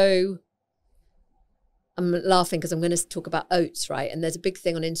 So I'm laughing because I'm going to talk about oats, right? And there's a big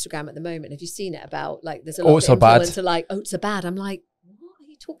thing on Instagram at the moment. Have you seen it about like there's a lot of influencers are like oats are bad. I'm like, what are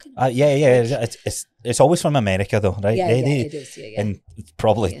you talking about? It's always from America though, right? It is. Yeah. And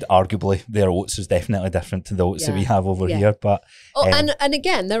probably arguably their oats is definitely different to the oats that we have over here. But and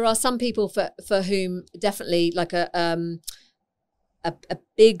again, there are some people for whom definitely like a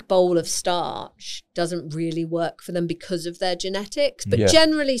big bowl of starch doesn't really work for them because of their genetics. But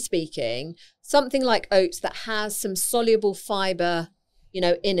generally speaking, something like oats that has some soluble fiber,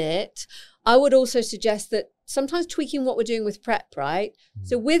 in it, I would also suggest that sometimes tweaking what we're doing with prep, right?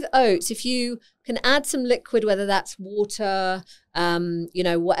 So with oats, if you can add some liquid, whether that's water,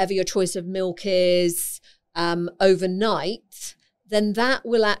 whatever your choice of milk is, overnight, then that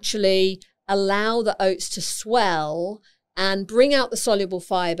will actually allow the oats to swell and bring out the soluble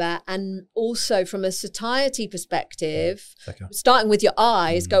fiber, and also from a satiety perspective, starting with your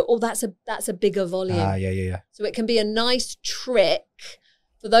eyes, go, oh, that's a bigger volume. So it can be a nice trick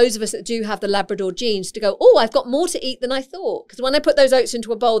for those of us that do have the Labrador genes to go, oh, I've got more to eat than I thought. Because when I put those oats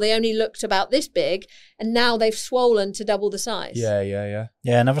into a bowl, they only looked about this big, and now they've swollen to double the size. Yeah,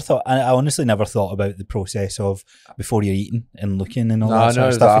 I honestly never thought about the process of before you're eating and looking and all that sort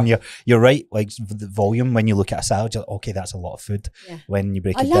of stuff. And you're right, like the volume, when you look at a salad, you're like, okay, that's a lot of food. Yeah. When you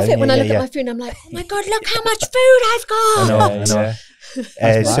break it down. I love it when I look at my food and I'm like, oh my God, look how much food I've got. I know.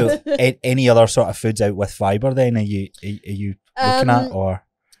 So any other sort of foods out with fibre then are you looking at, or?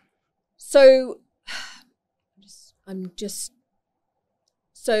 So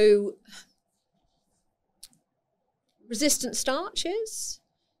resistant starches.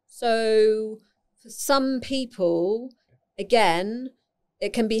 So for some people, again,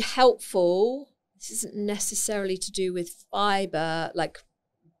 it can be helpful. This isn't necessarily to do with fiber, like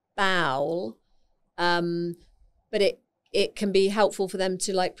bowel, but it can be helpful for them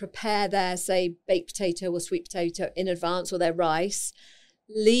to like prepare their, say, baked potato or sweet potato in advance, or their rice,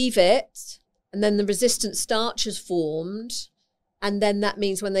 leave it, and then the resistant starch is formed. And then that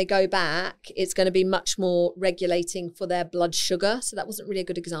means when they go back, it's going to be much more regulating for their blood sugar. So that wasn't really a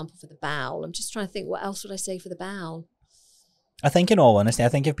good example for the bowel. I'm just trying to think, what else would I say for the bowel? I think in all honesty, I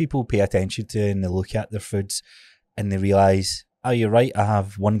think if people pay attention to and they look at their foods and they realise, oh, you're right, I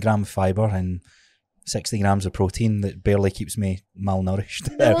have 1 gram of fibre and 60 grams of protein that barely keeps me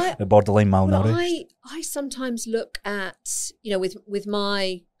malnourished, borderline malnourished. I sometimes look at, with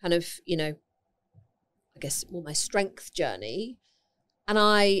my kind of, I guess more my strength journey, and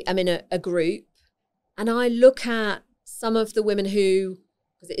I am in a group, and I look at some of the women who,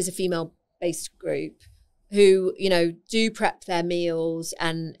 because it is a female-based group, who, do prep their meals,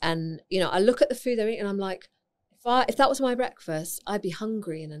 and I look at the food they're eating, and I'm like, if that was my breakfast, I'd be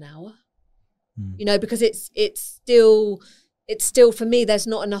hungry in an hour. Because it's still for me, there's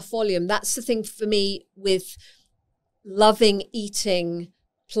not enough volume. That's the thing for me with loving eating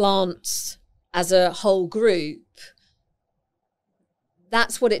plants as a whole group.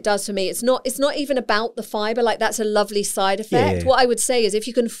 That's what it does for me. It's not even about the fiber. Like, that's a lovely side effect. Yeah. What I would say is, if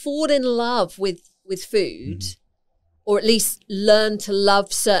you can fall in love with food, or at least learn to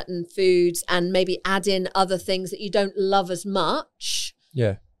love certain foods and maybe add in other things that you don't love as much,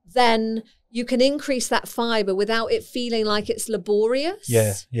 then you can increase that fiber without it feeling like it's laborious.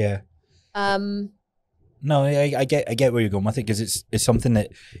 Yeah. No, I get where you're going with it, because it's something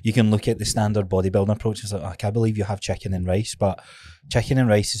that you can look at the standard bodybuilding approach. It's like, I can't believe you have chicken and rice, but chicken and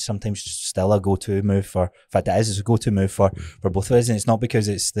rice is sometimes still a go-to move for. In fact, it's a go-to move for both of us, and it's not because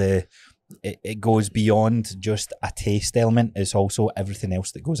it goes beyond just a taste element. It's also everything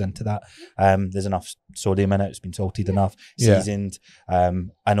else that goes into that. There's enough sodium in it. It's been salted enough, seasoned.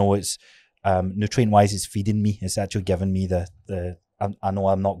 I know it's. Nutrient wise, it's feeding me. It's actually giving me I know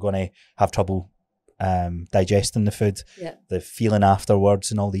I'm not going to have trouble digesting the food, the feeling afterwards,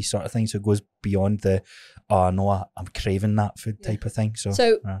 and all these sort of things. So it goes beyond I'm craving that food type of thing.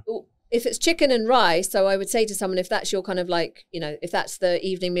 So if it's chicken and rice, so I would say to someone, if that's your kind of like, you know, if that's the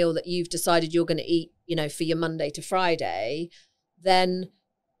evening meal that you've decided you're going to eat, you know, for your Monday to Friday, then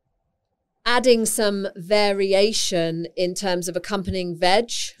adding some variation in terms of accompanying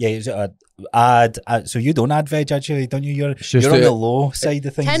veg. Yeah, so you don't add veg, actually, don't you? You're on the low side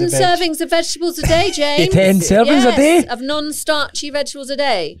of things. 10 servings of vegetables a day, James. 10 servings a day? Of non-starchy vegetables a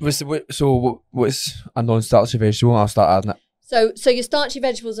day. So what's a non-starchy vegetable? I'll start adding it. So your starchy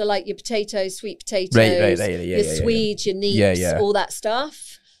vegetables are like your potatoes, sweet potatoes, your swedes, your neeps, all that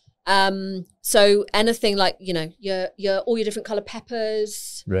stuff. So anything like, you know, your all your different color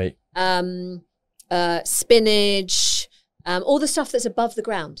peppers, right? Spinach, all the stuff that's above the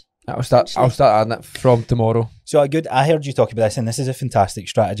ground. I'll start adding it from tomorrow. So I heard you talk about this, and this is a fantastic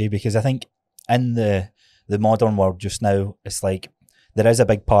strategy, because I think in the modern world just now, it's like there is a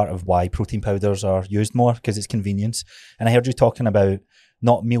big part of why protein powders are used more, because it's convenience. And I heard you talking about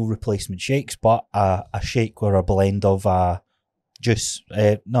not meal replacement shakes, but a shake or a blend of juice.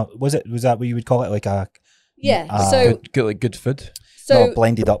 Was that what you would call it? Like a good food. So no,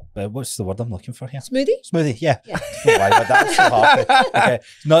 blended up. What's the word I'm looking for here? Smoothie, yeah. Why, but that's so hard. Okay.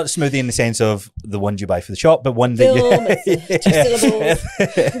 Not smoothie in the sense of the ones you buy for the shop, but one that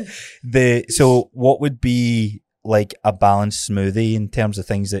you. So what would be like a balanced smoothie in terms of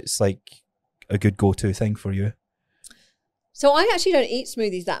things that's like a good go-to thing for you? So I actually don't eat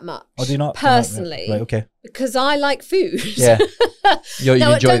smoothies that much. Oh, do you not? Personally. Right, okay. Because I like food. Yeah.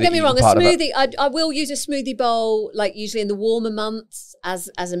 Now, don't get me wrong, a smoothie, I will use a smoothie bowl, like usually in the warmer months as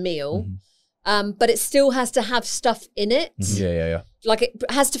a meal. Mm-hmm. But it still has to have stuff in it. Mm-hmm. Yeah. Like it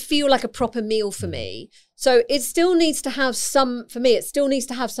has to feel like a proper meal for me. So it still needs to have some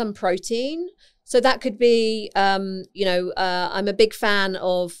protein. So that could be, I'm a big fan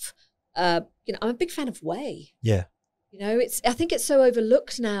of, I'm a big fan of whey. Yeah. You know, I think it's so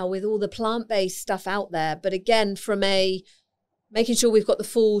overlooked now with all the plant-based stuff out there. But again, from making sure we've got the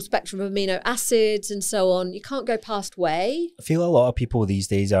full spectrum of amino acids and so on, you can't go past whey. I feel a lot of people these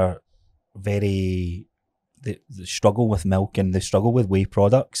days are they struggle with milk and they struggle with whey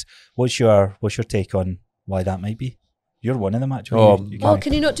products. What's your take on why that might be? You're one of them, actually.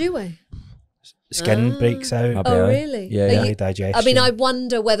 Can you not do whey? Skin breaks out. Oh, really? Yeah. Digestion. I mean, I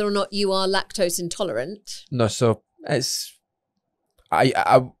wonder whether or not you are lactose intolerant. No, so it's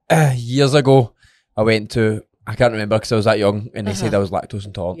I years ago I went to, I can't remember because I was that young, and they said I was lactose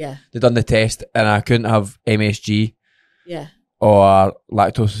intolerant. Yeah. They done the test and I couldn't have MSG. Yeah. Or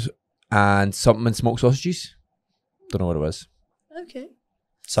lactose and something in smoked sausages. Don't know what it was. Okay.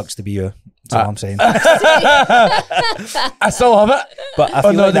 Sucks to be you. That's all I'm saying. I still have it. But I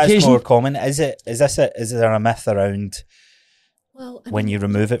feel like that's more common. Is there a myth around when you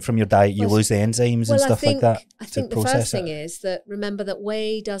remove it from your diet, you lose the enzymes and stuff like that? I think the first thing is that remember that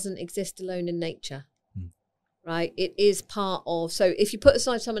whey doesn't exist alone in nature. Right? It is part of, so if you put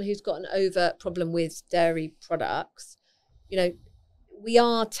aside someone who's got an overt problem with dairy products, you know,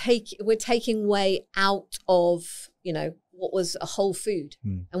 we're taking whey out of, you know, what was a whole food,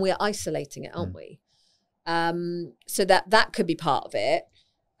 and we're isolating it, aren't we? So that could be part of it.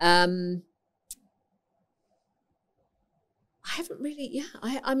 I haven't really,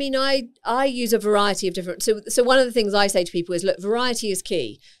 I mean, I use a variety of different, so one of the things I say to people is, look, variety is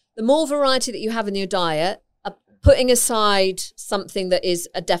key. The more variety that you have in your diet, putting aside something that is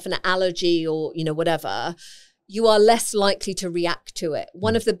a definite allergy or, you know, whatever, you are less likely to react to it.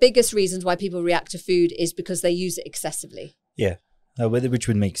 One of the biggest reasons why people react to food is because they use it excessively. Yeah, which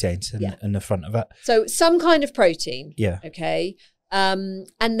would make sense in the front of it. So some kind of protein. Yeah. Okay. And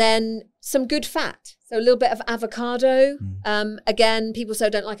then some good fat. So a little bit of avocado. Again, people say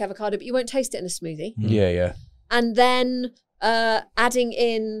don't like avocado, but you won't taste it in a smoothie. Yeah. And then adding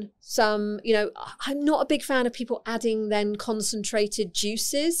in some, you know, I'm not a big fan of people adding then concentrated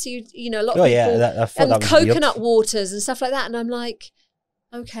juices. So you know, a lot of people and coconut waters and stuff like that. And I'm like,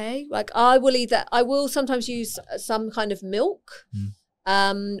 okay, like I will sometimes use some kind of milk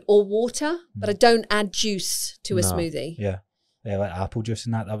or water, but I don't add juice to a smoothie. Yeah, like apple juice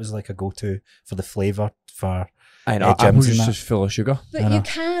and that was like a go-to for the flavour for. I know, apple juice is full of sugar. But you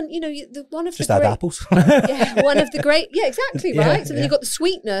can, you know, add apples. One of the great, exactly, right? So then you've got the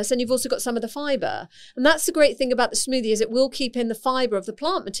sweetness and you've also got some of the fibre. And that's the great thing about the smoothie is it will keep in the fibre of the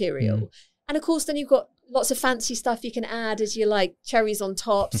plant material. And of course, then you've got lots of fancy stuff you can add as you like cherries on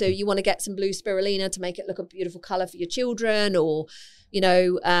top. So you want to get some blue spirulina to make it look a beautiful colour for your children, or, you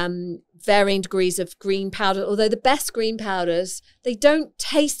know, varying degrees of green powder. Although the best green powders, they don't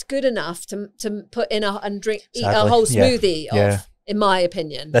taste good enough to put in eat a whole smoothie of in my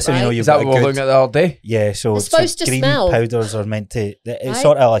opinion. That's how you know you've Is that got what a we're good... looking at the other day? Yeah, so, It's supposed to green smell. powders are meant to... It's Right?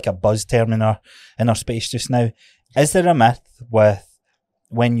 sort of like a buzz term in our space just now. Is there a myth with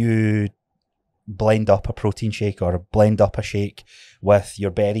when you blend up a protein shake or blend up a shake with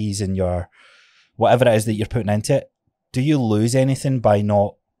your berries and your whatever it is that you're putting into it, do you lose anything by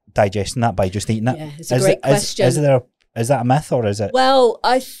not digesting that, by just eating it? Yeah, it's a great question. Is that a myth or is it? Well,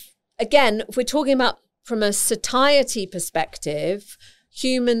 again, if we're talking about from a satiety perspective,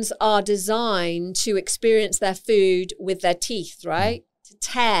 humans are designed to experience their food with their teeth, right? To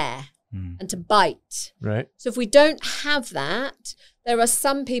tear and to bite. Right. So if we don't have that, there are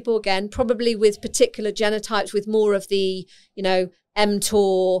some people, again, probably with particular genotypes with more of the,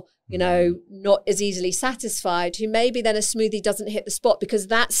 mTOR, not as easily satisfied, who maybe then a smoothie doesn't hit the spot because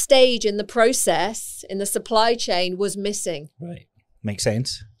that stage in the process, in the supply chain, was missing. Right. Makes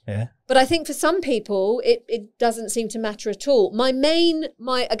sense. Yeah. But I think for some people, it doesn't seem to matter at all.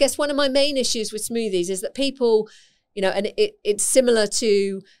 I guess one of my main issues with smoothies is that people, and it's similar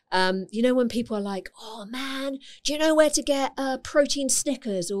to, when people are like, oh man, do you know where to get protein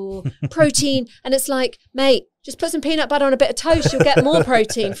Snickers or protein? And it's like, mate, just put some peanut butter on a bit of toast. You'll get more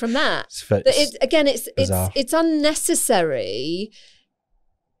protein from that. It's unnecessary.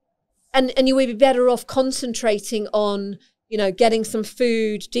 And you would be better off concentrating on, getting some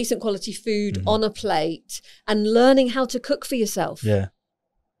food, decent quality food on a plate and learning how to cook for yourself. Yeah.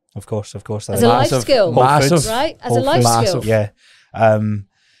 Of course. As a life skill, massive, right? As a life skill. Yeah.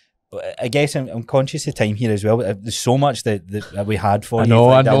 I guess I'm conscious of time here as well. There's so much that we had for you.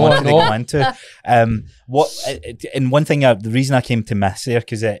 I wanted to go into. And one thing, the reason I came to myths there,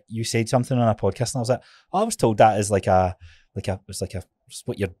 because you said something on a podcast, and I was like, I was told that is it's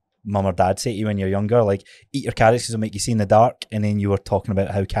what your mum or dad say to you when you're younger, like eat your carrots because it'll make you see in the dark. And then you were talking about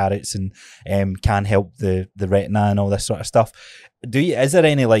how carrots and can help the retina and all this sort of stuff. Is there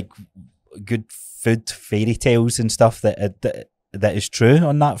any like good food fairy tales and stuff that is true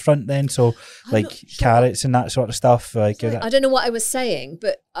on that front then? So like carrots and that sort of stuff. I don't know what I was saying,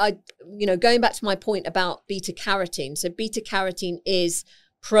 but going back to my point about beta carotene. So beta carotene is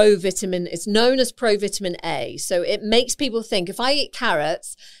provitamin. It's known as provitamin A. So it makes people think if I eat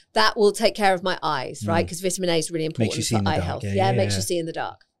carrots, that will take care of my eyes, right? Because vitamin A is really important for eye health. Yeah, makes you see in the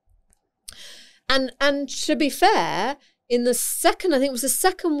dark. And to be fair, in the second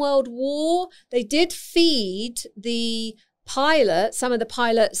World War, they did feed some of the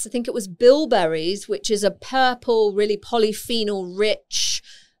pilots, I think it was bilberries, which is a purple, really polyphenol rich,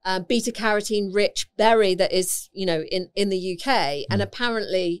 beta carotene rich berry that is, in the UK. And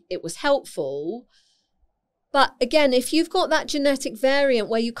apparently it was helpful. But again, if you've got that genetic variant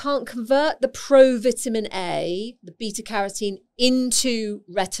where you can't convert the provitamin A, the beta carotene, into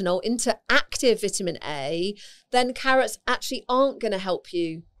retinol, into active vitamin A, then carrots actually aren't going to help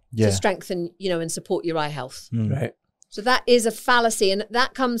you to strengthen, and support your eye health. Right. So that is a fallacy. And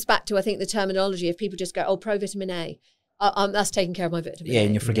that comes back to, I think, the terminology of people just go, oh, provitamin A. That's taking care of my vitamin A. Yeah,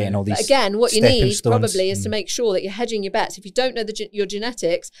 and you're forgetting all these. But again, what you need stones. probably is to make sure that you're hedging your bets. If you don't know your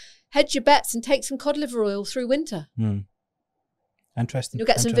genetics, hedge your bets and take some cod liver oil through winter. Interesting. You'll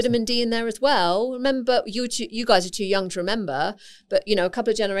get some vitamin D in there as well. Remember, you guys are too young to remember, but a couple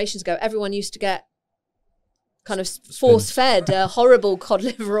of generations ago, everyone used to get kind of force-fed horrible cod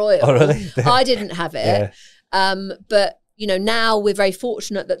liver oil. Oh, really? I didn't have it, but. Now we're very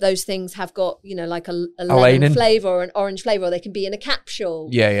fortunate that those things have got, like a lemon flavor or an orange flavor, or they can be in a capsule.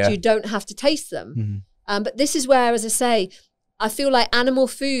 Yeah. So you don't have to taste them. But this is where, as I say, I feel like animal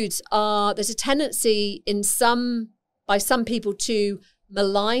foods there's a tendency by some people to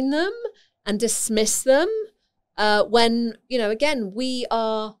malign them and dismiss them when, again, we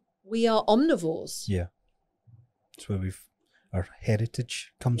are omnivores. Yeah. That's where our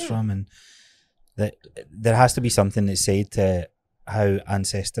heritage comes from, and that there has to be something that's said to how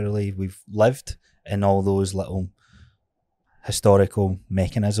ancestrally we've lived, and all those little historical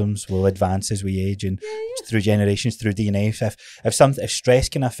mechanisms will advance as we age and through generations, through DNA. If stress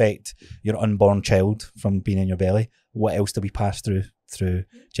can affect your unborn child from being in your belly, what else do we pass through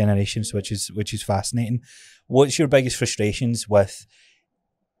generations, which is fascinating. What's your biggest frustrations with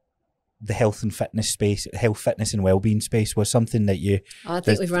the health and fitness space, health, fitness and well-being space? Was something that I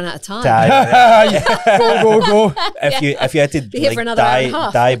think we've run out of time. Go. If you had to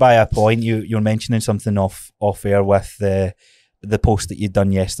die by a point, you're mentioning something off air with the post that you'd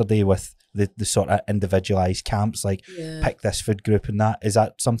done yesterday with the sort of individualized camps, like pick this food group and that. Is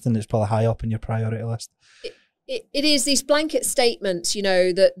that something that's probably high up in your priority list? It is these blanket statements,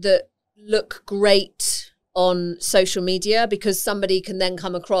 that look great on social media because somebody can then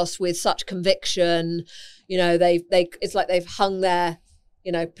come across with such conviction, you know, it's like they've hung their,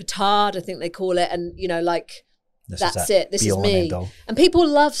 you know, petard, I think they call it, and, you know, like, that's it. This is me. And people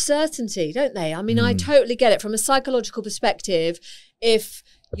love certainty, don't they? I mean, I totally get it from a psychological perspective. If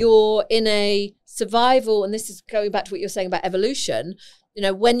you're in a survival, and this is going back to what you're saying about evolution, you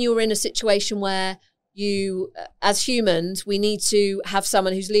know, when you're in a situation where you, as humans, we need to have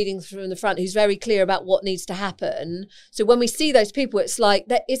someone who's leading from the front, who's very clear about what needs to happen. So when we see those people, it's like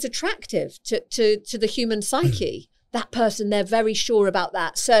that is attractive to the human psyche. That person, they're very sure about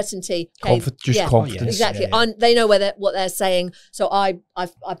that certainty. Okay, Confidence. Exactly. They know what they're saying. So I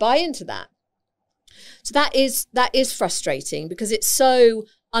buy into that. So that is frustrating because it's so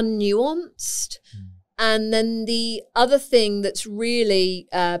unnuanced. And then the other thing that's really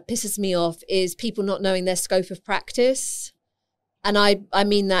pisses me off is people not knowing their scope of practice. And I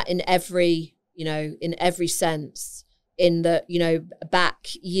mean that in every sense. In that, you know, back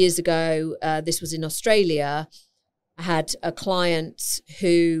years ago, this was in Australia. I had a client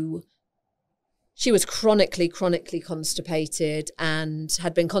who, she was chronically constipated and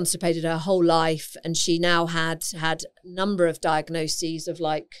had been constipated her whole life. And she now had a number of diagnoses of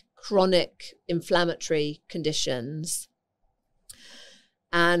like chronic inflammatory conditions.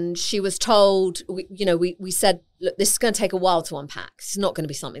 And she was told, we said, look, this is going to take a while to unpack. It's not going to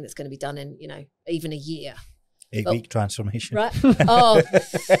be something that's going to be done in, you know, even a year. 8-week transformation. Right. Oh,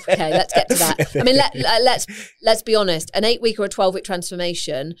 okay. Let's get to that. I mean, let's be honest. An 8-week or a 12-week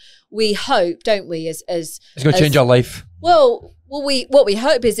transformation, we hope, don't we? As it's going to change our life. Well, what we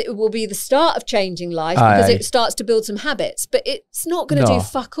hope is it will be the start of changing life because it starts to build some habits. But it's not going to do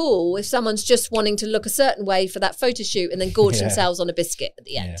fuck all if someone's just wanting to look a certain way for that photo shoot and then gorge themselves on a biscuit at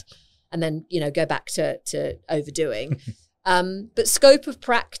the end, and then go back to overdoing. But scope of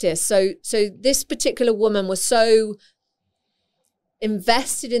practice. So this particular woman was so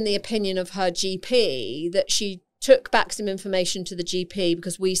invested in the opinion of her GP that she took back some information to the GP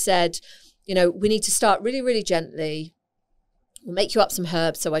because we said, we need to start really, really gently. We'll make you up some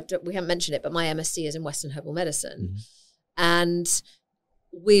herbs. So we haven't mentioned it, but my MSc is in Western herbal medicine. And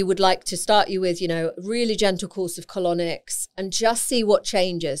we would like to start you with, a really gentle course of colonics and just see what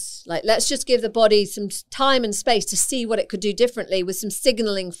changes. Like, let's just give the body some time and space to see what it could do differently with some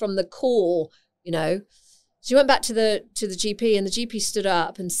signaling from the core, So she went back to the GP, and the GP stood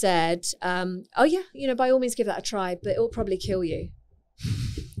up and said, oh yeah, by all means give that a try, but it will probably kill you.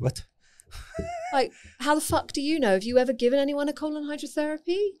 What? Like, how the fuck do you know? Have you ever given anyone a colon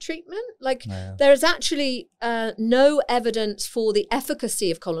hydrotherapy treatment? Like, there is actually no evidence for the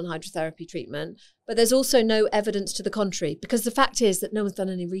efficacy of colon hydrotherapy treatment, but there's also no evidence to the contrary, because the fact is that no one's done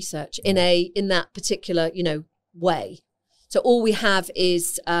any research in that particular, way. So all we have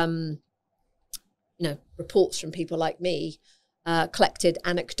is, reports from people like me, collected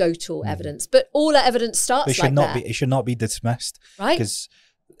anecdotal evidence, but all that evidence starts like that. It should not be dismissed, right? Because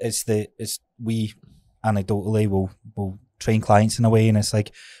we anecdotally will train clients in a way, and it's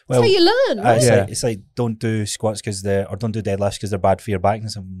like, well, that's how you learn, right? It's like don't do squats or don't do deadlifts because they're bad for your back.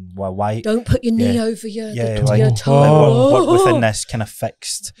 And so, well, why? Don't put your knee over your toe. Work within this kind of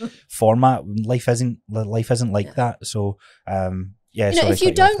fixed format. Life isn't like that. So, if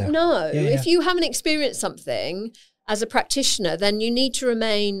you don't know, if you haven't experienced something as a practitioner, then you need to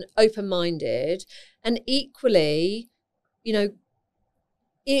remain open-minded, and equally,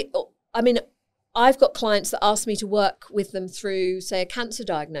 I've got clients that ask me to work with them through, say, a cancer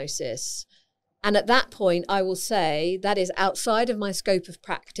diagnosis. And at that point, I will say that is outside of my scope of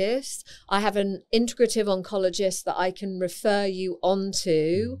practice. I have an integrative oncologist that I can refer you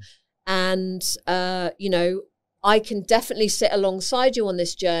onto. And, I can definitely sit alongside you on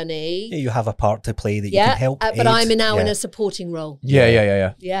this journey. Yeah, you have a part to play that you can help. But I'm now in a supporting role.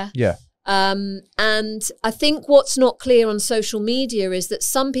 Yeah. And I think what's not clear on social media is that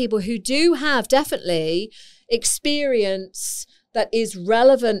some people who do have definitely experience that is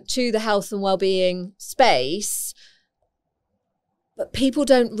relevant to the health and well-being space, but people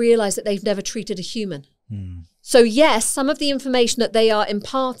don't realize that they've never treated a human. So yes, some of the information that they are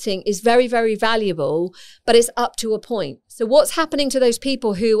imparting is very, very valuable, but it's up to a point. So what's happening to those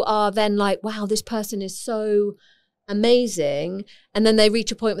people who are then like, wow, this person is so amazing, and then they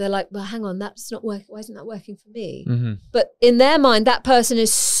reach a point where they're like, well, hang on, that's not working. Why isn't that working for me? But in their mind, that person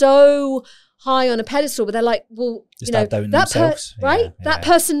is so high on a pedestal, but they're like, well, themselves. That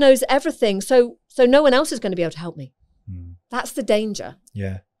person knows everything, so no one else is going to be able to help me. That's the danger.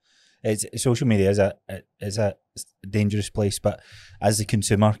 Social media is a dangerous place, but as the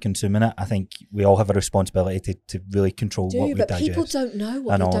consumer consuming it, I think we all have a responsibility to really control what we digest. But people don't know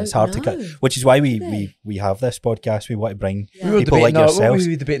what they don't it's hard know. to cut, which is why we have this podcast. We want to bring people like yourselves.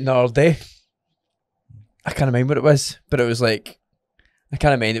 We were debating the other day. I can't remember what it was, but it was like, I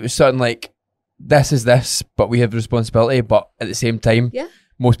can't remember. It was something like, this is this, but we have a responsibility. But at the same time,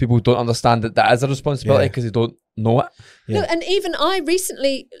 most people don't understand that is a responsibility because they don't know it. No, and even I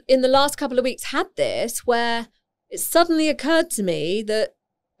recently, in the last couple of weeks, had this where it suddenly occurred to me that,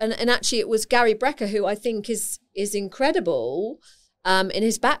 and actually it was Gary Brecker, who I think is incredible in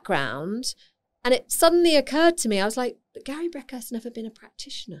his background. And it suddenly occurred to me, I was like, but Gary Brecker has never been a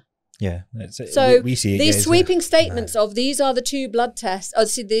practitioner. Yeah. So we see it, these sweeping statements of these are the two blood tests,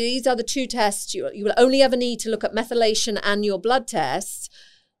 these are the two tests, you will only ever need to look at methylation and your blood tests.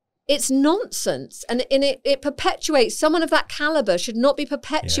 It's nonsense. And it perpetuates, someone of that caliber should not be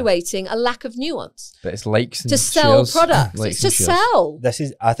perpetuating a lack of nuance. But it's likes and to sell shares. products. Likes It's to and shares.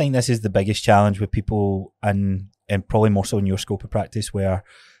 sell. I think this is the biggest challenge with people, and probably more so in your scope of practice, where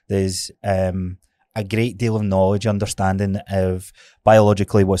there's a great deal of knowledge, understanding of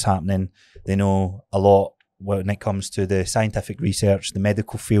biologically what's happening. They know a lot when it comes to the scientific research, the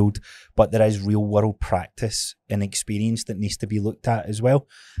medical field, but there is real world practice and experience that needs to be looked at as well.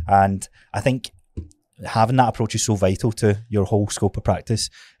 And I think having that approach is so vital to your whole scope of practice.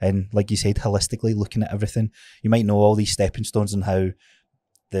 And like you said, holistically looking at everything. You might know all these stepping stones and how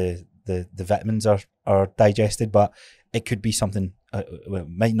the vitamins are digested, but it could be something, it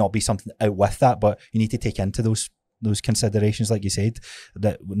might not be something out with that, but you need to take into those considerations, like you said,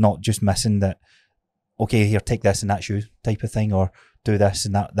 that not just missing that, okay, here, take this and that's you type of thing, or do this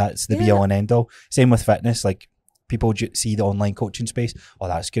and that's the be all and end all. Same with fitness, like people see the online coaching space. Oh,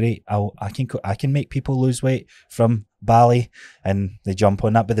 that's great. I can make people lose weight from Bali, and they jump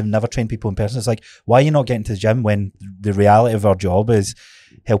on that, but they've never trained people in person. It's like, why are you not getting to the gym when the reality of our job is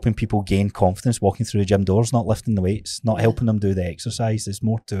helping people gain confidence walking through the gym doors, not lifting the weights, not helping them do the exercise. There's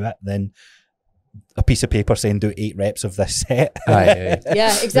more to it than a piece of paper saying do 8 reps of this set.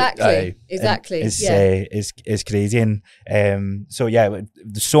 Yeah, exactly. Exactly. It's crazy. And so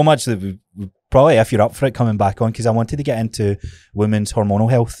there's so much that we probably, if you're up for it, coming back on, because I wanted to get into women's hormonal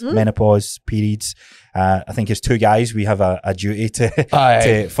health, menopause, periods. I think as two guys, we have a duty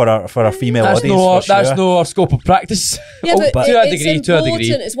to for our female audience. That's no our scope of practice. Yeah, but to a it's degree.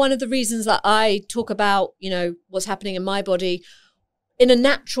 It's one of the reasons that I talk about, what's happening in my body in a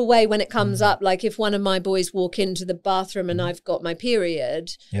natural way when it comes up. Like if one of my boys walk into the bathroom and I've got my period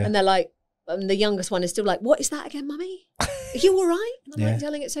and they're like, and the youngest one is still like, what is that again, mummy? Are you all right? And I'm like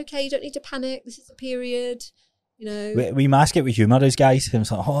telling it's okay, you don't need to panic, this is a period, We mask it with humour as guys. And,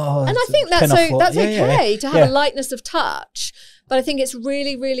 like, and I think that's okay to have a lightness of touch. But I think it's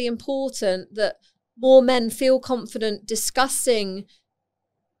really, really important that more men feel confident discussing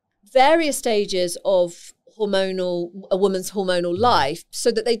various stages of a woman's hormonal life, so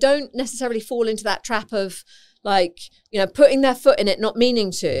that they don't necessarily fall into that trap of putting their foot in it, not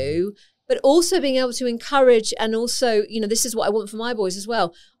meaning to, but also being able to encourage. And also, this is what I want for my boys as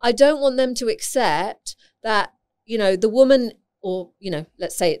well. I don't want them to accept that, the woman, or,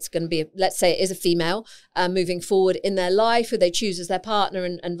 let's say it is a female moving forward in their life, who they choose as their partner,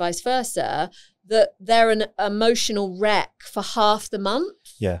 and vice versa, that they're an emotional wreck for half the month.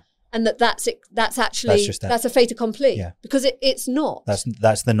 Yeah. And that's a fait accompli, because it's not.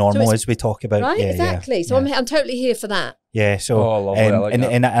 That's the normal, as we talk about, right? Exactly. So I'm totally here for that. Yeah. So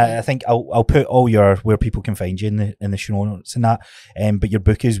and I think I'll put all where people can find you in the show notes and that. But your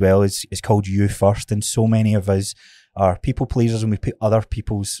book as well is called You First, and so many of us are people pleasers, and we put other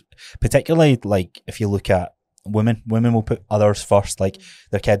people's, particularly like if you look at women will put others first, like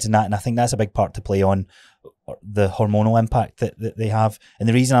their kids and that. And I think that's a big part to play on the hormonal impact that they have. And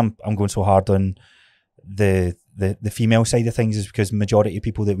the reason I'm going so hard on the female side of things is because the majority of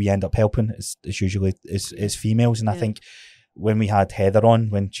people that we end up helping is usually is females. And I think when we had Heather on,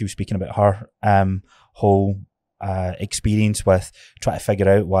 when she was speaking about her whole experience with trying to figure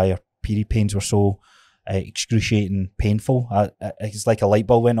out why her period pains were so excruciating painful, it's like a light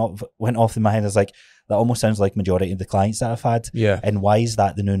bulb went off in my head. It's like, that almost sounds like majority of the clients that I've had. Yeah. And why is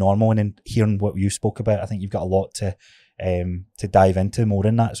that the new normal? And in hearing what you spoke about, I think you've got a lot to dive into more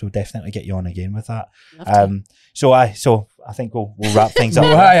in that. So definitely get you on again with that. So I think we'll wrap things up.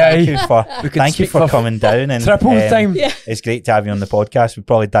 Thank you for coming down. And triple time. It's great to have you on the podcast. We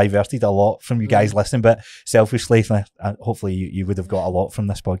probably diverted a lot from you guys listening, but selfishly, hopefully you would have got a lot from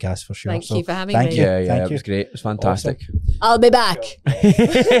this podcast for sure. Thank you for having me. Yeah, it was great. It was fantastic. Awesome. I'll be back.